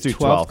 6th through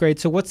 12th grade.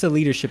 So what's the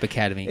Leadership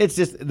Academy? It's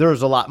just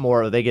there's a lot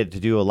more. They get to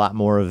do a lot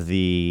more of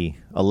the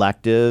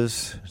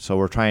electives. So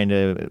we're trying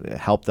to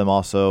help them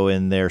also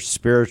in their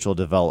spiritual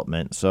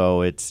development.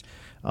 So it's,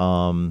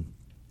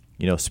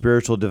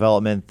 spiritual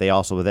development. They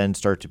also then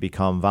start to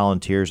become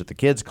volunteers at the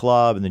kids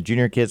club and the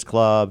junior kids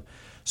club.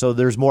 So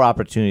there's more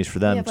opportunities for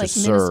them to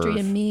serve.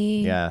 Ministry to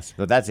Me. Yes,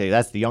 but that's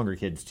the younger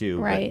kids too.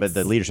 Right. But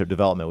the leadership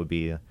development would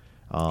be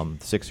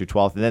 6th through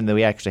 12th. And then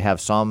we actually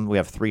have we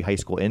have 3 high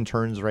school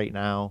interns right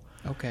now.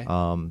 Okay.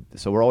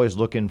 So we're always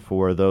looking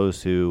for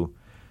those who,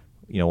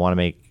 want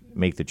to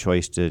make the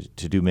choice to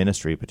do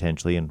ministry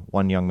potentially. And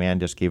one young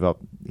man just gave up.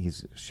 He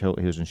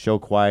was in show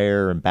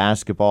choir and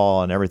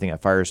basketball and everything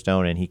at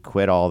Firestone, and he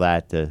quit all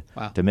that to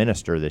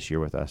minister this year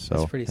with us.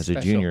 So as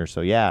a junior.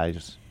 So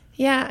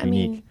I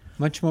mean,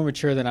 much more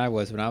mature than I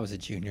was when I was a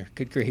junior.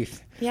 Good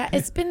grief. Yeah,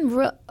 it's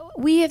been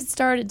we have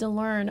started to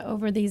learn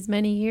over these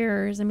many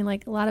years. I mean,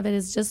 like a lot of it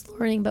is just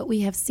learning, but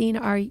we have seen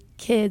our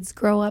kids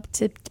grow up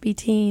to be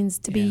teens,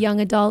 to be young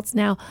adults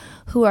now,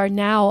 who are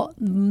now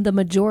the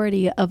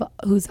majority of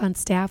who's on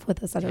staff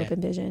with us at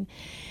Urban Vision.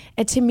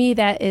 And to me,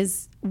 that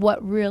is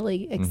what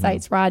really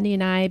excites Rodney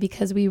and I,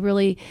 because we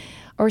really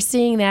are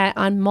seeing that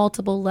on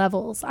multiple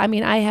levels. I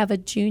mean, I have a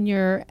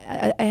 6th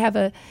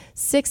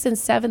and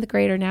 7th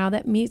grader now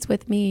that meets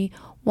with me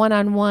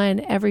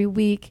one-on-one every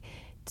week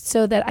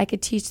so that I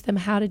could teach them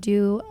how to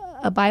do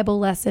a Bible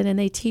lesson, and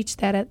they teach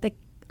that at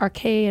our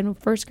K and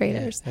first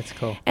graders. Yeah, that's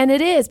cool. And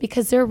it is,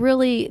 because they're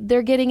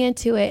getting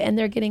into it, and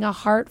they're getting a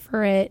heart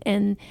for it,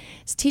 and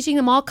it's teaching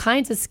them all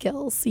kinds of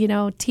skills,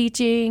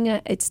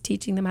 it's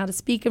teaching them how to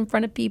speak in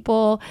front of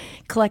people,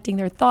 collecting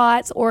their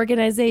thoughts,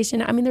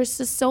 organization. I mean, there's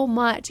just so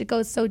much. It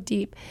goes so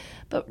deep.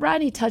 But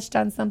Rodney touched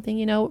on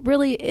something,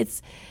 really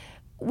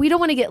we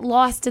don't want to get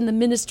lost in the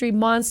ministry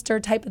monster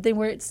type of thing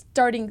where it's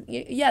starting,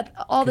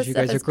 all this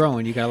stuff. You guys are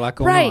growing. You got a lot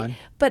going on. Right.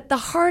 But the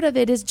heart of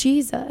it is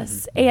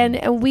Jesus.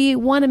 And we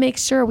want to make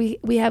sure we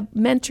have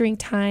mentoring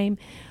time,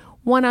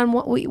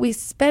 one-on-one. We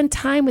spend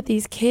time with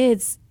these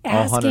kids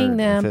asking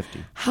them,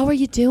 how are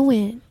you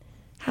doing?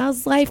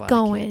 How's life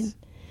going?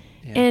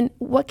 Yeah. And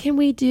what can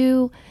we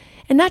do?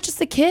 And not just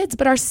the kids,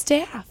 but our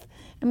staff.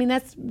 I mean,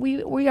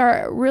 we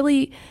are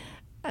really...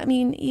 I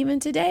mean, even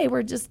today,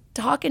 we're just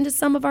talking to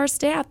some of our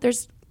staff.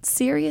 There's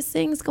serious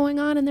things going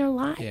on in their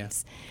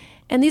lives.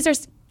 And these are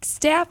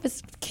staff,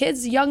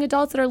 kids, young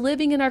adults that are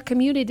living in our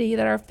community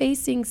that are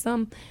facing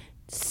some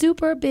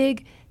super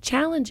big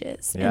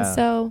challenges. Yeah. And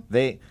so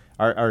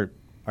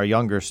our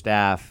younger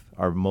staff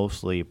are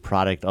mostly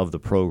product of the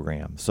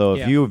program. So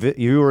if Yeah.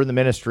 you were in the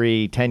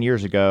ministry 10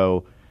 years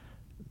ago,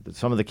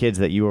 some of the kids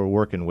that you were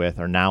working with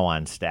are now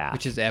on staff,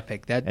 which is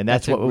epic.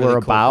 That's a what really we're cool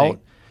about. thing.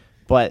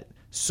 But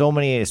so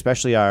many,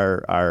 especially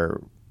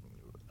our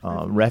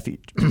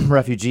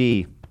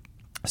refugee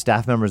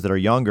staff members that are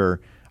younger,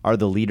 are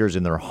the leaders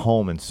in their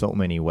home in so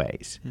many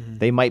ways. Mm-hmm.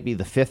 They might be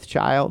the fifth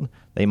child,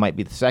 they might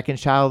be the second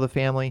child of the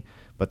family,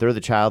 but they're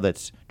the child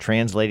that's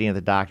translating at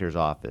the doctor's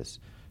office,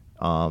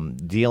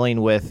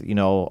 dealing with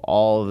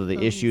all of the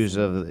issues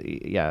of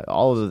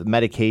all of the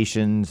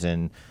medications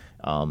and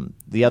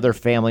the other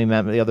family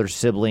members, the other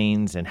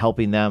siblings, and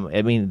helping them.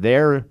 I mean,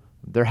 they're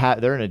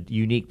in a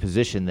unique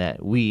position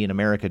that we in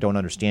America don't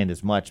understand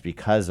as much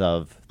because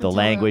of the Until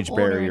language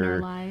we're older in barrier.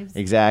 our lives.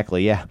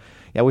 Exactly. Yeah.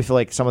 Yeah. We feel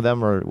like some of them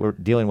we're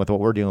dealing with what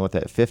we're dealing with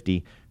at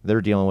 50.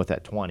 They're dealing with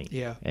at 20.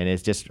 Yeah. And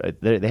it's just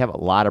they have a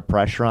lot of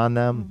pressure on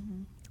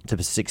them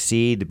to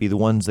succeed, to be the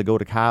ones that go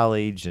to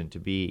college, and to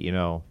be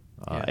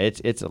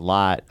it's a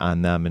lot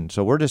on them. And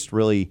so we're just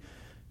really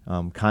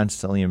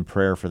constantly in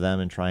prayer for them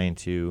and trying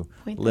to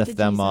Point them lift to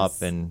them up,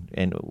 Jesus.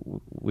 and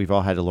we've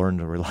all had to learn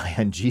to rely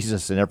on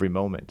Jesus in every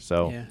moment.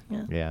 So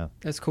yeah.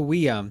 That's cool.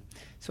 We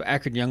so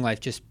Akron Young Life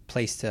just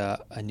placed a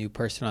new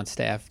person on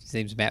staff. His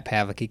name's Matt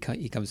Pavlik.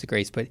 He comes to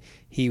Grace, but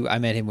I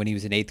met him when he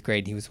was in 8th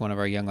grade. He was one of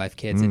our Young Life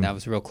kids, and I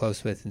was real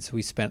close with. And so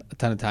we spent a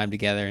ton of time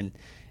together.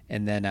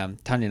 And then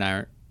Tanya and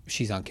I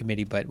she's on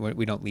committee, but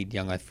we don't lead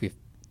Young Life. We have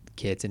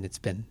kids, and it's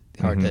been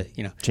hard to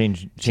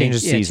change the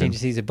season. Change the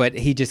season. But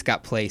he just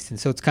got placed, and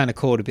so it's kind of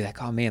cool to be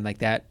like, oh man, like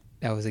that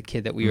was a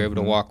kid that we were able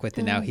to walk with,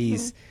 and now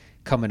he's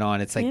coming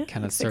on. It's like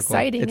kind of circle.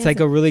 Exciting, it's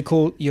like a really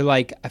cool.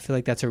 I feel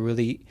like that's a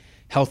really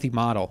healthy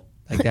model.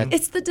 Like that.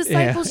 It's the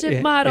discipleship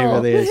it model.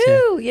 really is,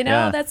 Woohoo!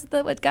 Yeah. That's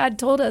what God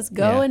told us.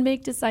 Go Yeah. and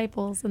make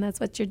disciples, and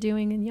that's what you're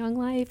doing in Young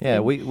Life. Yeah,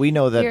 and we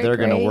know that here at they're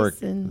going to Grace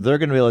work. and- They're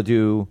going to be able to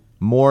do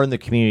more in the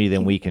community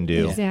than we can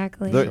do.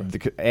 Exactly.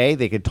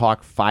 They could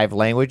talk 5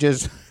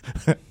 languages.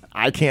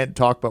 I can't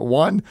talk but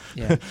one.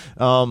 Yeah.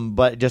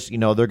 But just they're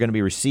going to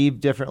be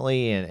received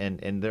differently,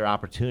 and their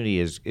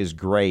opportunity is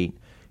great.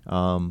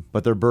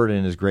 But their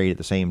burden is great at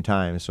the same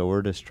time. So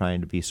we're just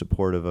trying to be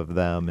supportive of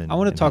them. And I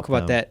want to and talk help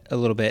about them. that a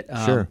little bit.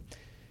 Sure.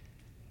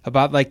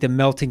 About like the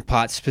melting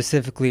pot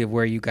specifically of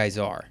where you guys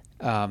are.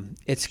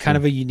 It's kind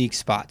of a unique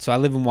spot. So I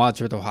live in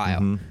Wadsworth, Ohio.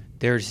 Mm-hmm.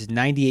 There's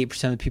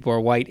 98% of the people are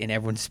white, and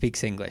everyone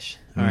speaks English.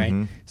 All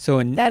right.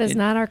 So That is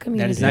not our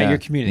community. That is not your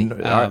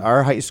community.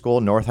 Our high school,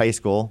 North High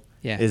School,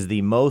 Yeah. is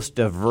the most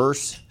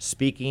diverse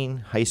speaking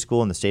high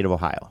school in the state of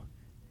Ohio.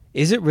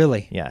 Is it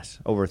really? Yes,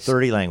 over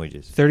 30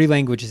 languages. 30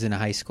 languages in a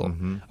high school.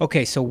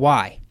 Okay, so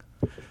why?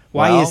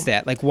 Why Well, is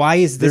that? Like, why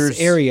is this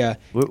area?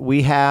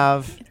 We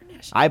have,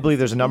 I believe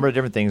there's a number of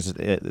different things.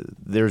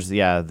 There's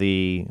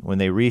when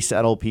they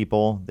resettle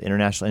people, the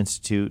International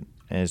Institute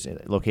is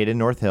located in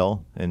North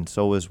Hill, and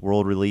so was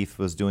World Relief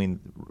was doing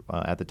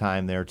at the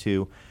time there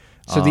too.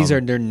 So these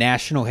are their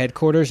national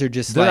headquarters, or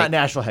just They're like not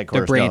national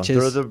headquarters. They're branches.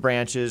 No. They're the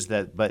branches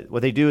but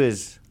what they do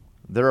is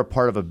they're a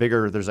part of a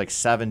bigger. There's like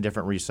 7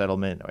 different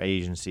resettlement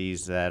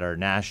agencies that are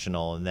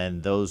national, and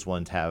then those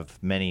ones have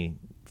many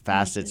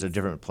facets of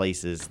different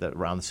places that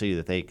around the city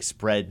that they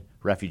spread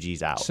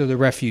refugees out. So the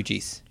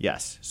refugees.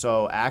 Yes.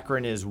 So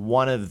Akron is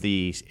one of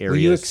these areas.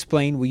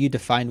 Will you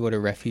define what a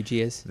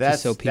refugee is?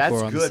 That's, just so people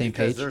are on the good same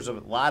because page? there's a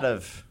lot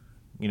of,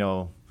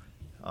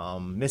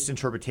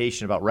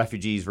 misinterpretation about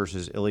refugees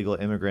versus illegal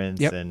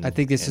immigrants. Yep. And I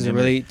think this and is a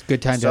really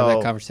good time to have that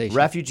So conversation.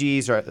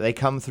 Refugees they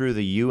come through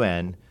the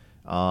UN,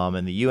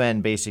 and the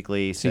UN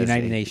basically says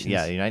United Nations.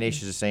 Yeah, the United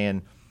Nations is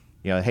saying,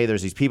 hey,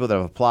 there's these people that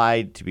have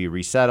applied to be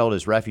resettled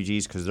as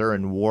refugees because they're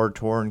in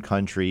war-torn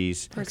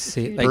countries,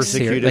 Persecuted.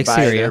 persecuted like by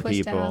Syria. their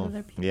Pushed out people. of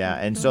their people. Yeah,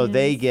 and so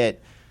they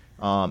get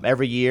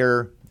every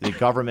year the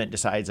government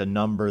decides a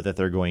number that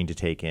they're going to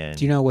take in.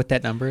 Do you know what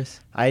that number is?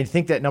 I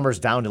think that number's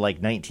down to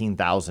like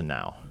 19,000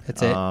 now.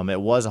 That's it?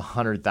 It was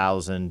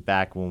 100,000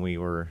 back when we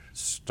were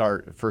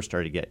first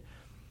started to get.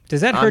 Does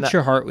that hurt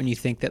your heart when you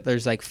think that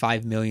there's like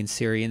 5 million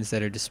Syrians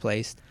that are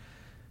displaced?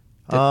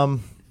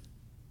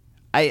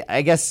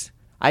 I guess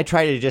I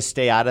try to just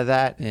stay out of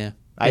that. Yeah.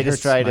 I It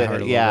just hurts try my heart a to.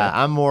 little Yeah, bit.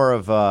 I'm more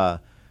of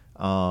a.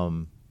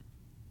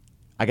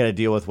 I got to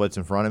deal with what's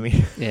in front of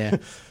me. Yeah.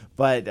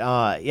 But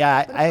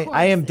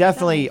I am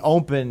definitely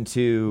open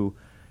to.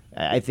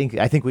 I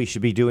think we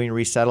should be doing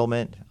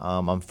resettlement.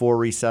 I'm for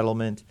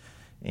resettlement,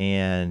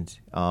 and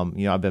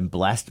I've been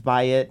blessed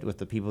by it with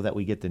the people that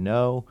we get to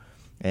know,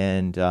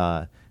 and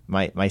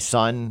my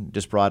son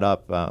just brought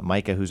up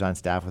Micah, who's on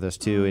staff with us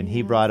too, and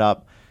he brought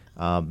up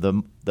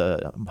the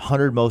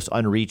 100 most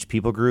unreached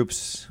people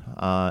groups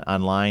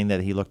online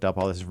that he looked up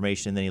all this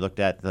information. Then he looked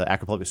at the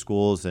Akron Public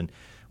Schools, and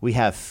we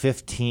have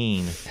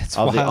 15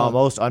 of the wild.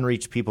 most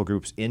unreached people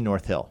groups in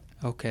North Hill.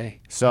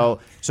 Okay. So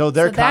they're So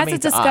that's coming a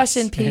to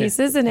discussion us. piece,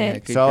 isn't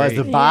it? Good So as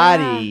grief. the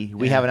body,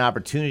 we have an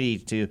opportunity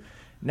to.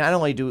 not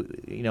only to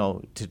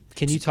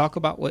Can you talk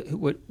about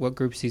what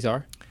groups these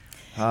are?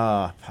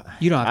 Uh,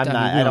 You don't have to,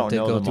 I don't to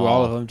know go them through all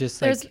all. of them. Just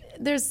There's like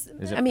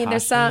Is it I mean,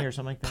 there's Pashmi some or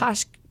something like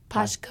that?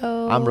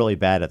 Pashko. I'm really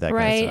bad at that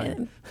right? kind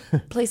of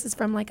stuff. Places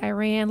from like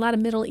Iran, a lot of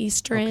Middle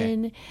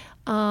Eastern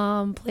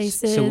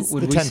places. so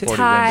when The we 1040 say, window.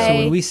 Thai. so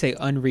when we say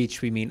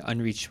unreached, we mean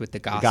unreached with the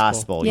gospel.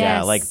 Gospel, yeah,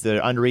 Yes. like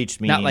the unreached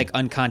meaning. Not like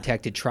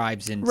uncontacted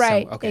tribes in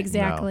Right, some, okay.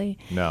 exactly.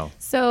 No.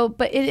 So,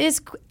 but it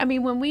is, I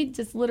mean, when we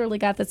just literally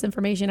got this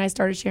information, I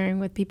started sharing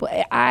with people.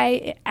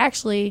 I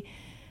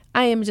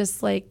am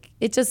just like,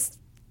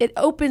 it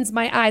opens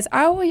my eyes.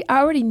 I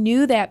already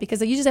knew that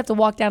because you just have to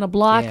walk down a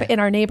block Yeah. in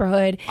our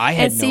neighborhood I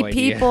had and see no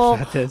idea people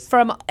about this.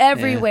 from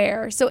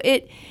everywhere. So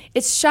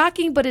it's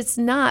shocking, but it's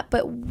not.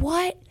 But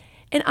what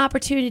an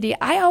opportunity.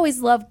 I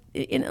always love,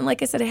 and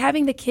like I said,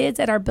 having the kids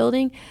at our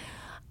building,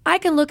 I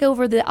can look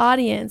over the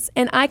audience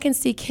and I can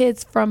see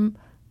kids from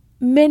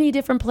many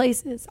different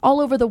places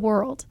all over the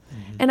world.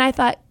 Mm-hmm. And I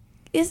thought,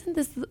 isn't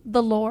this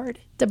the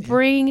Lord to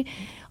bring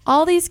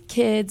all these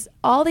kids,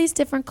 all these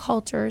different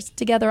cultures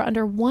together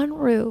under one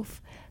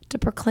roof to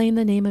proclaim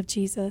the name of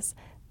Jesus?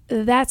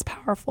 That's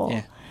powerful.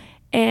 Yeah.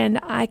 And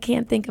I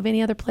can't think of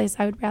any other place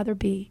I would rather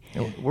be.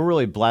 We're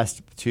really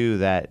blessed, too,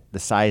 that the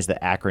size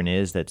that Akron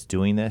is that's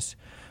doing this.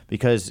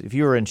 Because if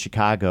you were in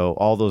Chicago,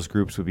 all those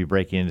groups would be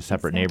breaking into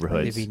separate Exactly.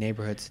 neighborhoods. They'd be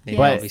neighborhoods. They'd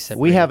all be But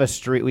separated. we have a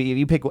street.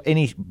 You pick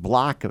any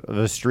block of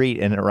a street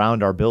and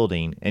around our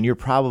building, and you're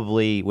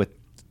probably with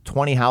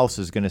 20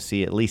 houses going to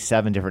see at least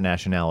 7 different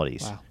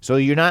nationalities. Wow. So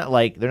you're not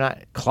like they're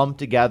not clumped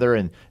together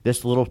in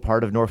this little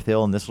part of North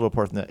Hill and this little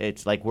part.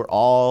 It's like we're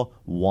all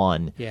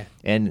one. Yeah.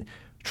 And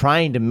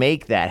trying to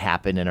make that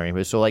happen in our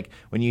neighborhood. So like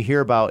when you hear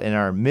about in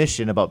our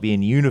mission about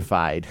being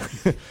unified,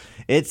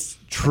 it's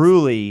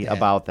truly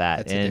about that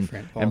that's a and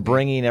different ballgame. and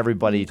bringing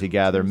everybody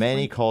together,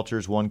 many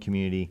cultures, one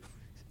community.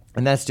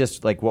 And that's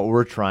just like what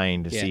we're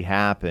trying to Yeah. see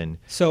happen.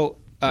 So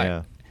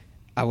Yeah.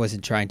 I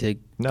wasn't trying to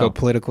No. go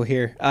political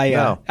here.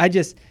 No. I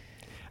just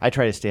I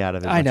try to stay out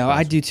of it. I as know much as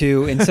I do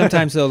too. And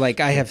sometimes though,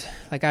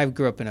 I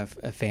grew up in a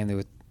family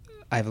with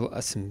I have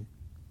some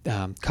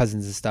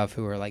cousins and stuff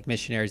who are like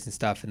missionaries and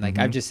stuff, and like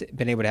I've just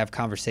been able to have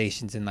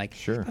conversations and like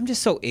Sure. I'm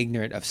just so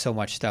ignorant of so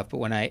much stuff. But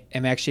when I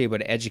am actually able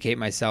to educate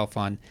myself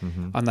on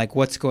like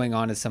what's going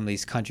on in some of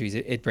these countries,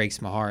 it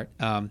breaks my heart.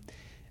 I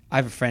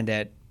have a friend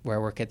at where I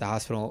work at the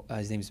hospital.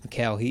 His name is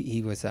Mikhail.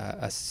 He was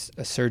a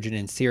surgeon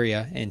in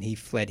Syria, and he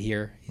fled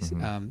here.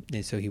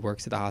 And so he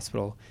works at the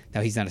hospital. Now,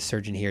 he's not a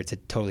surgeon here. It's a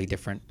totally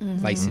different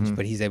license,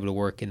 but he's able to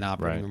work in the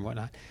operating room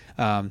and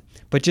whatnot.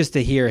 But just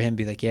to hear him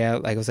be like, yeah,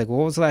 like I was like, well,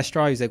 what was the last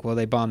straw? He's like, well,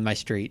 they bombed my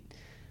street. I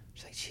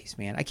was like, jeez,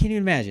 man, I can't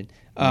even imagine.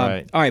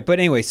 Right. All right, but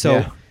anyway, so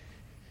Yeah.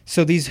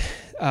 so these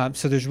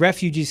so there's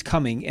refugees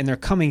coming, and they're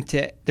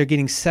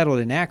getting settled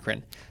in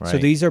Akron. So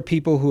Right. these are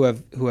people who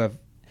have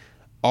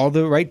all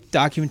the right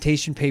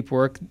documentation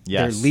paperwork.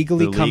 Yes, They're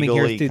legally they're coming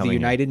here legally through the coming here.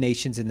 United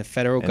Nations and the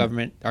federal And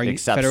government.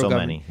 accepts federal so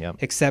government many,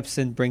 yep. accepts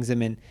and brings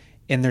them in,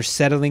 and they're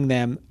settling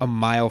them a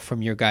mile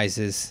from your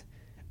guys'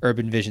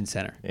 Urban Vision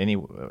Center.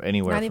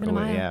 Anywhere. Not even a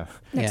mile. Yeah.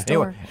 Next Yeah.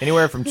 door.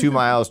 Anywhere from 2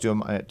 miles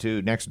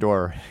to next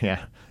door.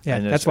 Yeah. Yeah,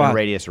 and that's there's why a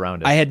radius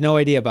around it. I had no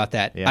idea about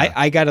that. Yeah.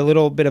 I got a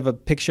little bit of a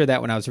picture of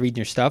that when I was reading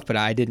your stuff, but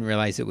I didn't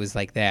realize it was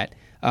like that.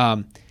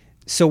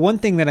 So one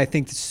thing that I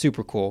think is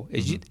super cool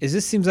is, is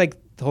this seems like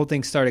the whole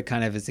thing started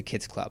kind of as a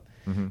kids club,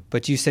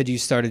 but you said you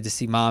started to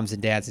see moms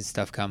and dads and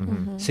stuff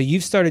come. So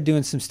you've started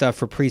doing some stuff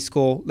for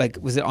preschool. Like,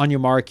 was it On Your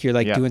Mark? You're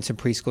like Yeah. doing some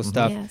preschool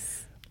stuff,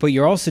 Yes. but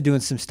you're also doing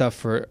some stuff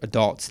for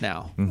adults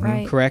now.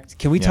 Right. Correct?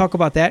 Can we talk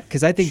about that?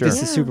 Because I think Sure.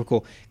 this is Yeah. super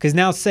cool. Because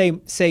now, say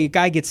a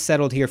guy gets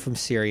settled here from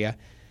Syria.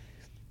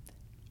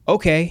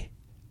 Okay,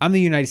 I'm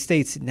the United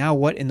States. Now,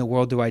 what in the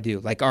world do I do?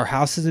 Like, our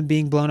house isn't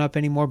being blown up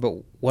anymore, but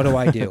what do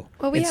I do?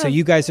 Well, So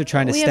you guys are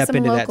trying to we have step some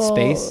into that local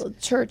space.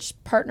 church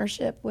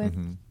partnership with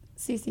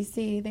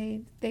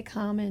CCC. They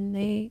come and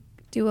they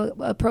do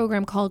a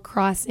program called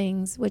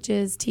Crossings, which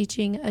is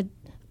teaching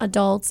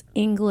adults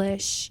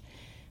English.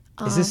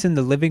 Is this in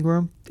the living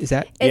room? Is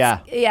that? It's, Yeah.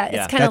 yeah, it's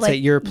Yeah. kind of That's like at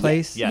your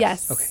place? Yes.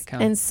 Yes. Okay, come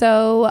on. And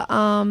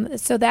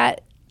so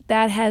that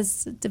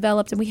has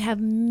developed, and we have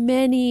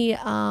many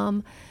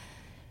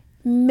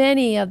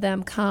of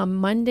them come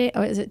Monday,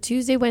 or is it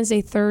Tuesday,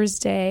 Wednesday,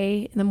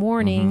 Thursday in the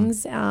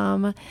mornings,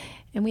 and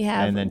we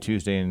have and then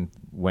Tuesday and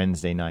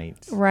Wednesday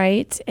nights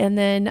right, and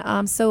then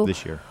so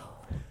this year.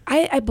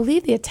 I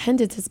believe the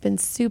attendance has been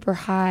super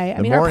high. I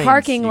The mean, our mornings,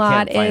 parking you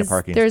lot can't find a is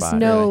parking there's spot.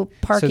 no Really?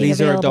 parking So these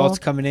available. are adults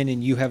coming in,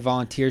 and you have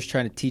volunteers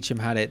trying to teach them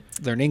how to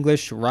learn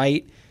English,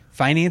 write,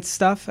 finance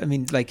stuff. I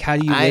mean, like, how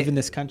do you live in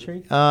this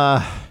country?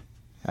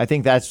 I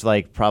think that's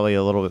like probably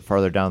a little bit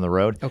farther down the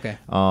road. Okay.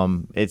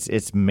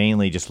 It's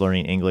mainly just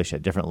learning English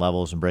at different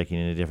levels and breaking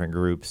into different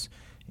groups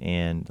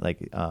and like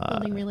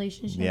building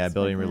relationships. Yeah,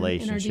 building with them,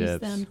 relationships.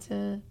 Introduce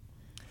them to.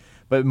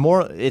 But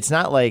more, it's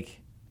not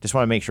like just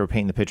want to make sure we're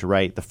painting the picture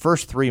right. The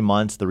first 3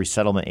 months, the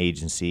resettlement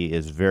agency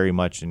is very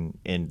much and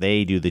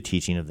they do the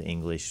teaching of the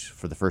English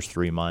for the first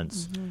 3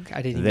 months.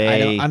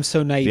 I'm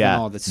so naive in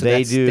all this. So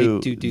they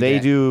they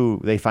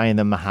they find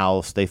them a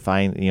house. They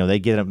find, they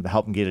get them,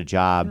 help them get a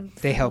job.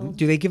 They help.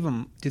 Do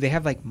they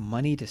have like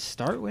money to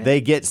start with?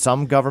 They get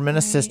some government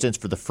assistance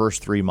for the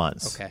first 3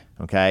 months.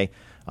 Okay.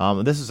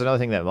 This is another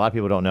thing that a lot of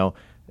people don't know.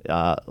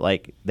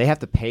 Like they have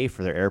to pay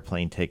for their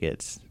airplane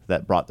tickets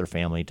that brought their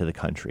family to the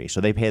country,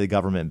 so they pay the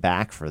government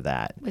back for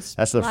that.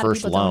 That's the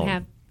first loan. Don't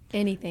have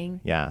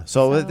anything. Yeah.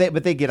 So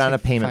they get on a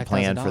payment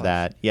plan for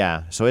that.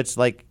 Yeah. So it's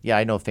like,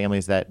 I know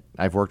families that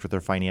I've worked with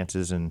their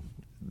finances and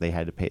they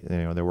had to pay.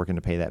 They're working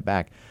to pay that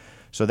back.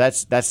 So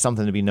that's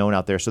something to be known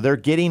out there. So they're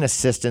getting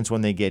assistance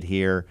when they get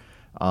here.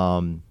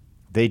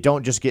 They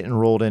don't just get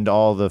enrolled into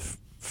all the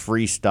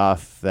free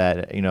stuff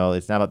that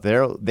it's not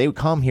about. They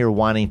come here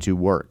wanting to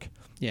work.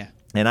 Yeah.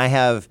 And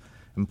I've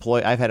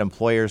had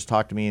employers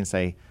talk to me and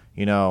say,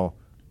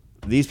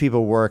 these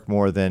people work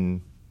more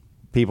than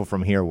people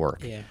from here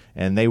work. Yeah.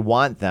 And they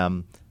want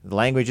them. The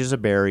language is a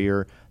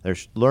barrier. They're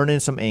learning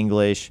some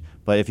English.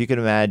 But if you can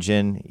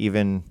imagine,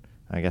 even,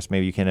 I guess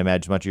maybe you can't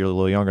imagine much, you're a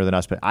little younger than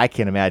us, but I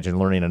can't imagine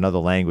learning another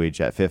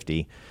language at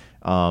 50.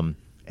 And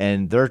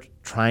they're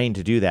trying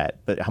to do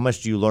that. But how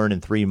much do you learn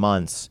in 3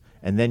 months?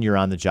 And then you're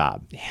on the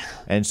job. Yeah.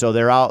 And so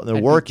they're out, they're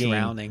working.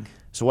 Drowning.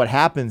 So what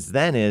happens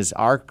then is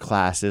our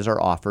classes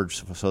are offered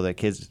so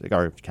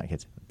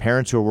that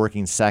parents who are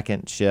working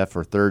second shift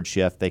or third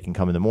shift, they can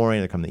come in the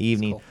morning, they come in the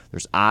evening. Cool.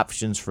 There's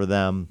options for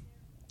them,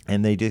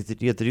 and you have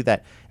to do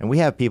that. And we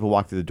have people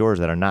walk through the doors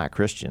that are not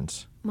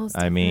Christians. Most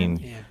I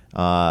mean,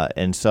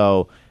 and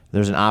so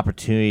there's an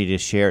opportunity to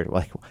share.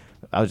 Like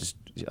I was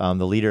just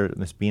the leader,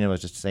 Miss Bina,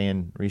 was just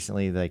saying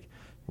recently, like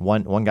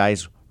one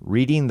guy's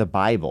reading the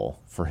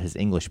Bible for his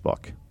English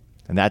book.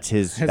 And that's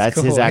his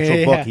cool. his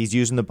actual book. He's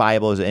using the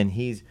Bible and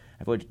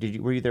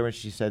were you there when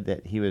she said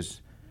that he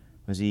was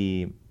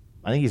he?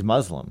 I think he's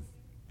Muslim,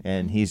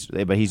 and he's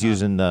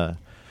using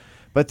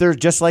but they're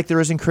just like there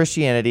is in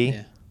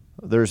Christianity.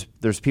 Yeah.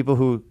 There's people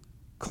who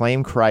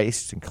claim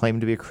Christ and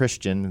claim to be a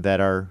Christian that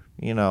are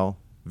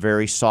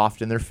very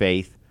soft in their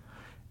faith.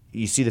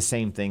 You see the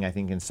same thing, I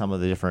think, in some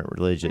of the different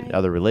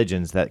other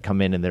religions that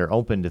come in and they're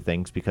open to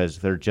things because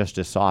they're just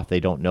as soft. They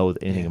don't know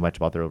anything much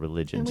about their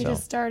religion. And we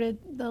just started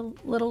the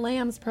Little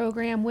Lambs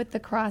program with the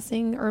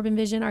Crossing Urban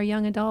Vision. Our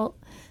young adult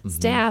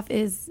staff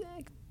is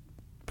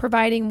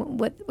providing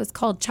what was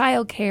called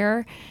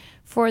childcare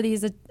for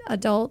these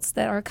adults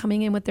that are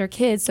coming in with their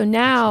kids. So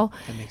now,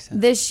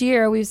 this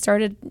year, we've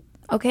started,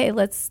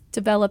 let's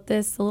develop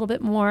this a little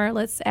bit more.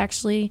 Let's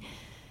actually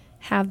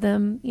have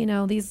them,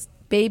 these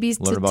babies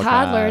to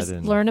toddlers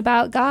learn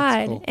about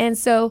God. Cool. And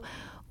so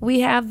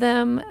we have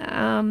them,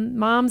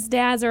 moms,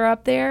 dads are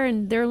up there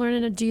and they're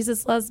learning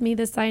Jesus loves me,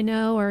 this I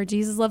know, or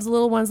Jesus loves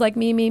little ones like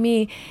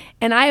me.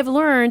 And I have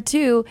learned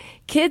too,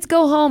 kids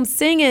go home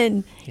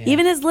singing,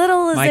 even as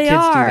little as they are.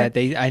 My kids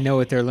do that. I know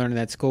what they're learning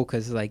at school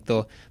because like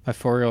my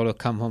 4-year-old will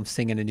come home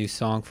singing a new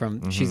song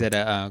from, she's at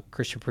a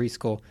Christian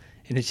preschool.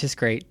 And it's just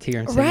great to hear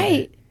him sing.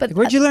 Right. But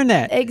where'd you learn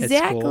that?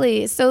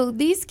 Exactly. So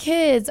these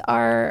kids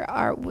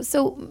are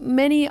so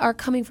many are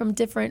coming from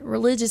different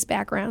religious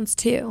backgrounds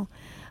too.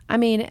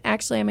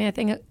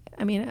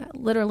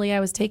 Literally I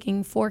was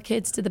taking 4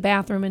 kids to the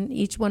bathroom and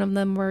each one of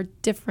them were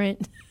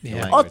different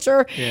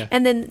culture. Yeah.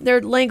 And then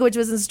their language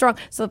wasn't strong.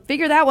 So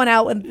figure that one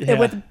out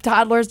with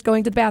toddlers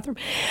going to the bathroom.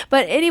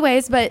 But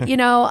anyways, but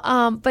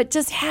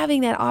just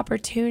having that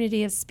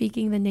opportunity of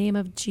speaking the name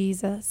of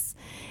Jesus.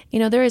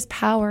 There is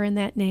power in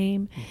that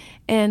name.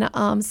 And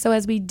so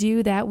as we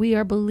do that, we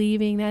are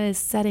believing that is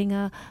setting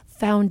a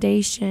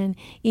foundation,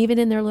 even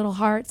in their little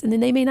hearts. And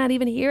then they may not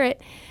even hear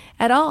it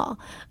at all.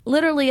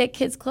 Literally at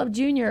Kids Club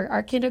Junior,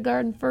 our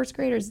kindergarten first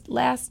graders,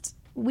 last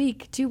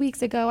week, 2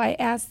 weeks ago, I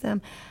asked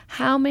them,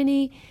 how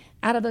many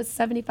out of those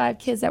 75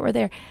 kids that were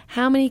there,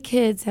 how many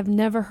kids have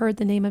never heard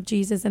the name of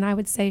Jesus? And I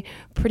would say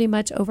pretty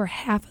much over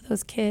half of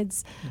those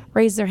kids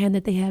raised their hand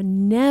that they have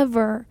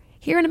never,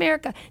 here in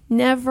America,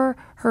 never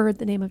heard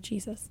the name of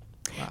Jesus.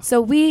 Wow.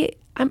 So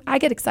I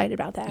get excited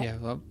about that. Yeah,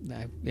 well,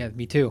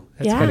 me too.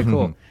 That's kind of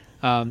cool.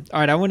 All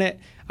right, I want to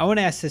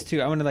ask this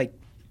too. I want to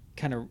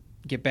kind of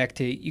get back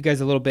to you guys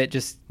a little bit,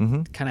 just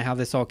kind of how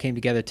this all came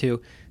together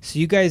too. So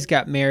you guys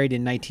got married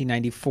in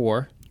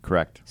 1994.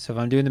 Correct. So if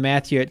I'm doing the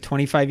math, you're at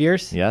 25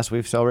 years? Yes,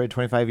 we've celebrated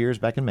 25 years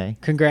back in May.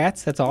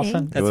 Congrats. That's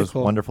awesome. It was a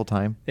wonderful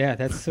time. Yeah,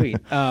 that's sweet.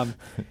 But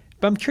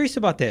I'm curious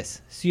about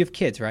this. So you have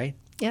kids, right?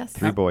 Yes.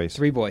 3 boys.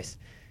 3 boys.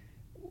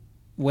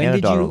 And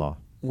a daughter-in-law.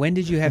 When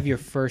did you have your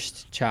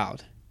first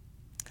child?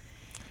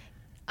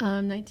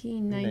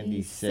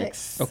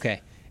 1996.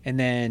 Okay. And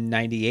then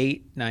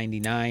 98,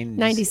 99?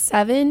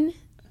 97.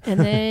 And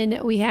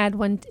then we had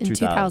one in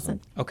 2000.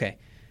 Okay.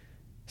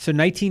 So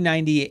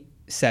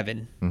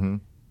 1997. Mm-hmm.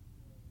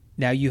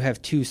 Now you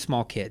have 2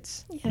 small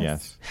kids.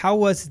 Yes. How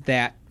was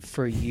that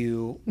for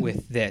you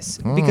with this?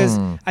 Because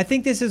I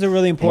think this is a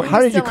really important... How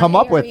did you come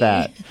up with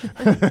that?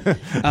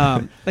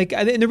 And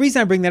the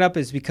reason I bring that up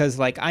is because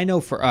I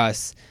know for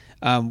us,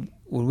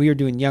 when we were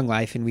doing Young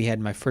Life and we had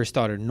my first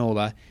daughter,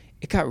 Nola,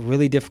 it got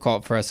really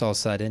difficult for us all of a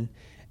sudden.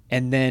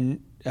 And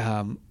then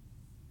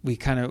we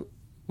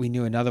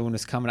knew another one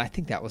was coming. I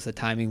think that was the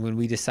timing when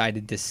we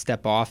decided to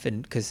step off.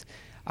 And because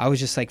I was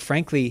just like,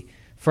 frankly,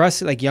 for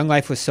us, like Young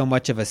Life was so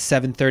much of a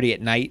 7:30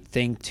 at night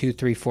thing, 2,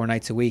 3, 4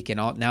 nights a week. And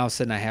now all of a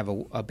sudden I have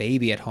a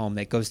baby at home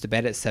that goes to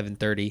bed at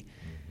 7:30.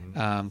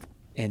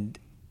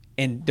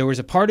 And there was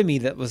a part of me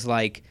that was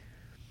like,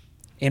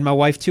 and my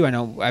wife too, I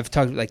know I've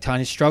talked, like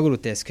Tanya struggled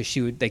with this because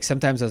she would, like,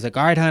 sometimes I was like,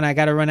 all right, hon, I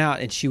got to run out.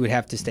 And she would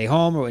have to stay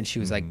home, or when she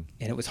was like,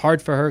 and it was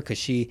hard for her because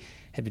she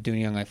had been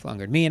doing Young Life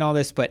longer than me and all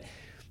this. But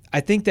I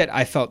think that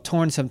I felt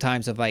torn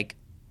sometimes of like,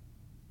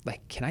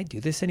 can I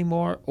do this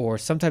anymore? Or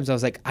sometimes I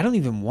was like, I don't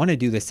even want to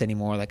do this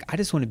anymore. Like, I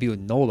just want to be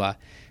with Nola.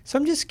 So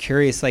I'm just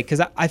curious, like,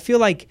 because I feel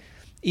like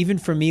even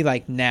for me,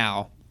 like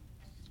now,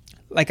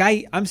 like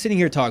I'm sitting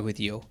here talking with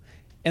you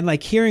and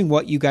like hearing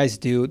what you guys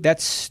do, that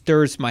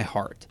stirs my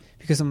heart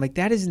because I'm like,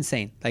 that is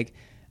insane. Like,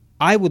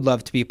 I would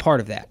love to be a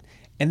part of that.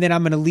 And then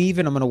I'm going to leave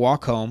and I'm going to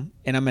walk home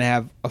and I'm going to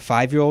have a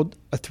 5-year-old,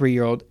 a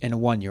 3-year-old, and a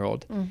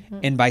 1-year-old. Mm-hmm.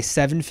 And by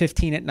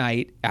 7:15 at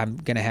night, I'm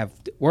going to have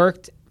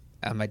worked.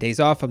 On my days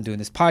off, I'm doing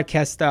this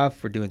podcast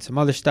stuff. We're doing some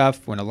other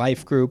stuff. We're in a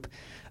life group,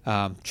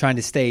 trying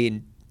to stay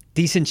in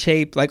decent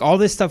shape, like all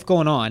this stuff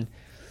going on.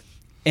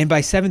 And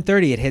by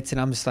 7:30 it hits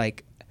and I'm just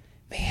like,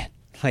 man,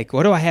 like,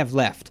 what do I have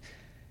left?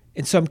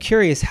 And so I'm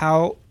curious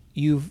how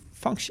you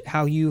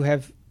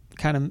have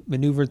kind of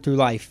maneuvered through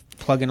life,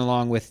 plugging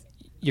along with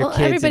your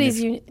kids.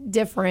 Everybody's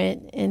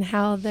different in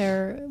how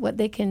what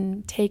they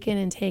can take in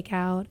and take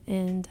out.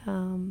 And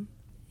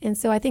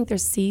so I think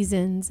there's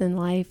seasons in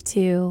life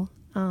too.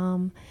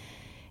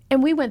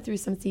 And we went through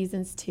some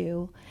seasons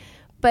too,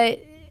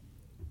 but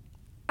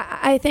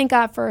I thank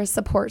God for a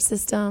support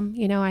system.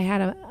 You know, I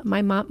had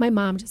my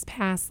mom just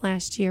passed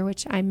last year,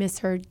 which I miss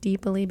her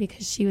deeply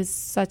because she was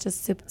such a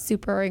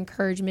super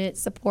encouragement,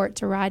 support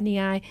to Rodney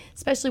and I,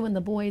 especially when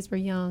the boys were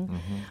young.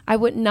 Mm-hmm. I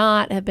would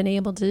not have been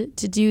able to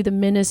do the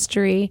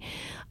ministry.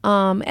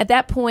 At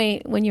that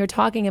point, when you're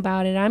talking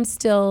about it, I'm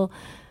still,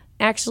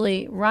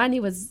 actually, Rodney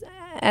was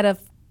at a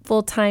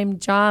full-time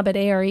job at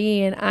ARE,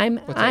 and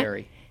What's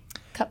ARE?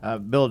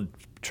 Build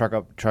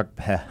truck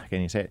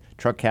can you say it?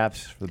 Truck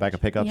caps for the back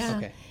of pickups. Yeah.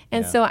 Okay.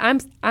 And so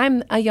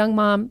I'm a young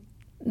mom,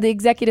 the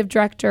executive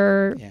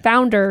director,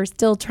 founder,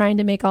 still trying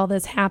to make all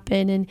this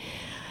happen.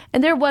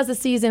 And there was a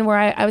season where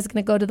I was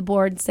going to go to the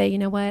board and say, you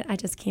know what, I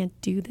just can't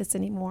do this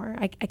anymore.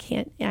 I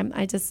can't.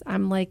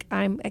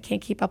 I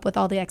can't keep up with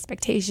all the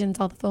expectations,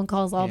 all the phone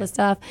calls, all the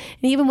stuff.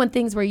 And even when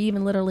things were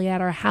even literally at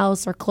our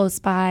house or close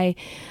by,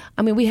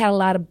 I mean, we had a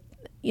lot of,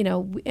 you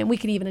know, and we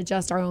could even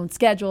adjust our own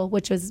schedule,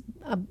 which was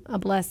a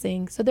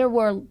blessing. So there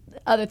were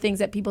other things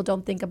that people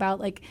don't think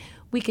about, like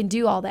we can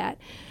do all that.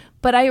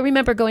 But I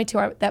remember going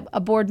to a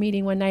board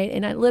meeting one night,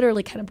 and I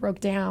literally kind of broke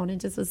down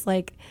and just was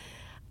like,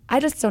 I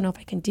just don't know if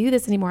I can do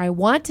this anymore. I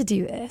want to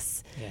do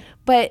this. Yeah.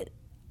 But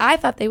I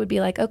thought they would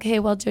be like, okay,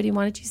 well, Jody,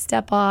 why don't you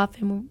step off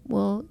and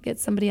we'll get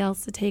somebody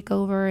else to take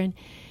over. And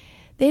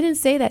they didn't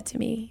say that to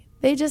me.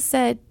 They just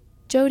said,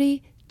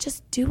 Jody,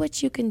 just do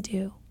what you can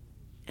do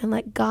and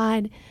let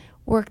God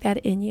work that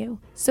in you.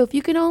 So if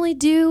you can only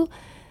do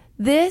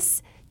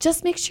this,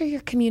 just make sure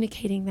you're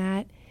communicating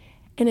that.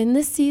 And in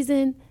this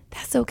season,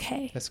 that's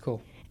okay. That's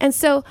cool. And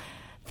so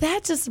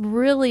that just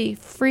really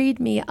freed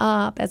me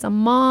up as a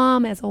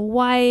mom, as a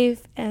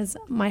wife, as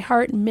my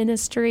heart in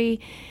ministry,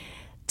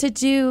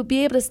 to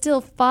be able to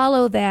still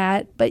follow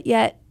that, but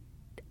yet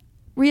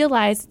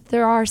realize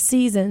there are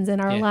seasons in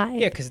our life.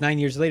 Yeah, because 9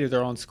 years later,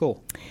 they're all in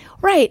school.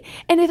 Right.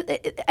 And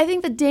I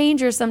think the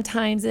danger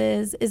sometimes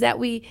is that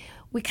we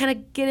kind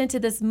of get into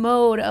this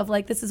mode of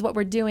like, this is what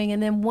we're doing.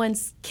 And then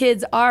once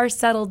kids are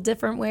settled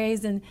different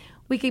ways, and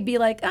we could be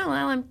like, oh,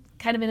 well, I'm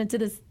kind of into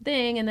this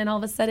thing. And then all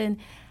of a sudden,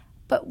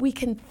 but we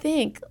can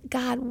think,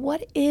 God,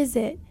 what is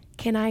it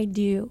can I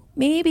do?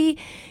 Maybe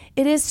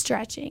it is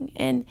stretching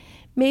and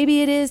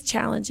maybe it is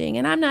challenging.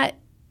 And I'm not,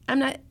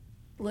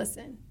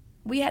 listen,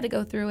 we had to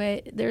go through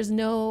it. There's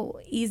no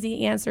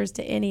easy answers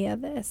to any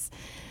of this.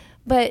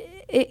 But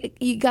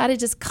you got to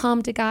just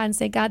come to God and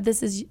say, God,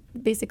 this is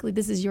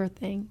your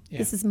thing. Yeah.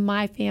 This is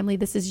my family.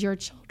 This is your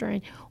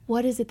children.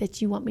 What is it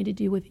that you want me to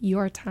do with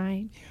your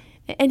time?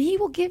 Yeah. And He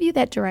will give you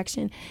that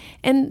direction.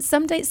 And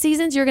some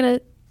seasons you're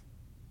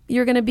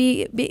gonna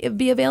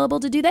be available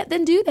to do that.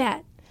 Then do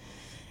that.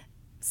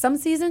 Some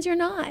seasons you're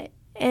not.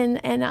 And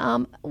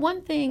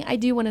one thing I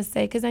do want to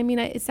say, because I mean,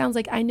 it sounds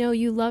like I know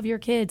you love your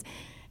kids.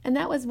 And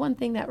that was one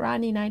thing that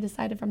Rodney and I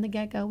decided from the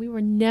get-go. We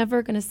were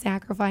never going to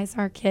sacrifice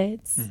our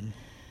kids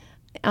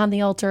on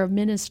the altar of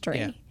ministry.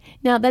 Yeah.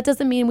 Now, that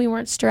doesn't mean we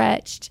weren't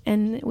stretched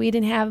and we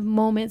didn't have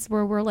moments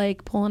where we're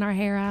like pulling our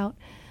hair out.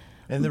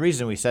 And the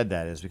reason we said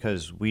that is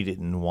because we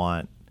didn't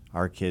want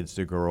our kids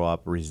to grow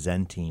up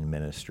resenting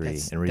ministry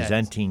and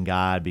resenting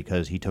God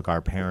because He took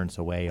our parents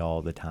away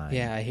all the time.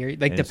 Yeah, I hear you.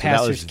 Like the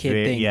pastor's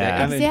kid thing.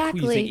 Yeah.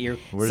 Exactly.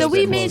 So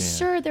we made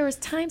sure there was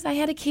times I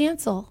had to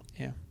cancel.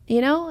 Yeah.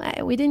 You know,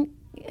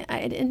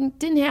 I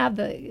didn't have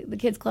the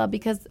kids club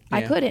because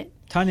I couldn't.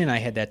 Tanya and I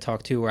had that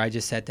talk too, where I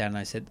just sat down and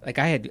I said, like,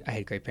 I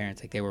had great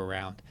parents, like they were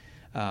around,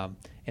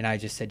 and I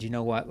just said, you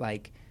know what,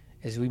 like,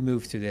 as we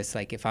move through this,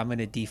 like, if I'm going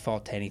to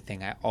default to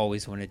anything, I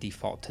always want to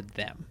default to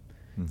them.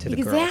 To the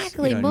girls.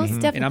 Exactly, You know what I most mean?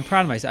 definitely. And I'm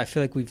proud of myself. I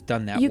feel like we've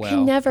done that You well.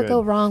 can never Good.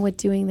 go wrong with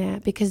doing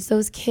that, because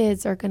those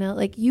kids are gonna,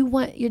 like,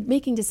 you're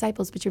making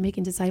disciples, but you're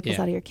making disciples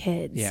Yeah. out of your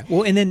kids. Yeah.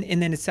 Well, and then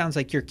it sounds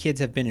like your kids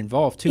have been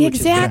involved too. Which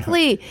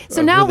Exactly. Is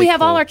So now really we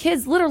have all cool. our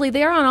kids. Literally,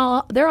 they're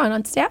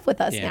on staff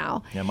with us Yeah.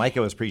 now. Yeah,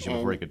 Micah was preaching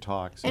before he could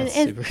talk. So. And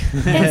super.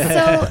 and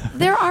so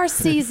there are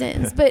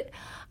seasons, but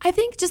I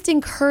think just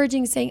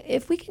encouraging, saying,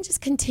 if we can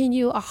just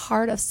continue a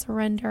heart of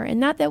surrender, and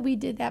not that we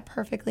did that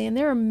perfectly, and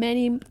there are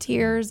many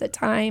tears at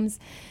times,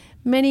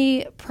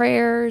 many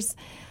prayers.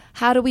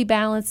 How do we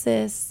balance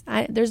this?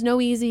 There's no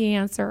easy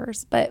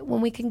answers, but when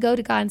we can go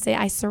to God and say,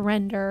 I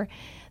surrender,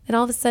 then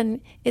all of a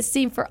sudden it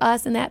seemed for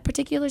us in that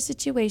particular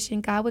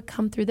situation, God would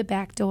come through the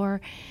back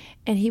door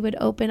and he would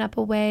open up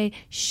a way,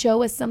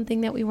 show us something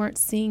that we weren't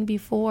seeing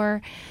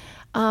before.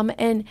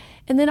 And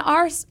then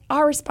our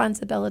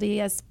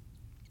responsibility as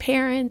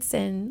parents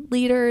and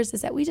leaders is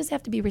that we just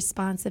have to be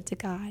responsive to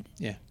God.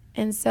 Yeah.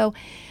 And so,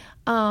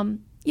 and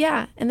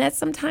that's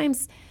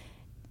sometimes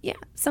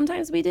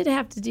we did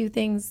have to do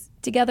things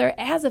together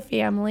as a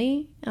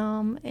family,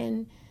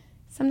 and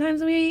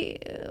sometimes we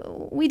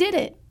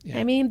didn't. Yeah.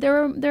 I mean,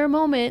 there are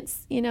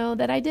moments,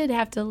 that I did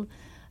have to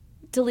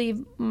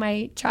leave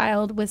my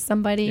child with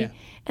somebody, Yeah.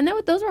 and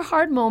those were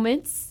hard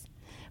moments.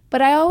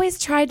 But I always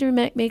tried to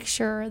make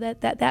sure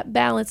that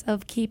balance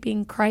of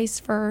keeping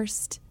Christ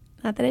first.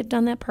 Not that I've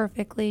done that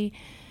perfectly.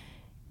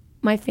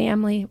 My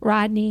family,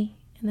 Rodney,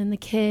 and then the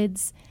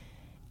kids.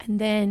 And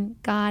then,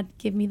 God,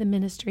 give me the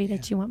ministry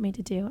that you want me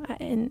to do.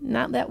 And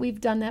not that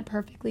we've done that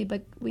perfectly,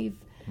 but we've...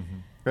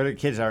 But the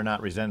kids are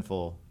not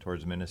resentful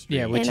towards ministry.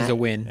 Yeah, which And is a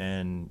win.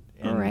 And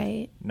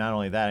Right. not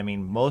only that, I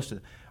mean,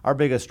 our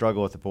biggest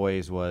struggle with the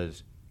boys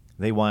was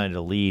they wanted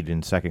to lead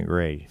in second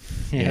grade.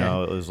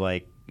 Yeah. It was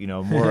like,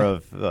 more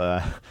of...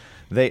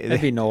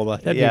 That'd be Nola.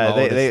 That'd be my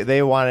oldest.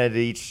 they wanted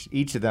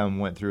each of them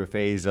went through a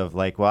phase of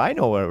like, well, I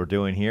know what we're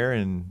doing here,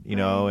 and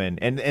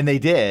and they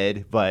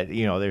did, but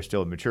they're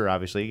still immature,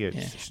 obviously. It's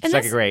And second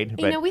that's- grade,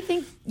 but we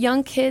think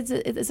young kids,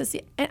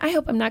 and I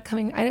hope I'm not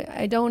coming,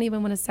 I don't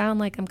even want to sound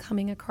like I'm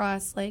coming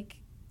across like,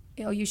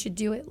 you should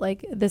do it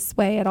like this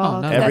way at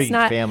all. no. 'cause every that's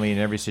not, family and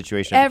every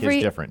situation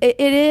is different. It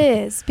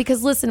is,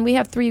 because listen, we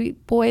have 3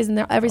 boys, and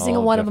every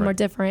single All one of them are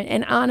different.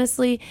 different. And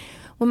honestly,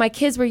 when my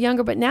kids were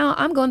younger, but now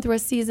I'm going through a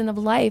season of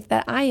life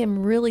that I am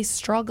really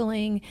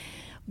struggling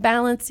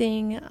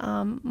balancing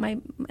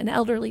an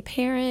elderly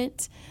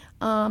parent,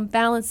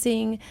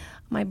 balancing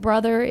my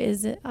brother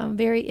is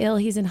very ill.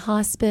 He's in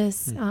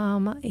hospice.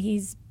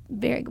 He's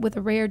with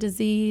a rare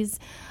disease.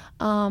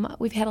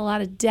 We've had a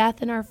lot of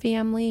death in our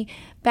family.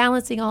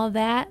 Balancing all of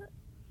that,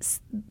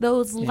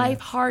 those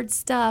life hard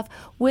stuff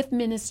with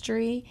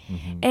ministry,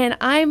 and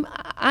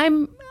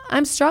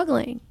I'm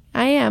struggling.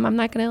 I am. I'm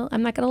not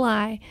gonna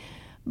lie,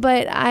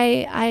 but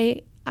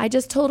I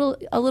just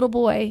told a little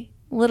boy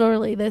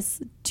literally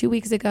this 2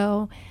 weeks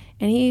ago,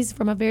 and he's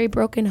from a very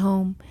broken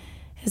home.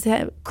 He's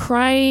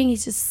crying.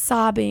 He's just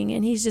sobbing,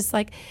 and he's just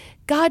like,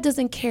 God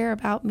doesn't care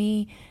about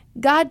me.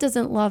 God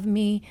doesn't love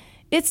me.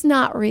 It's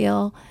not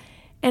real.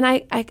 And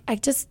I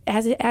just,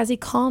 as he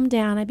calmed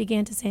down, I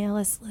began to say,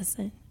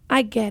 listen,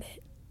 I get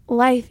it.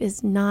 Life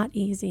is not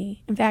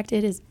easy. In fact,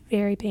 it is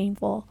very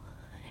painful.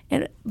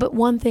 But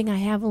one thing I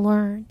have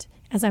learned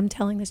as I'm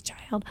telling this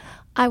child,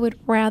 I would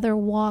rather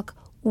walk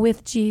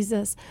with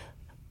Jesus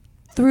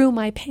through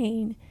my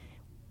pain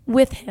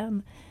with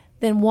him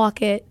than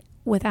walk it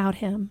without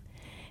him.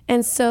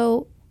 And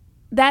so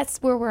that's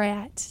where we're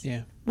at.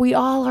 Yeah. We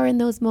all are in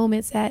those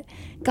moments that,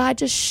 God,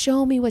 just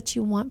show me what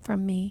you want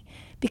from me,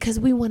 because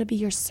we want to be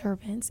your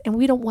servants and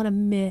we don't want to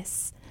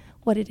miss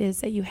what it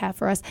is that you have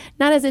for us,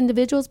 not as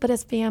individuals, but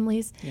as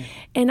families. Yeah.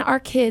 And our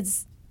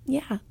kids,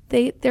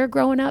 they're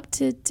growing up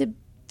to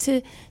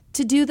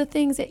do the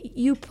things that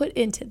you put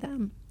into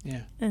them.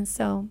 Yeah. And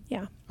so,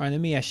 yeah. All right, let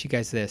me ask you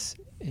guys this,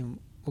 and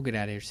we'll get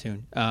out of here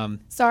soon.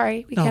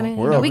 Sorry, we get a okay.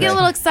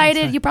 little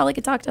excited. You probably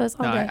could talk to us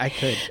all No, day. I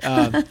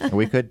could.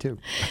 We could too.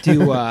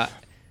 All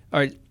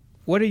right,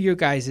 what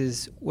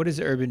is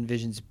Urban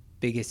Vision's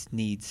biggest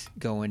needs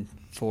going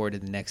forward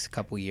in the next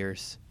couple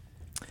years?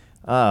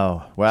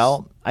 Oh,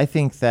 well, I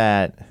think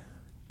that a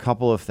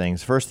couple of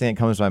things. First thing that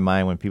comes to my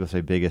mind when people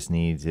say biggest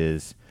needs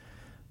is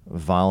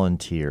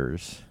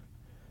volunteers,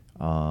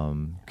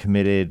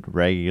 committed,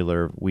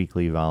 regular,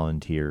 weekly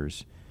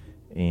volunteers.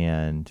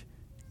 And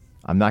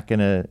I'm not going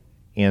to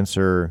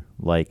answer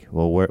like,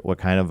 well, what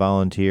kind of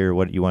volunteer,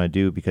 what you want to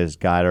do, because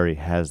God already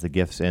has the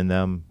gifts in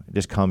them.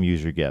 Just come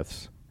use your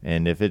gifts.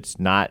 And if it's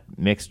not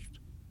mixed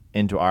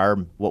into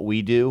what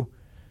we do,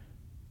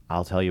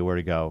 I'll tell you where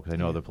to go, because I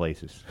know other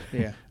places.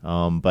 Yeah.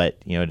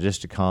 But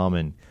just to come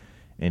and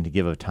to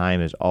give of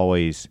time is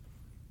always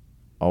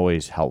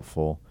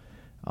helpful.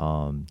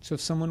 So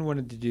if someone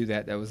wanted to do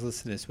that was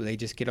listening to this, would they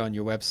just get on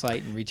your website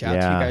and reach out to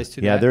you guys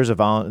to Yeah, that? there's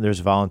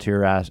a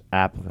volunteer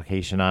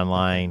application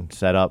online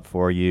set up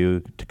for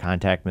you to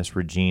contact Miss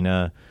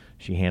Regina.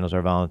 she handles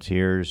our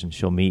volunteers, and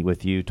she'll meet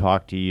with you,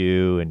 talk to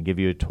you, and give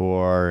you a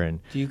tour. And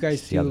do you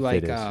guys see do how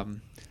the fit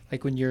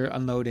like when you're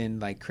unloading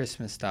like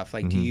Christmas stuff?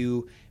 Like, do Mm-hmm.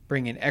 you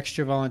bring in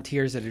extra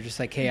volunteers that are just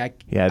like, hey, I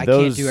can't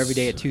those- do every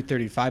day at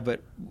 2:35,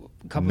 but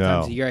a couple No.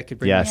 times a year I could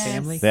bring Yes. my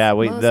family? Yeah,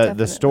 Most the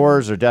definitely.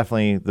 stores are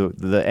definitely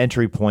the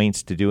entry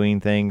points to doing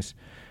things.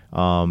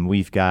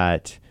 We've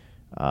got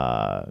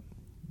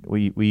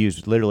we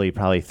use literally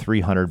probably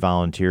 300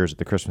 volunteers at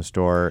the Christmas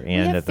store We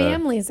and have at the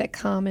families that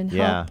come and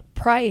Yeah. help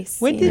price.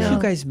 When did know. you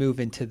guys move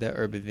into the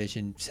Urban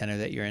Vision Center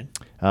that you're in?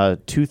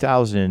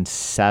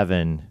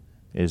 2007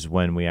 is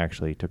when we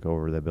actually took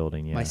over the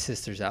building. Yeah. My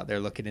sister's out there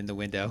looking in the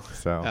window.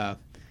 So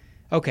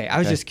Okay, I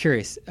was Okay. just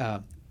curious.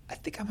 I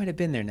think I might have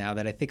been there now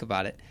that I think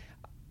about it.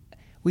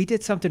 We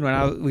did something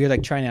when we were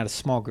like trying out a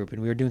small group,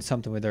 and we were doing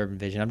something with Urban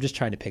Vision. I'm just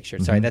trying to picture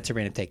it. Sorry, that's a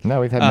random take. no,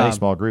 we've had many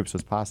small groups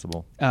as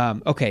possible.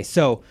 Okay,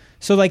 so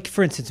like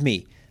for instance,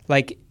 me,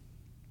 like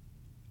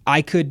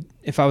I could,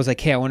 if I was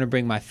like, hey, I want to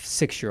bring my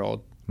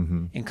 6-year-old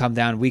and come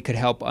down, we could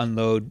help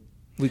unload.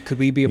 Could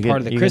we be a part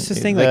of the Christmas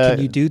thing? Like,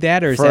 can you do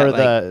that, or is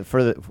that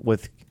like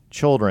with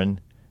children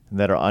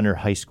that are under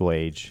high school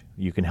age,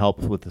 you can help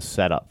with the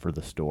setup for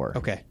the store.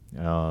 okay?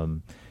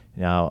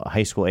 Now,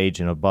 high school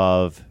age and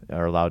above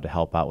are allowed to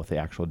help out with the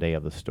actual day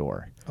of the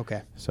store.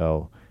 Okay.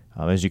 So,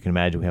 as you can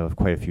imagine, we have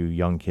quite a few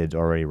young kids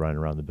already running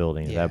around the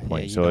building Yeah, at that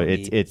point. yeah, you So don't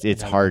it's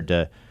need hard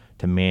to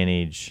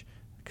manage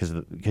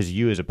because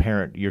you as a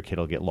parent, your kid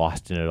will get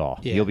lost in it all.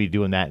 Yeah. You'll be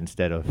doing that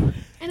instead of And it's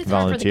hard for the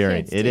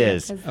volunteering. kids, It too,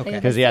 is Okay.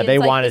 because they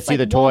want to see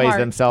the toys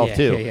themselves Yeah,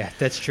 too. yeah,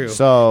 that's true.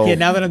 So yeah,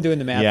 now that I'm doing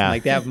the math, yeah. I'm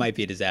like that might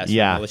be a disaster.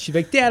 Yeah. She's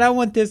like, Dad, I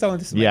want this. I want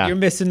this. I'm like, Yeah. you're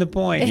missing the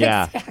point.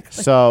 Yeah. Exactly.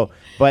 So,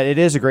 but it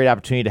is a great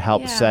opportunity to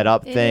help Yeah, set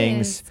up it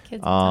things. is. Kids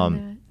have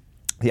done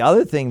The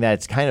other thing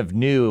that's kind of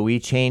new, we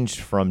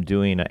changed from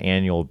doing an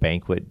annual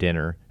banquet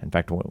dinner. In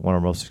fact, one of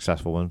our most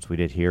successful ones we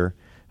did here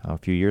a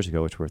few years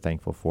ago, which we're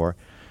thankful for.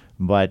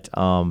 But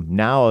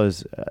now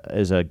as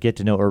a Get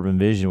to Know Urban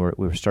Vision,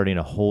 we're starting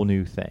a whole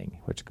new thing,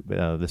 which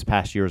this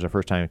past year was our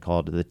first time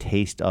called the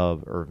Taste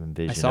of Urban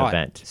Vision I saw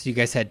event. it. So you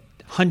guys had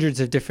hundreds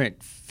of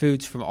different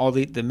foods from all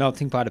the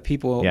melting pot of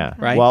people. Yeah.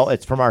 Right. Well,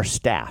 it's from our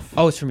staff.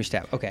 Oh, it's from your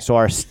staff. Okay. So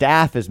our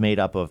staff is made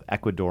up of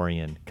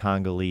Ecuadorian,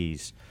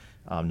 Congolese,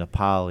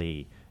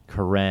 Nepali,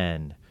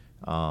 Karen,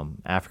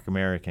 African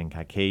American,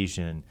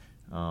 Caucasian.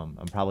 I'm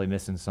probably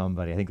missing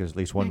somebody. I think there's at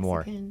least one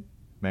more.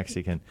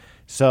 Mexican.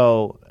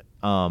 So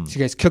So you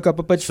guys cook up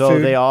a bunch of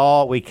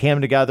food. we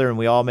came together and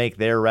we all make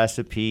their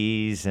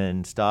recipes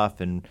and stuff,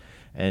 and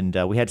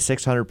we had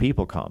 600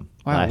 people come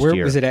Wow, last where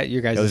year. was it at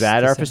your guys' It was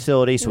at our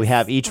facility? facility. So we was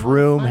have each a lot of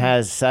room fun.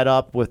 has set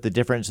up with the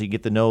different, so you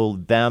get to know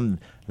them.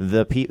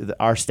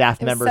 Our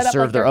staff It was members set up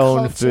serve like their their own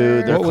culture,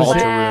 food, their What was, culture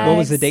it, room. what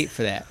was the date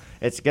for that?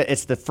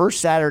 It's the first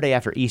Saturday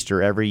after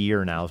Easter every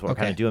year now is what we're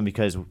Okay. kind of doing,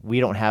 because we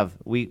don't have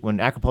when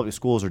Akron Public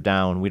Schools are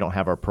down, we don't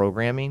have our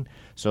programming.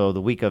 So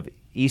the week of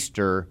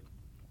Easter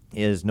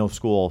is no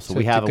school, so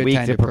we it's a have a good week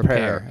time to to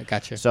prepare. prepare. I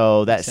gotcha.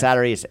 So that Makes sense.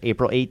 Saturday is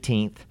April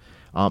 18th.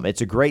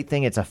 It's a great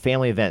thing. It's a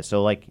family event.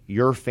 So like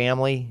your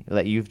family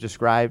that you've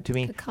described to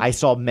me, Could come. I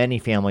saw many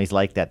families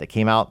like that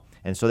came out.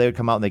 And so they would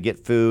come out and they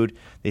get food.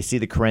 They see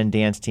the Karen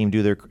dance team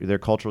do their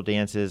cultural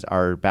dances.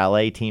 Our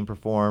ballet team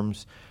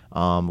performs.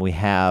 We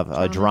have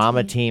a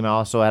drama team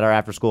also at our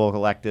after-school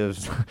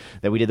collectives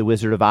that we did the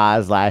Wizard of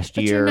Oz last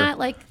But year.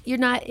 you're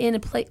not in a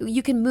place.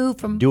 You can move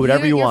from. Do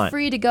whatever you you're want.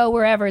 Free to go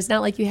wherever. It's not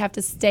like you have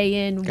to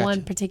stay in Gotcha.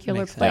 one particular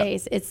Makes sense.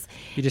 place. It's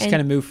You just and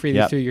kind of move freely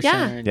Yep. through your Yeah.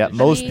 center. and Yeah, just-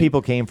 most mean-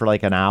 people came for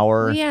like an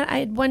hour. Yeah, I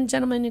had one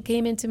gentleman who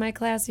came into my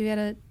class who had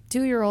a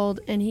 2-year-old,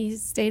 and he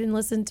stayed and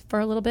listened for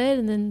a little bit,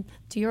 and then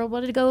 2-year-old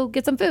wanted to go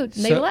get some food,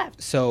 and they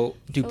left. So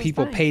do So it's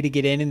people fine. pay to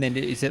get in, and then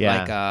is it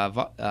Yeah.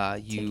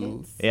 like you?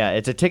 Tickets. Yeah,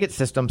 it's a ticket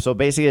system. So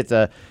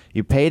basically,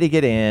 you pay to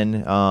get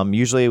in.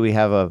 Usually, we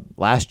have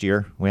last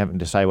year. We haven't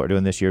decided what we're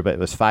doing this year, but it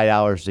was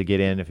 $5 to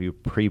get in if you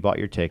pre-bought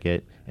your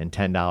ticket, and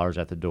 $10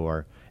 at the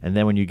door. And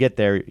then when you get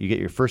there, you get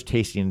your first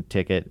tasting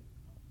ticket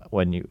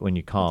when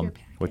you come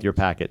with your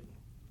packet.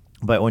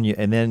 But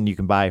then you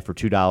can buy for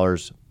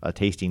 $2 a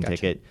tasting Gotcha.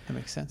 ticket. That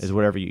makes sense. Is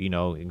whatever you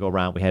can go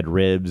around. We had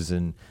ribs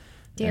and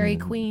Dairy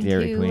and Queen,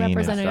 Dairy too, Queen and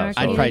representing stuff. our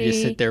So- I'd probably just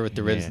community. sit there with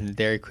the ribs Yeah. and the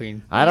Dairy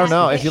Queen. I don't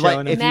know if you Mac like.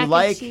 and If you cheese.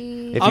 like, Mac and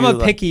cheese. if I'm you a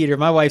like- picky eater.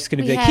 My wife's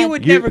gonna be We like, he had-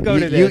 would never go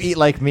to this. You eat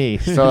like me,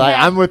 so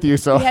I'm with you.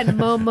 So We had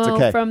Momo it's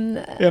okay. from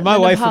Yeah, my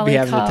wife would be Nepali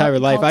having the time of her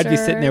life. I'd be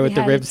sitting there with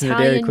culture. the We had ribs and the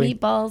Dairy Italian Queen.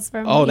 meatballs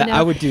from. Oh, that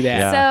I would do that.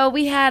 Yeah. So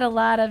we had a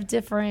lot of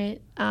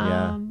different,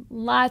 Yeah.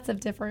 lots of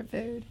different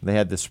food. They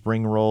had the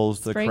spring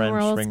rolls, the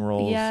Karen spring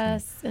rolls.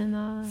 Yes, and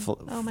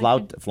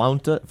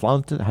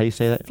Flauta. How do you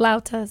say that?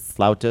 flautas.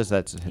 Flautas.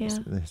 That's Yeah.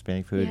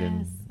 Hispanic food,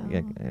 Yes,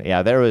 and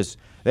yeah, that was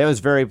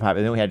very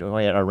popular. Then we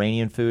had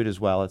Iranian food as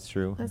well. That's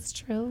true. That's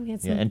true. We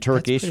had Yeah, some- and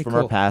Turkish pretty from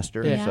cool. our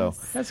pastor. Yeah. So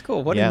Yes. That's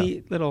cool. What Yeah. a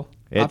neat little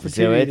It's-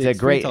 opportunity it's to a experience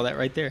great- all that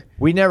right there.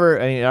 we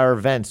never. I mean, our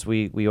events.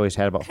 We always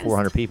had about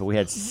 400 people. We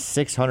had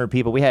 600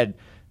 people. We had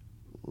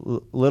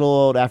little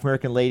old African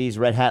American ladies,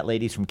 red hat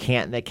ladies from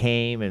Canton that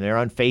came, and they're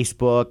on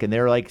Facebook, and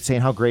they're like saying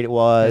how great it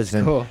was. That's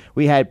and cool.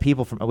 we had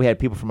people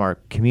from our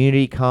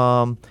community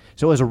come.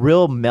 So it was a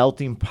real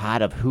melting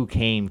pot of who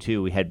came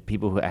too. We had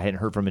people who I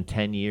hadn't heard from in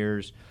 10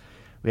 years.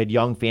 We had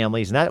young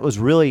families, and that was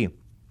really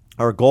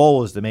our goal,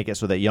 was to make it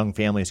so that young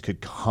families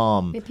could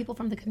come. We had people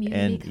from the community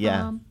And come.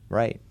 yeah,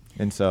 right.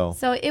 And so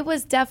it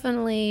was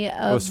definitely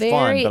a was fun,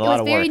 very, but a it lot was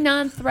of very work.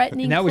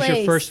 non-threatening And that was place.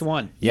 your first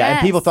one. yeah, and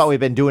people Yes. thought we'd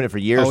been doing it for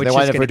years. and it's they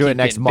wanted just if gonna we're doing it keep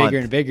next getting month. bigger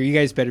and bigger. You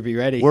guys better be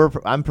ready.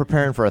 I'm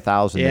preparing for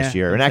 1,000 Yeah, this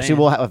year, and I'm actually saying.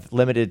 we'll have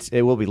limited.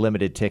 It will be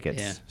limited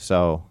tickets. Yeah.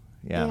 So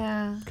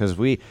Yeah. because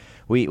we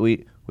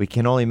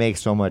can only make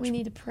so much We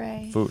need to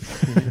pray. food.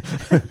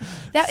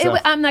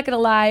 I'm not going to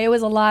lie. It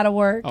was a lot of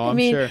work. Oh, I I'm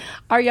mean, sure.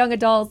 our young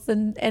adults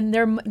and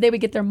they would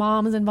get their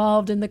moms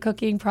involved in the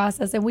cooking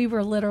process. And we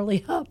were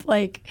literally up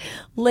like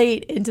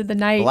late into the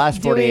night. The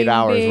last 48 doing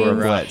hours were a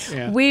things. blitz.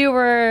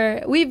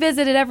 Yeah. We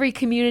visited every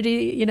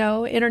community,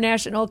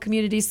 international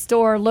community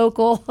store,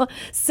 local,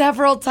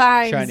 several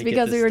Trying times to get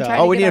because the we were stuff.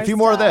 trying to We get need a our few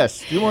more of stuff.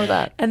 this, a few more of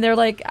that. And they're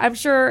like, I'm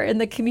sure in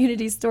the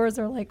community stores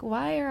are like,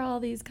 why are all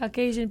these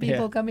Caucasian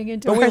people Yeah. coming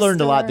into But our we learned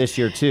a lot store? this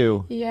year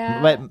too.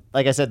 Yeah. But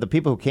like I said, the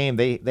people who came,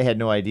 they had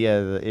no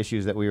idea the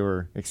issues that we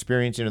were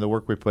experiencing or the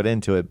work we put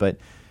into it. But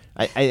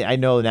I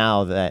know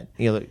now that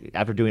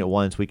after doing it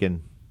once, we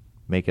can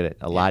make it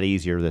a lot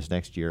easier this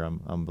next year.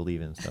 I'm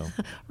believing so.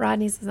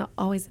 Rodney's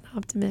always an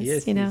optimist,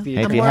 Yes, you know. he's the-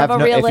 I'm If you more have of a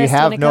no- if you realist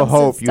have when it no comes to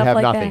hope, you stuff have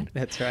like nothing. that.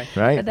 That's right.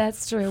 Right? But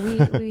that's true.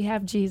 We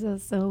have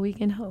Jesus, so we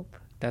can hope.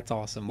 That's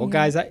awesome. Well,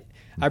 guys, I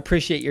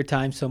appreciate your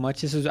time so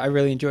much. I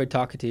really enjoyed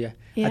talking to you.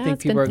 Yeah, I think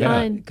it's people are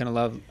been gonna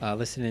fun. love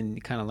listening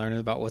and kind of learning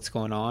about what's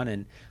going on,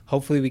 and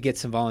hopefully we get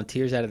some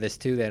volunteers out of this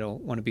too that'll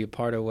want to be a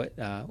part of what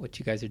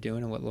you guys are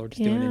doing and what Lord's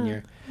doing in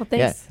your. Well,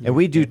 thanks. Yeah, and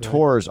we do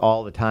tours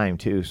all the time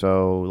too.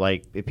 So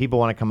like, if people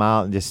want to come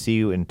out and just see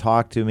you and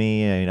talk to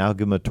me, and I'll give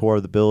them a tour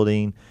of the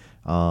building.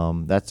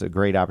 That's a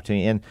great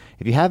opportunity. And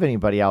if you have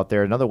anybody out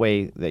there, another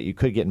way that you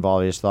could get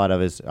involved, I just thought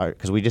of is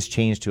because we just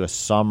changed to a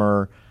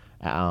summer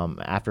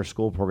after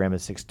school program.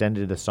 It's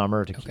extended to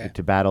summer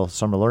to battle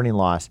summer learning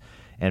loss.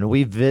 And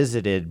we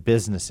visited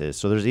businesses.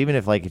 So there's even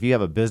if you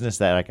have a business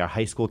that like our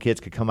high school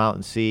kids could come out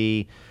and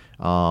see,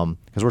 because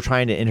we're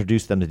trying to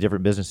introduce them to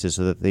different businesses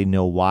so that they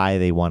know why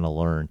they want to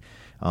learn.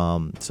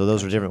 So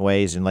those are different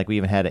ways. And like we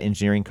even had an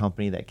engineering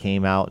company that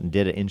came out and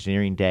did an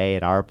engineering day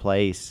at our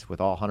place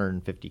with all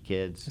 150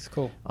 kids. That's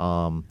cool.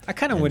 I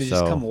kind of and want to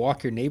just so- come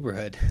walk your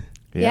neighborhood.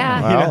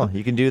 Yeah. Well,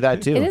 you can do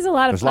that too. It is a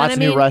lot of There's fun. lots I of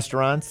new mean-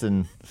 restaurants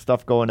and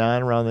stuff going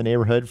on around the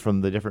neighborhood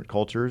from the different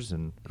cultures.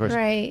 And of course,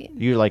 Right.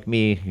 you're like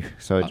me,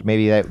 so it's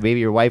maybe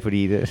your wife would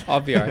eat it. I'll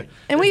be all right.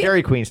 And we,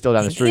 Dairy Queen's still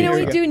down the street.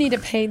 we so. do need to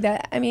paint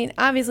that. I mean,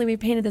 obviously, we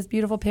painted this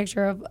beautiful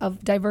picture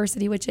of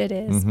diversity, which it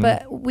is, Mm-hmm.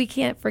 but we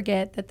can't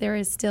forget that there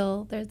is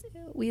still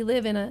we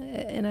live in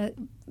a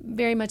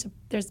very much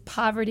there's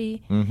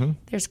poverty, Mm-hmm.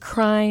 there's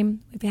crime.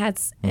 We've had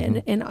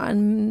and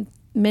on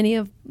many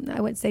of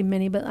I wouldn't say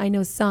many, but I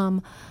know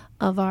some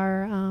of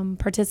our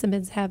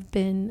participants have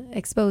been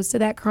exposed to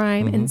that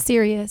crime Mm-hmm. and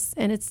serious,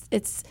 and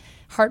it's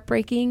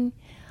heartbreaking.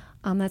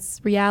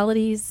 That's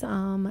realities,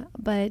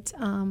 but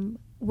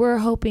we're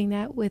hoping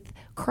that with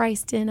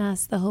Christ in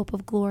us, the hope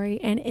of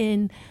glory, and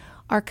in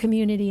our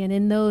community and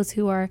in those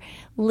who are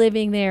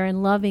living there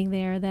and loving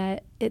there,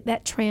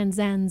 that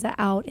transcends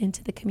out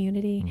into the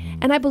community. Mm-hmm.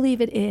 And I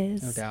believe it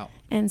is. No doubt.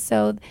 And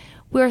so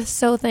we're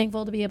so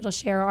thankful to be able to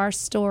share our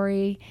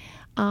story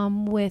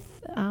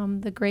with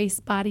the Grace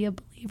body of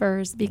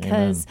believers,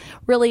 because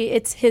really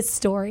it's his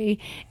story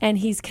and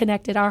he's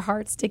connected our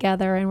hearts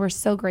together, and we're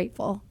so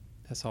grateful.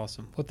 That's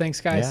awesome. Well, thanks,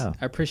 guys. Yeah.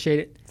 I appreciate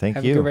it. Thank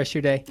Have you. a good rest of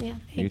your day. Yeah.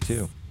 You thanks.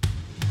 too.